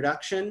comes to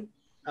reproduction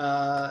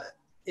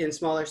in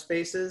smaller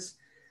spaces.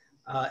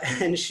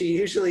 And she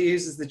usually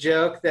uses the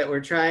joke that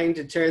we're trying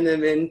to turn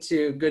them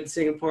into good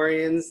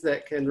Singaporeans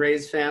that can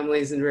raise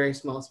families in very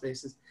small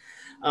spaces.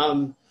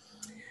 So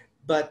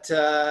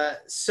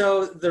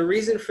the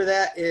reason for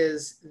that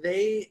is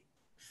they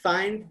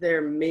find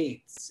their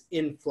mates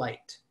in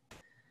flight.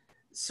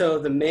 So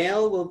the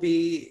male will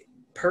be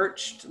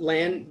perched,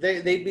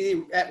 they'd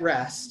be at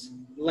rest,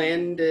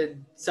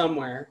 landed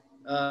somewhere,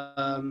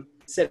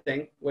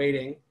 sitting,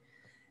 waiting,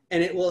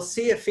 and it will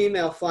see a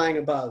female flying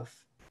above.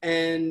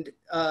 And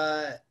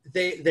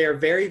they're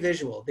very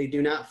visual. They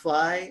do not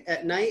fly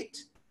at night.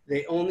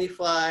 They only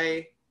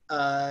fly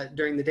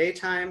during the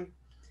daytime.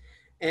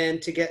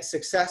 And to get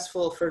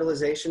successful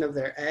fertilization of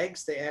their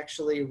eggs, they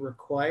actually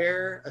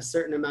require a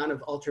certain amount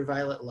of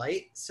ultraviolet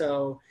light.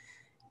 So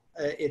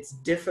it's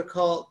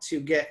difficult to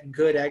get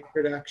good egg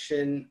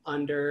production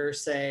under,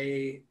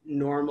 say,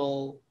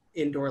 normal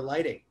indoor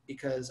lighting,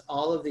 because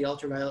all of the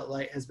ultraviolet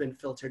light has been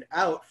filtered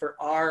out for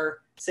our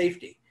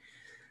safety.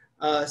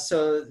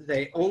 So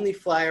they only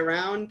fly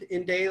around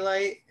in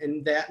daylight,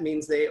 and that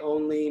means they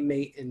only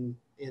mate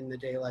in the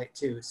daylight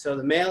too. So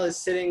the male is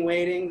sitting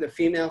waiting, the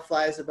female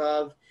flies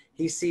above,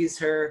 he sees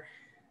her,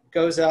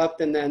 goes up,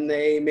 and then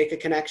they make a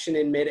connection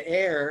in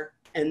midair,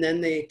 and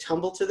then they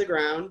tumble to the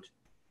ground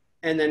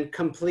and then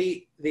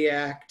complete the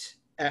act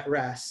at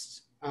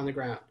rest on the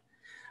ground.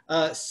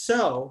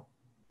 So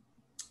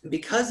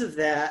because of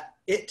that,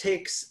 it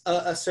takes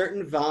a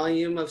certain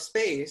volume of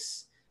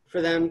space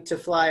for them to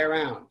fly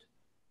around,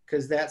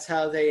 because that's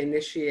how they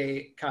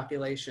initiate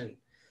copulation.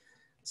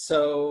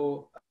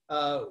 So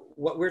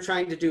what we're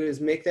trying to do is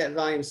make that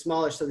volume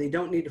smaller so they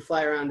don't need to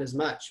fly around as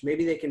much.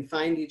 Maybe they can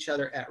find each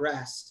other at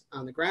rest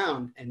on the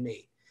ground and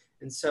mate.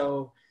 And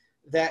so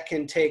that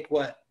can take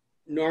what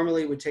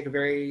normally would take a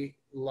very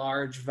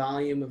large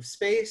volume of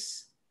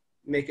space,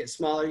 make it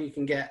smaller. You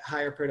can get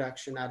higher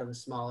production out of a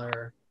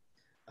smaller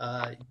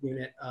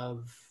unit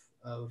of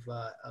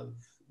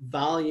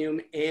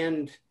volume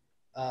and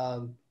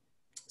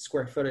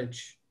square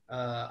footage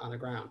on the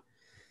ground.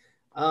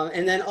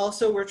 And then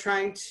also we're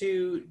trying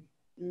to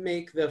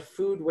make the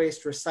food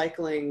waste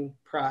recycling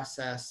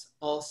process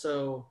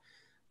also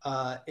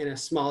in a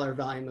smaller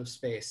volume of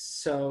space.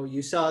 So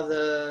you saw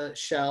the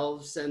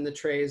shelves and the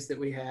trays that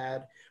we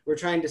had. We're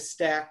trying to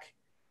stack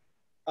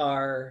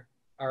our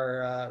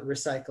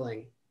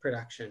recycling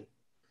production.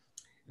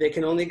 They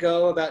can only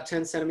go about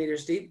 10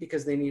 centimeters deep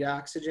because they need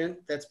oxygen.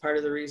 That's part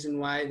of the reason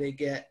why they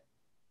get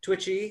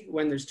twitchy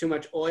when there's too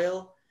much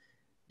oil,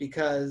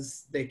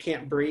 because they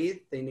can't breathe,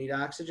 they need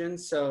oxygen.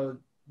 So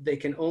they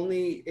can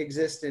only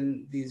exist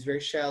in these very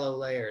shallow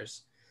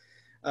layers.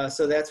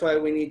 So that's why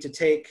we need to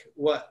take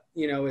what,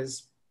 you know,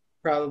 is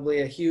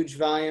probably a huge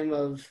volume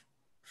of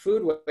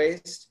food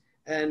waste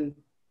and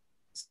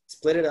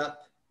split it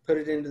up, put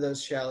it into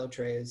those shallow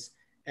trays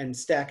and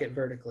stack it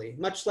vertically,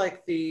 much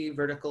like the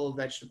vertical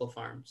vegetable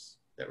farms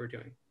that we're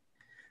doing.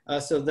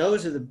 So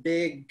those are the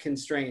big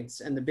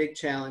constraints and the big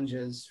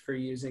challenges for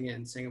using it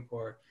in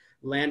Singapore.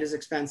 Land is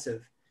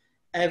expensive.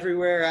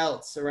 everywhere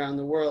else around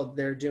the world,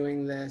 they're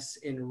doing this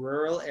in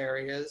rural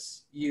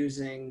areas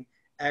using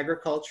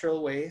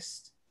agricultural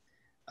waste.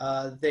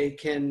 They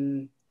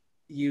can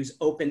use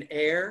open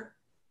air,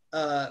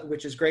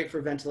 which is great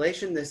for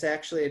ventilation. This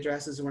actually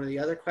addresses one of the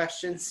other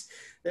questions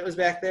that was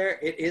back there.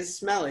 It is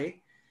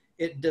smelly.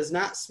 It does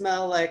not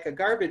smell like a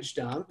garbage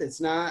dump.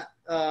 It's not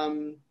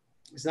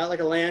like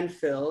a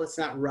landfill. It's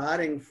not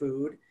rotting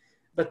food,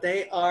 but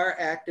they are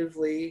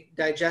actively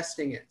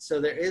digesting it.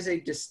 So there is a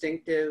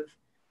distinctive,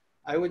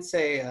 I would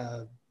say,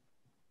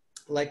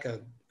 like a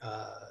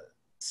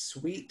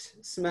sweet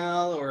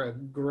smell or a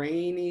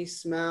grainy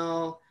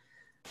smell.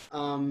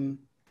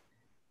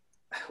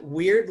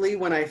 Weirdly,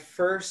 when I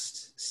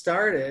first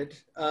started,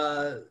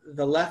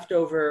 the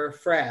leftover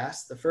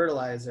frass, the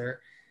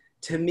fertilizer,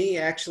 to me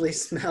actually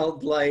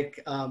smelled like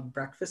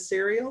breakfast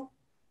cereal.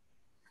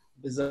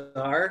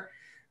 Bizarre.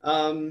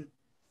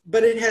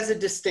 But it has a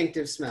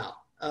distinctive smell.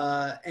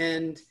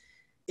 And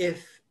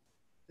if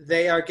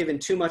they are given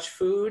too much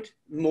food,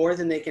 more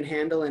than they can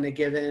handle in a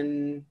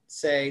given,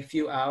 say,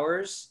 few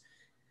hours,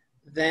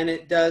 then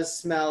it does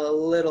smell a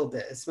little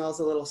bit. It smells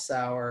a little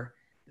sour.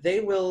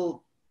 They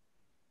will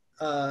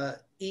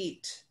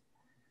eat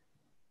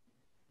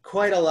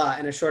quite a lot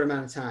in a short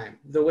amount of time.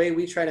 The way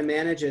we try to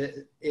manage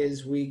it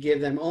is we give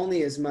them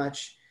only as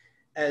much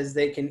as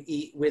they can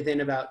eat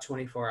within about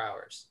 24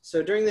 hours.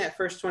 So during that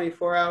first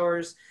 24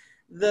 hours,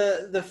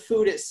 the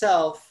food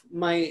itself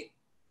might,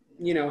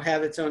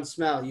 have its own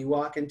smell. You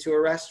walk into a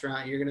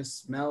restaurant, you're gonna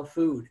smell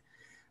food.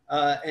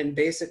 And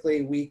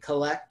basically we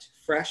collect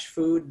fresh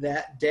food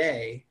that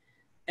day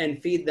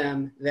and feed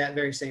them that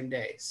very same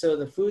day. So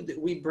the food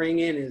that we bring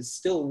in is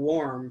still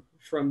warm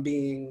from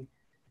being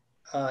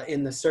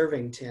in the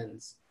serving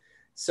tins.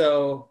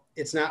 So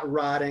it's not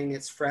rotting,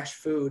 it's fresh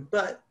food,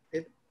 but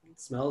it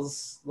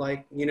smells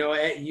like,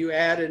 you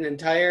add an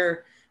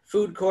entire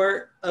food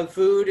court of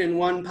food in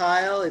one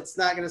pile, it's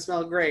not gonna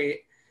smell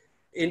great.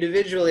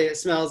 Individually, it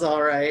smells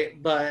all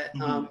right, but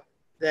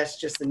that's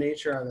just the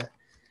nature of it.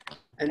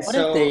 And what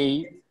so if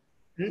they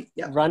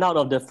yeah. run out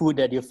of the food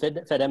that you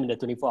fed them in the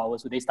 24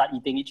 hours? Would they start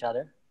eating each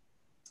other?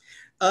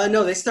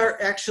 No, they start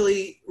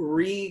actually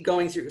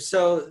going through.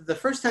 So the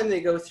first time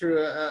they go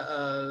through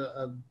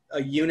a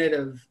unit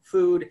of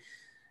food,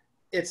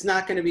 it's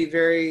not going to be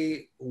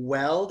very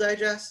well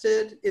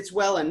digested. It's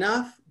well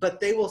enough,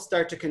 but they will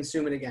start to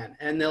consume it again,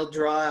 and they'll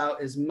draw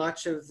out as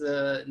much of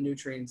the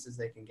nutrients as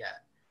they can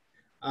get.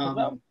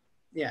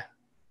 Yeah.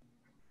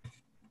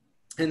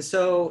 And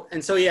so,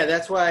 yeah,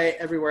 that's why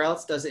everywhere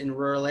else does it in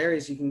rural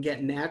areas. You can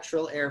get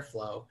natural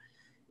airflow.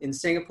 In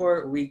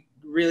Singapore, we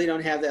really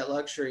don't have that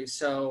luxury.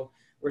 So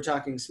we're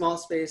talking small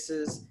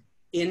spaces,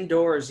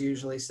 indoors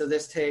usually. So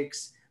this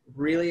takes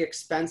really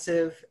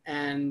expensive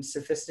and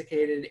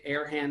sophisticated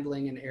air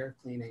handling and air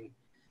cleaning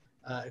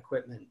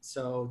equipment.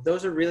 So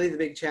those are really the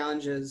big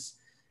challenges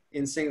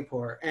in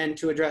Singapore. And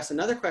to address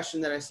another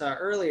question that I saw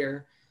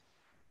earlier,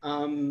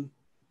 how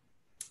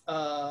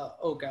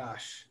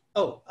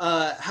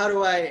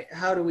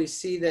do we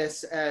see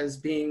this as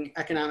being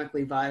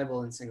economically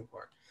viable in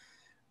Singapore?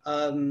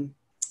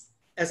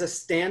 As a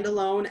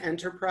standalone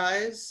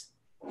enterprise,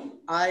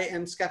 I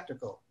am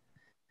skeptical.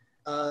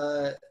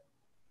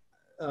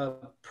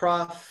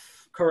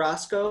 Prof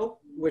Carrasco,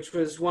 which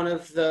was one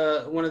of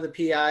the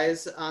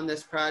PIs on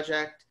this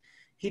project,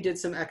 he did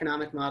some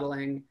economic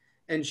modeling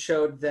and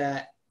showed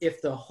that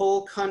if the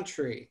whole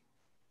country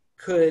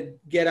could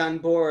get on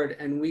board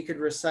and we could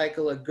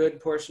recycle a good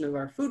portion of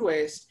our food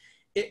waste,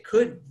 it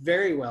could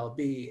very well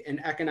be an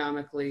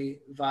economically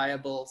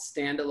viable,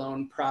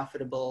 standalone,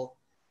 profitable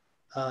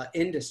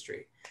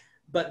industry.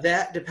 But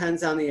that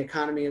depends on the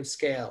economy of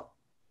scale.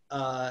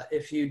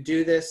 If you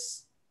do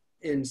this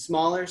in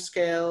smaller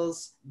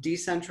scales,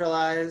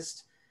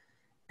 decentralized,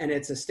 and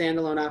it's a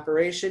standalone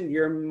operation,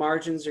 your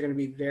margins are going to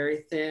be very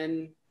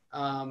thin.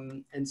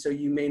 And so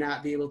you may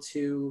not be able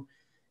to,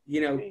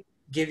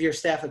 give your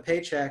staff a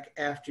paycheck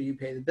after you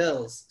pay the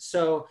bills.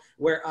 So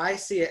where I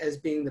see it as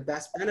being the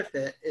best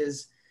benefit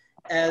is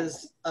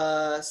as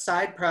a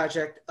side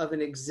project of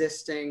an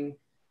existing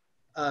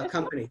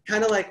company,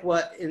 kind of like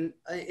what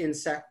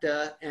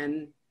Insecta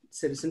and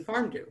Citizen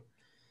Farm do.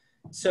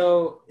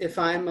 So if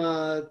I'm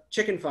a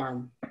chicken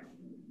farm,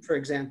 for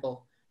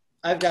example,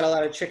 I've got a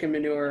lot of chicken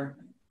manure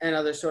and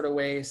other sort of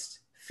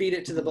waste, feed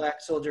it to the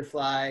black soldier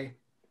fly,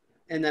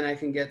 and then I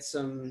can get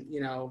some,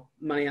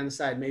 money on the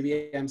side.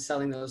 Maybe I'm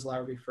selling those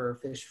larvae for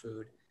fish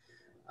food.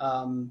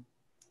 And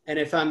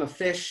if I'm a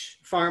fish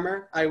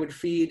farmer, I would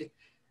feed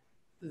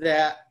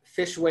that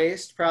fish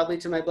waste probably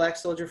to my black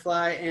soldier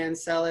fly and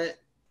sell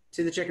it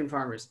to the chicken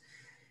farmers.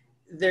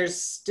 There's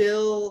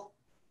still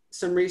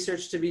some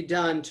research to be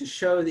done to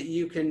show that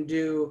you can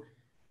do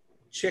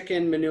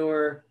chicken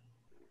manure,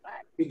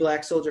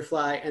 black soldier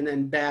fly, and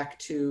then back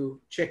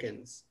to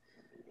chickens.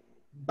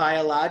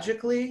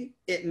 Biologically,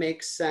 it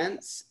makes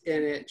sense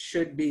and it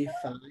should be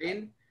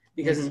fine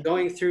because it's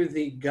going through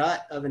the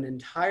gut of an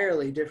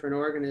entirely different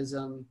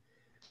organism.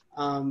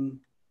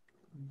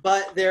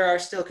 But there are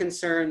still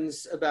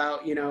concerns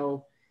about,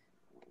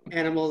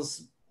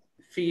 animals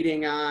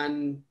feeding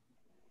on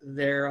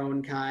their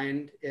own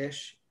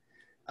kind-ish.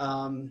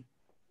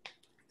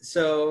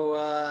 So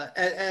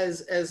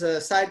as a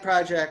side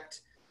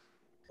project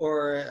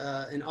or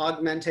an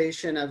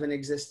augmentation of an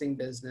existing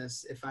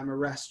business, if I'm a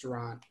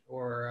restaurant,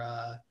 or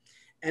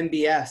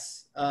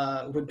MBS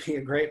would be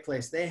a great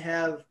place. They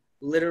have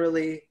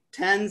literally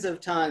tens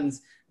of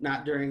tons,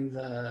 not during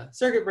the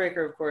circuit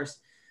breaker, of course,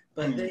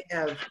 but they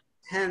have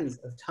tens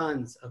of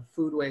tons of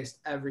food waste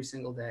every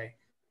single day.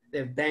 They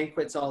have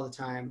banquets all the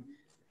time,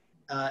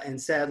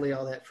 and sadly,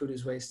 all that food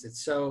is wasted.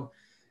 So,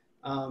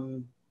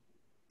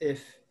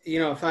 if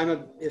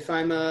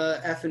I'm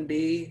a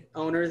F&B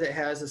owner that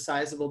has a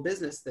sizable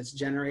business that's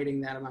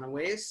generating that amount of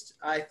waste,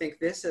 I think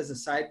this as a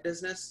side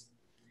business,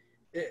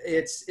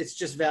 it's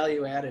just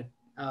value added,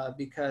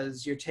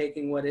 because you're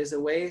taking what is a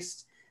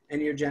waste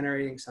and you're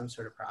generating some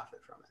sort of profit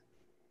from it.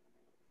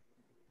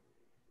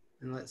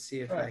 And let's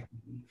see if I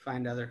can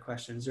find other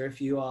questions, or if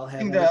you all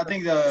have. I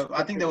think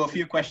there were a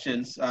few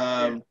questions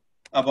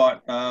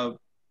about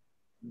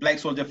black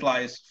soldier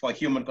flies for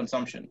human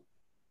consumption,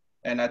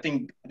 and I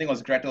think it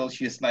was Gretel.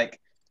 She's like,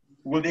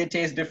 will they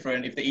taste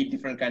different if they eat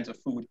different kinds of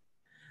food?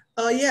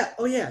 Oh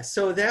yeah.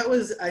 So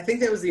I think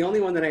that was the only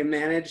one that I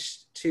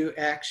managed to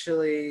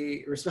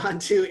actually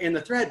respond to in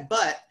the thread.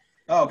 But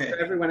for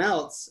everyone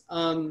else,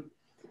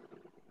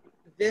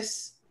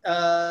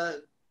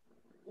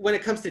 when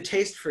it comes to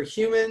taste for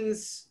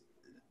humans,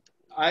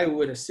 I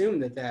would assume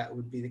that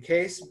would be the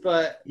case.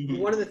 But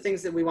one of the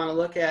things that we want to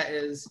look at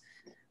is,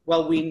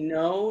 well, we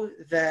know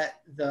that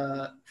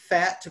the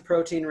fat to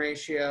protein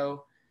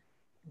ratio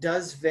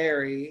does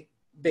vary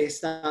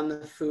based on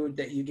the food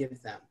that you give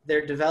them.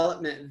 Their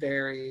development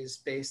varies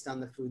based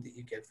on the food that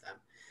you give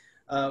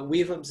them.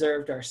 We've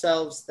observed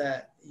ourselves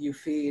that you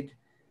feed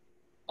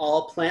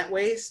all plant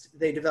waste,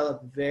 they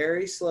develop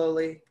very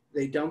slowly,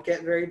 they don't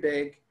get very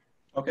big.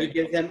 You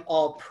give them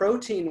all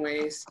protein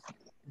waste,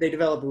 they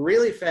develop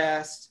really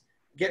fast,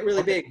 get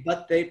really big,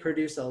 but they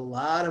produce a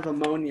lot of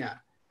ammonia.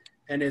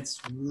 And it's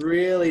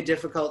really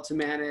difficult to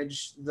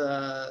manage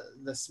the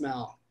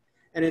smell.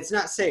 And it's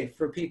not safe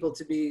for people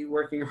to be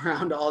working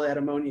around all that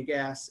ammonia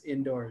gas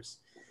indoors.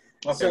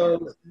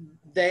 So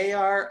they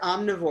are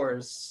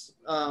omnivores.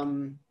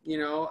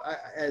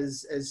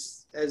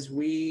 As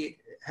we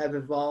have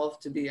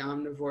evolved to be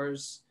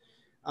omnivores,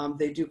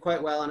 they do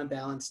quite well on a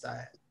balanced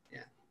diet. Yeah.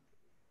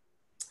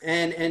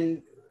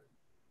 And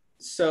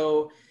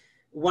so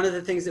one of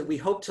the things that we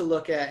hope to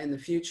look at in the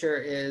future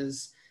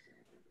is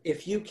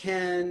if you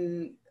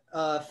can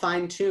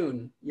fine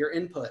tune your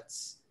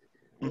inputs,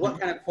 what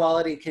kind of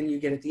quality can you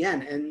get at the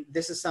end? And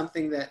this is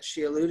something that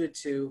she alluded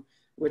to,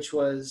 which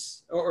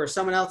was, or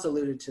someone else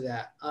alluded to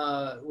that,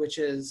 which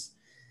is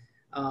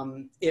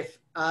if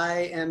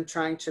I am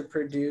trying to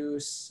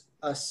produce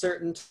a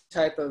certain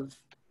type of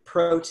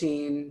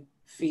protein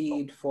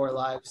feed for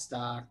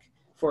livestock,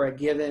 for a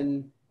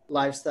given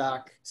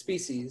livestock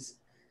species,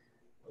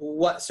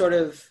 what sort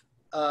of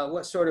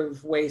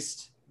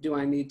waste do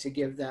I need to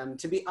give them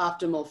to be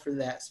optimal for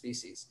that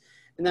species?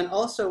 And then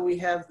also we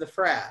have the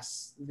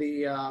frass,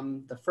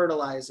 the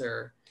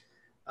fertilizer.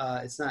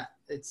 It's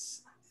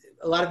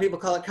a lot of people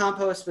call it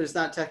compost, but it's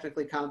not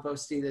technically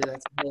compost either.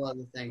 That's a whole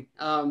other thing.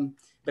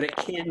 But it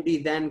can be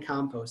then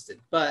composted.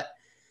 But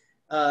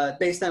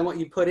based on what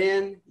you put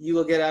in, you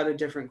will get out a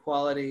different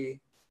quality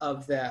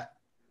of that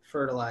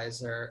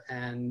fertilizer,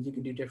 and you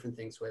can do different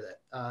things with it.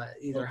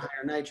 Either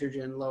higher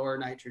nitrogen, lower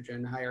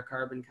nitrogen, higher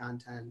carbon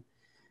content.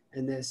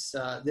 And this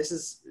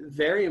is a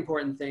very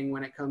important thing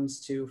when it comes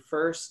to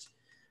first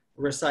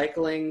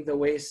recycling the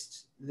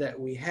waste that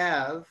we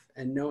have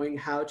and knowing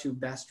how to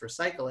best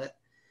recycle it,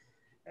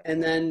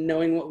 and then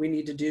knowing what we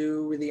need to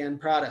do with the end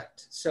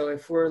product. So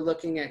if we're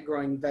looking at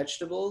growing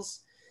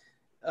vegetables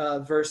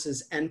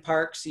versus end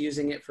parks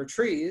using it for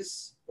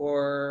trees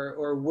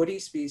or woody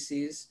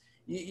species,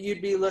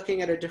 you'd be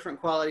looking at a different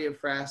quality of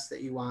frass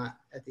that you want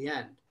at the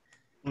end.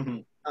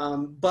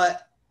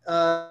 But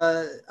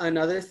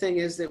another thing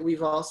is that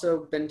we've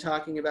also been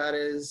talking about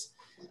is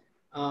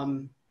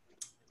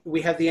we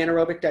have the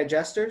anaerobic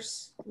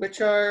digesters,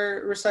 which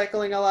are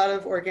recycling a lot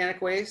of organic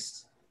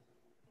waste.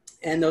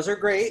 And those are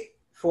great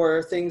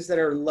for things that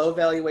are low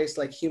value waste,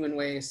 like human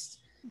waste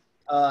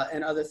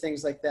and other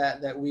things like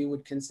that we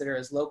would consider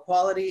as low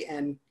quality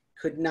and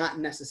could not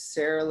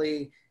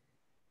necessarily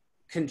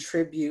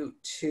contribute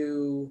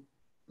to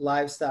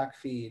livestock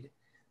feed.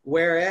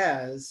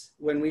 Whereas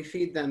when we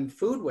feed them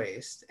food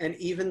waste, and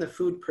even the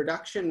food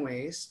production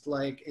waste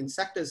like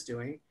Insecta's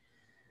doing,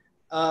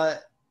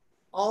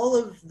 all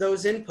of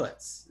those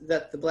inputs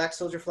that the black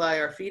soldier fly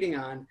are feeding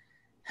on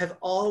have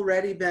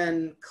already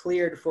been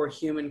cleared for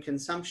human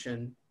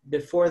consumption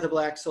before the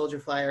black soldier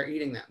fly are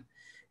eating them.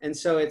 And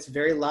so it's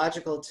very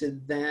logical to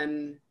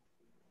then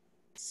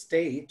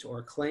state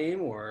or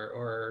claim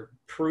or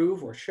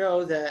prove or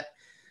show that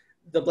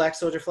the black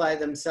soldier fly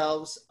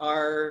themselves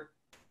are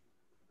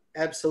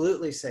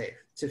absolutely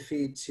safe to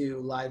feed to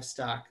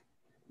livestock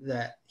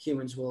that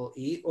humans will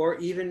eat, or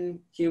even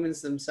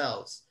humans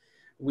themselves.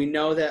 We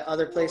know that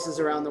other places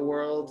around the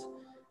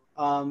world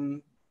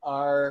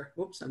are,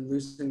 oops, I'm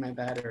losing my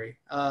battery.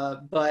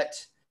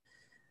 But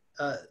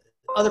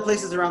other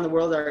places around the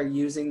world are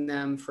using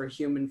them for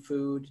human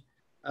food,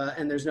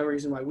 and there's no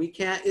reason why we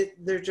can't.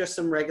 There's just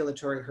some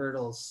regulatory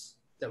hurdles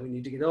that we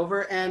need to get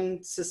over,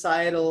 and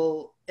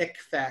societal ick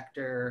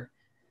factor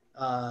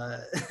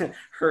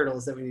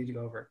hurdles that we need to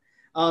go over.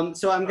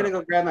 So I'm gonna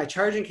go grab my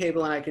charging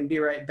cable and I can be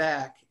right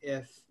back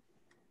if,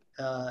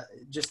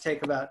 just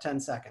take about 10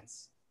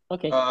 seconds.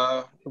 Okay.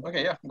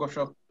 Okay, yeah, go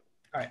sure. All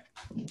right.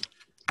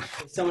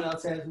 If someone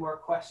else has more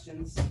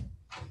questions.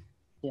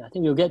 Yeah, I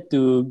think we'll get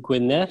to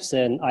Gwyneth's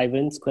and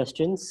Ivan's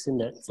questions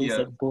since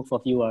that both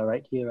of you are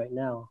right here right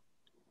now.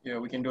 Yeah,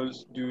 we can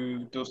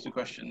do those 2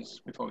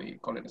 questions before we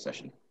call it a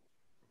session.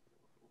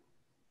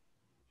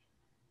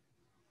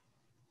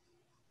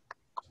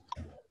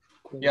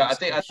 Yeah, I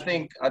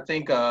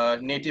think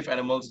native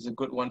animals is a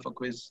good one for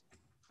quiz.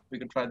 We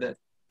can try that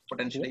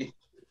potentially.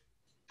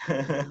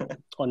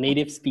 Or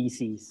native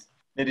species.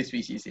 Native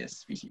species, yes,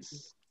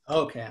 species.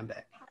 Okay, I'm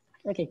back.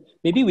 Okay,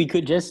 maybe we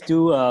could just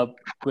do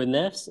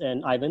Gwyneth's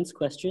and Ivan's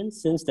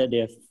questions since that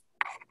they're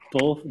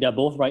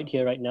both right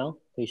here right now,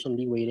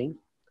 patiently waiting.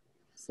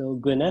 So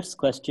Gwyneth's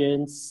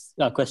question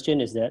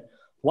is that,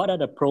 what are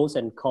the pros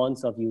and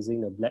cons of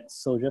using the black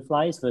soldier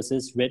flies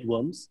versus red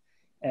worms?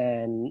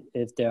 And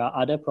if there are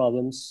other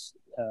problems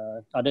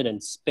other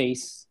than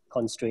space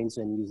constraints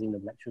when using the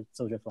black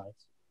soldier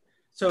flies.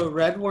 So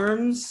red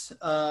worms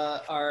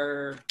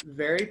are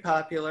very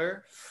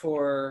popular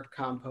for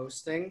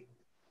composting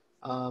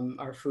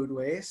our food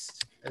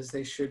waste, as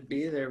they should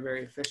be. They're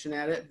very efficient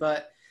at it,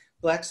 but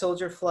black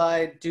soldier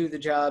fly do the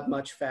job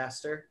much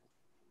faster.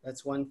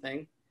 That's one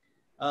thing.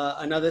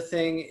 Another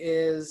thing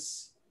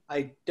is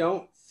I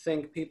don't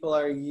think people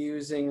are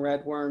using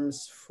red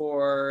worms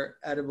for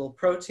edible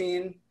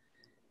protein,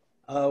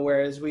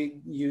 whereas we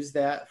use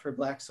that for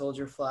black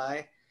soldier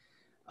fly.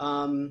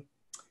 And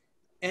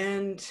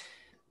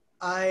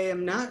I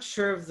am not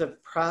sure of the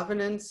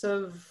provenance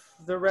of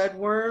the red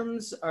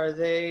worms. Are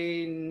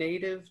they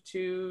native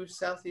to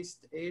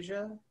Southeast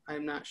Asia?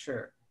 I'm not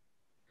sure.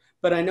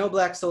 But I know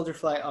black soldier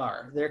fly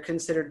are. They're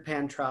considered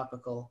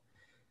pantropical.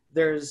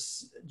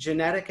 There's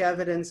genetic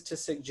evidence to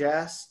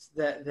suggest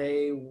that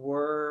they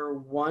were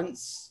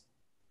once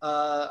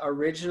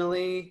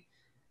originally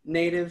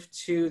native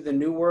to the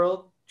New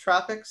World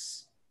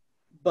tropics,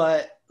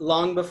 but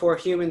long before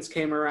humans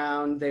came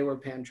around, they were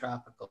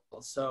pantropical.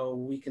 So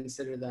we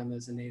consider them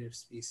as a native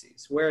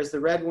species. Whereas the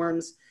red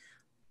worms,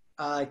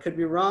 I could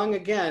be wrong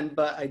again,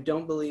 but I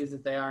don't believe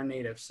that they are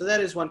native. So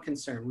that is one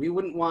concern. We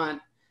wouldn't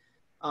want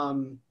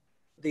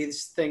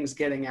these things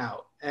getting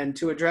out. And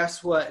to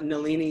address what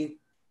Nalini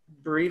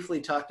briefly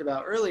talked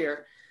about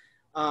earlier,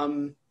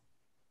 when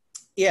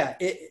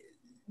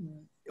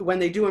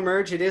they do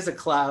emerge, it is a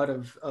cloud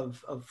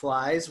of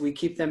flies. We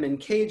keep them in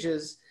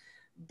cages,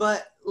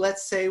 but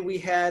let's say we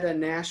had a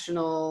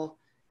national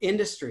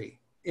industry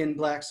in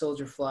black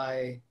soldier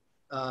fly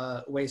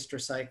waste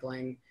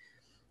recycling,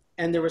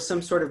 and there was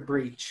some sort of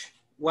breach.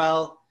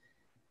 Well,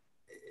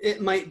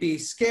 it might be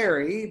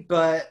scary,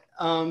 but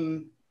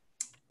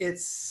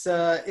it's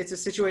a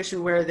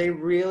situation where they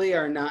really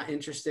are not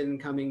interested in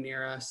coming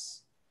near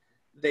us.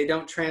 They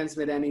don't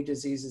transmit any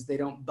diseases. They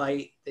don't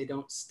bite. They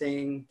don't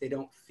sting. They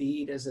don't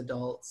feed as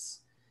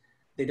adults.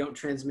 They don't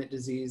transmit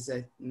disease.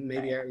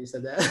 Maybe I already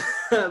said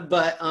that.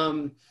 But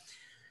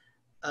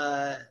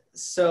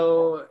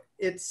so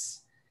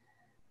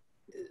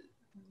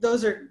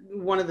those are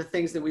one of the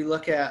things that we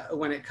look at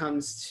when it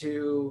comes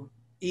to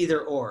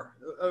either or.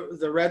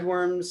 The red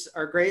worms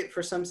are great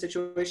for some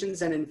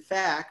situations, and in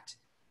fact,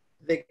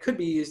 they could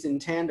be used in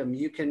tandem.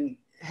 You can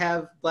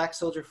have black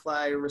soldier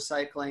fly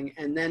recycling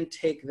and then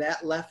take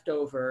that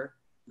leftover,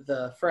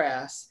 the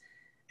frass,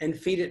 and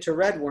feed it to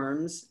red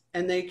worms,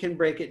 and they can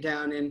break it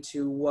down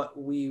into what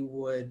we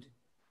would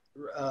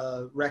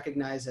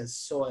recognize as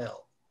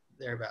soil,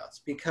 thereabouts.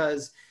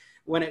 Because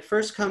when it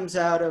first comes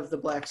out of the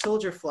black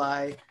soldier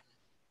fly,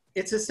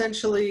 it's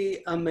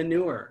essentially a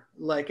manure,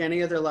 like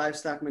any other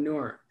livestock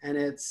manure, and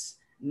it's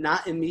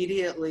not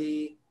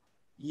immediately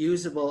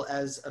usable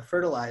as a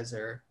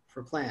fertilizer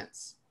for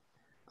plants.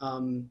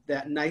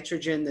 That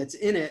nitrogen that's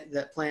in it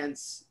that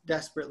plants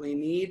desperately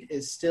need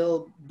is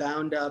still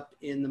bound up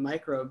in the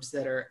microbes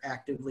that are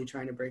actively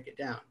trying to break it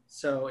down.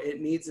 So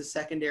it needs a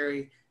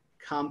secondary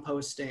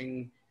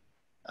composting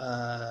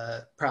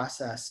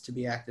process to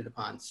be acted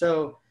upon.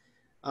 So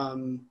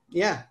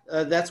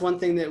that's one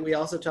thing that we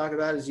also talk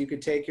about is you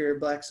could take your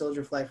black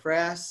soldier fly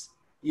frass,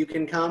 you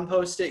can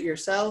compost it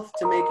yourself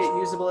to make it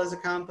usable as a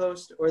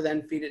compost, or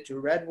then feed it to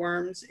red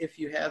worms if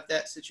you have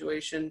that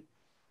situation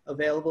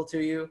available to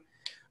you.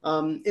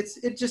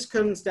 It just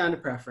comes down to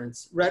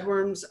preference. Red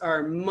worms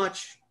are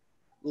much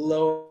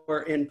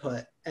lower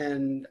input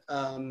and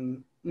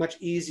much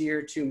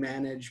easier to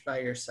manage by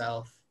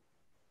yourself.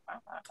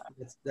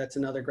 That's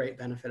another great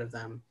benefit of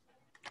them.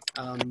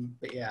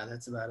 But yeah,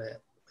 that's about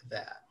it with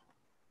that.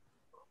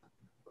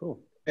 Cool.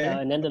 Okay.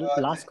 And then the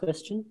last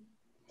question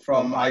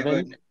from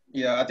Ivan.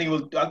 Yeah, I think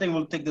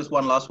we'll take this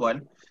one last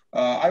one.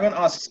 Ivan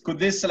asks, could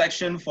this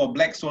selection for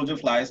black soldier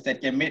flies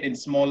that can mate in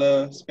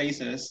smaller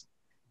spaces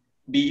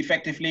be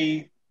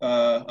effectively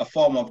a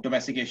form of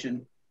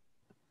domestication?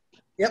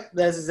 Yep,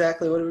 that's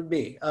exactly what it would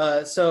be.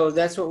 So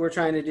that's what we're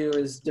trying to do,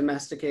 is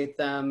domesticate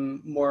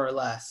them more or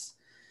less.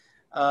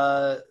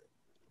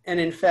 And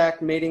in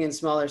fact, mating in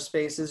smaller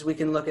spaces, we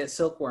can look at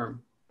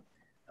silkworm.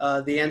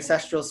 The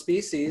ancestral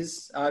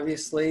species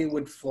obviously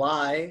would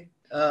fly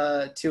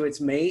to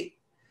its mate,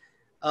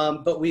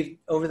 but we've,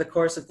 over the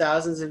course of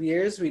thousands of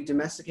years, we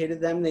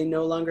domesticated them. They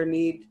no longer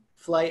need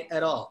flight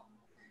at all.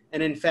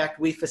 And in fact,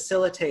 we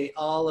facilitate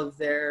all of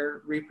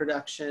their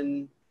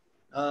reproduction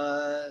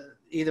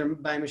either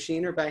by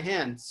machine or by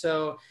hand.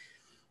 So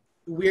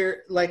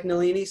we're, like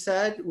Nalini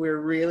said, we're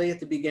really at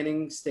the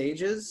beginning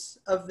stages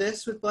of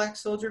this with black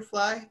soldier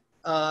fly.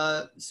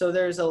 So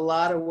there's a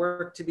lot of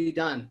work to be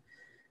done.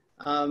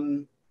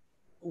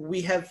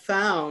 We have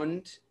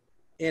found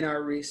in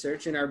our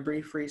research, in our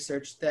brief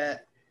research,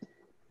 that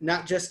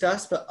not just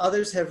us, but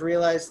others have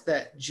realized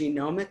that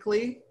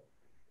genomically,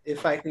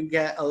 if I can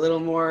get a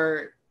little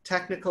more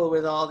technical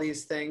with all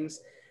these things,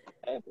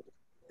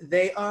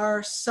 they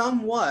are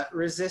somewhat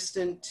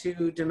resistant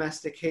to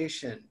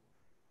domestication.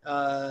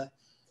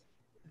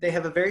 They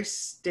have a very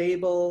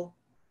stable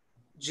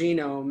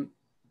genome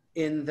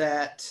in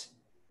that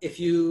if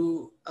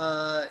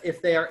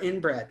they are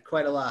inbred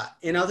quite a lot.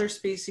 In other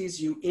species,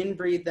 you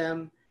inbreed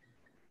them,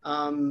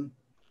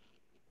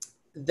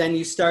 then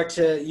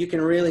you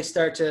can really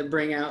start to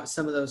bring out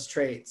some of those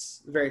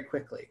traits very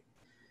quickly.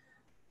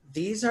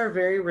 These are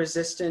very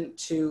resistant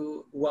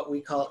to what we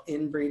call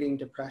inbreeding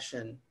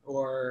depression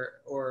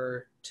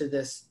or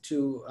to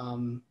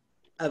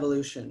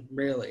evolution,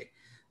 really.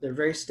 They're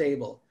very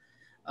stable.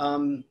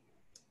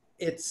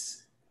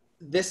 This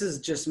is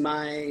just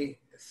my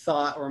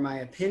thought or my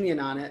opinion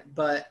on it,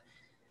 but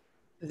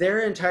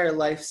their entire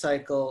life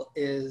cycle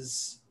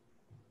is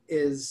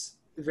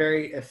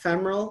very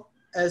ephemeral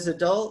as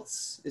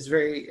adults, is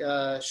very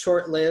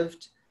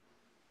short-lived,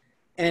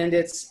 and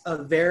it's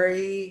a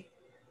very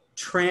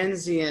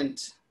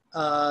transient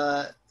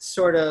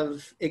sort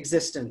of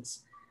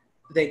existence.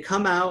 They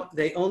come out,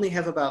 they only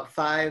have about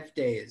 5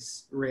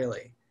 days,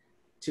 really,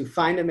 to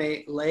find a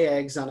mate, lay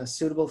eggs on a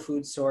suitable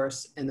food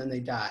source, and then they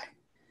die.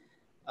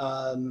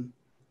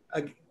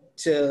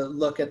 To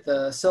look at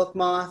the silk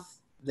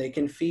moth, they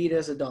can feed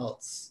as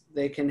adults.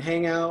 They can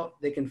hang out,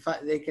 they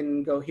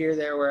can go here,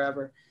 there,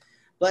 wherever.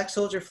 Black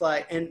soldier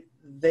fly, and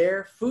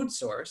their food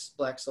source,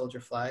 black soldier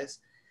flies,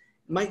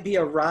 might be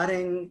a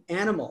rotting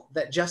animal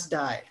that just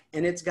died,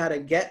 and it's got to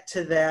get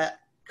to that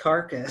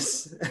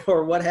carcass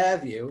or what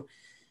have you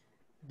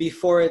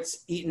before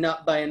it's eaten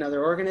up by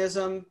another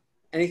organism,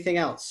 anything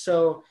else.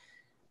 So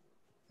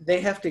they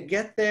have to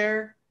get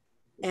there,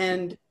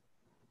 and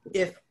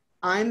if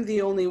I'm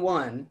the only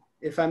one,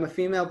 if I'm a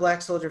female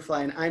black soldier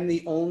fly and I'm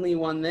the only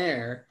one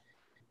there,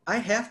 I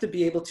have to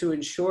be able to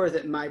ensure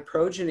that my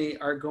progeny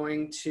are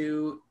going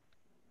to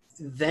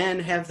then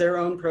have their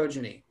own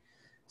progeny.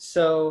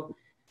 So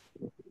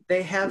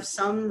they have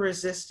some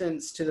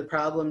resistance to the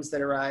problems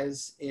that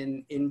arise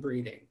in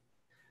inbreeding.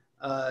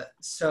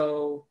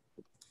 So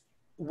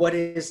what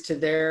is to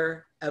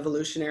their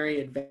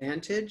evolutionary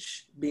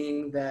advantage,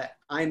 being that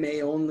I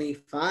may only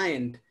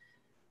find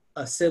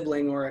a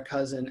sibling or a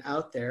cousin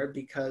out there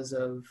because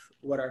of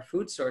what our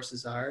food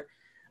sources are,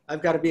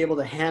 I've got to be able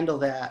to handle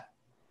that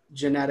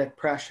genetic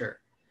pressure.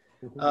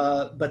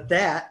 But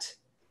that,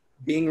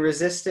 being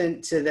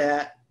resistant to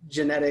that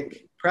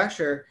genetic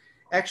pressure,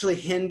 actually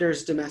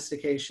hinders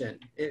domestication.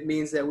 It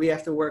means that we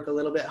have to work a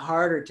little bit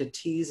harder to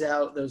tease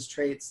out those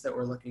traits that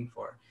we're looking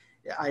for.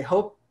 I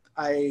hope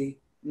I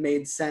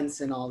made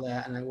sense in all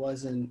that and I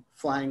wasn't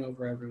flying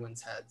over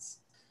everyone's heads.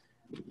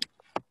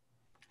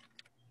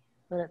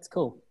 Oh, that's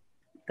cool.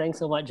 Thanks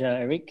so much,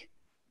 Eric.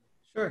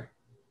 Sure.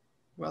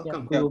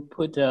 Welcome. Yeah, we'll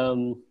put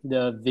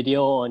the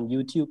video on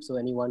YouTube so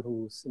anyone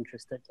who's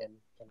interested can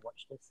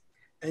watch this.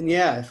 And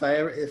yeah,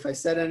 if I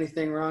said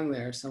anything wrong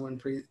there, someone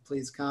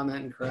please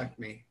comment and correct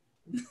me.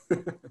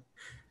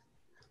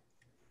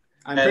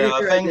 I'm pretty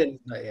sure I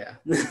didn't, but yeah.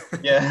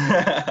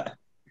 Yeah.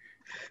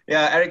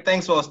 Yeah, Eric,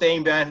 thanks for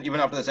staying behind even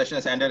after the session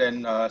has ended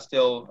and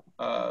still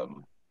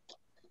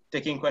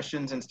taking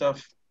questions and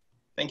stuff.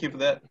 Thank you for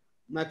that.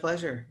 My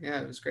pleasure.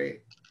 Yeah, it was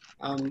great.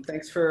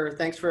 Thanks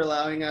for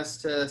allowing us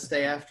to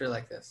stay after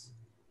like this.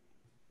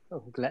 Oh,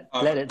 glad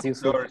it's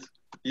useful.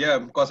 Yeah,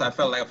 because I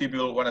felt like a few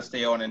people want to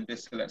stay on and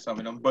just let some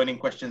burning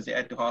questions they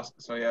had to ask.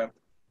 So yeah.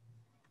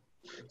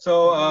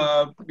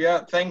 So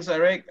yeah, thanks,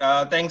 Eric.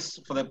 Thanks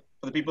for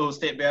the people who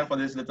stayed behind for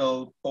this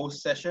little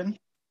post session.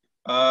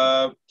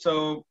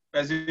 So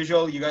as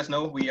usual, you guys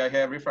know we are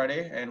here every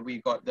Friday, and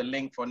we got the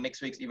link for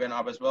next week's event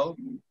up as well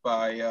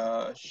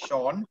by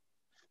Sean.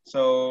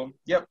 So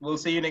yep, we'll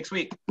see you next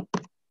week,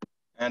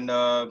 and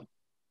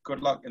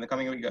good luck in the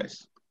coming week,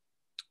 guys.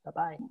 Bye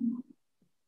bye.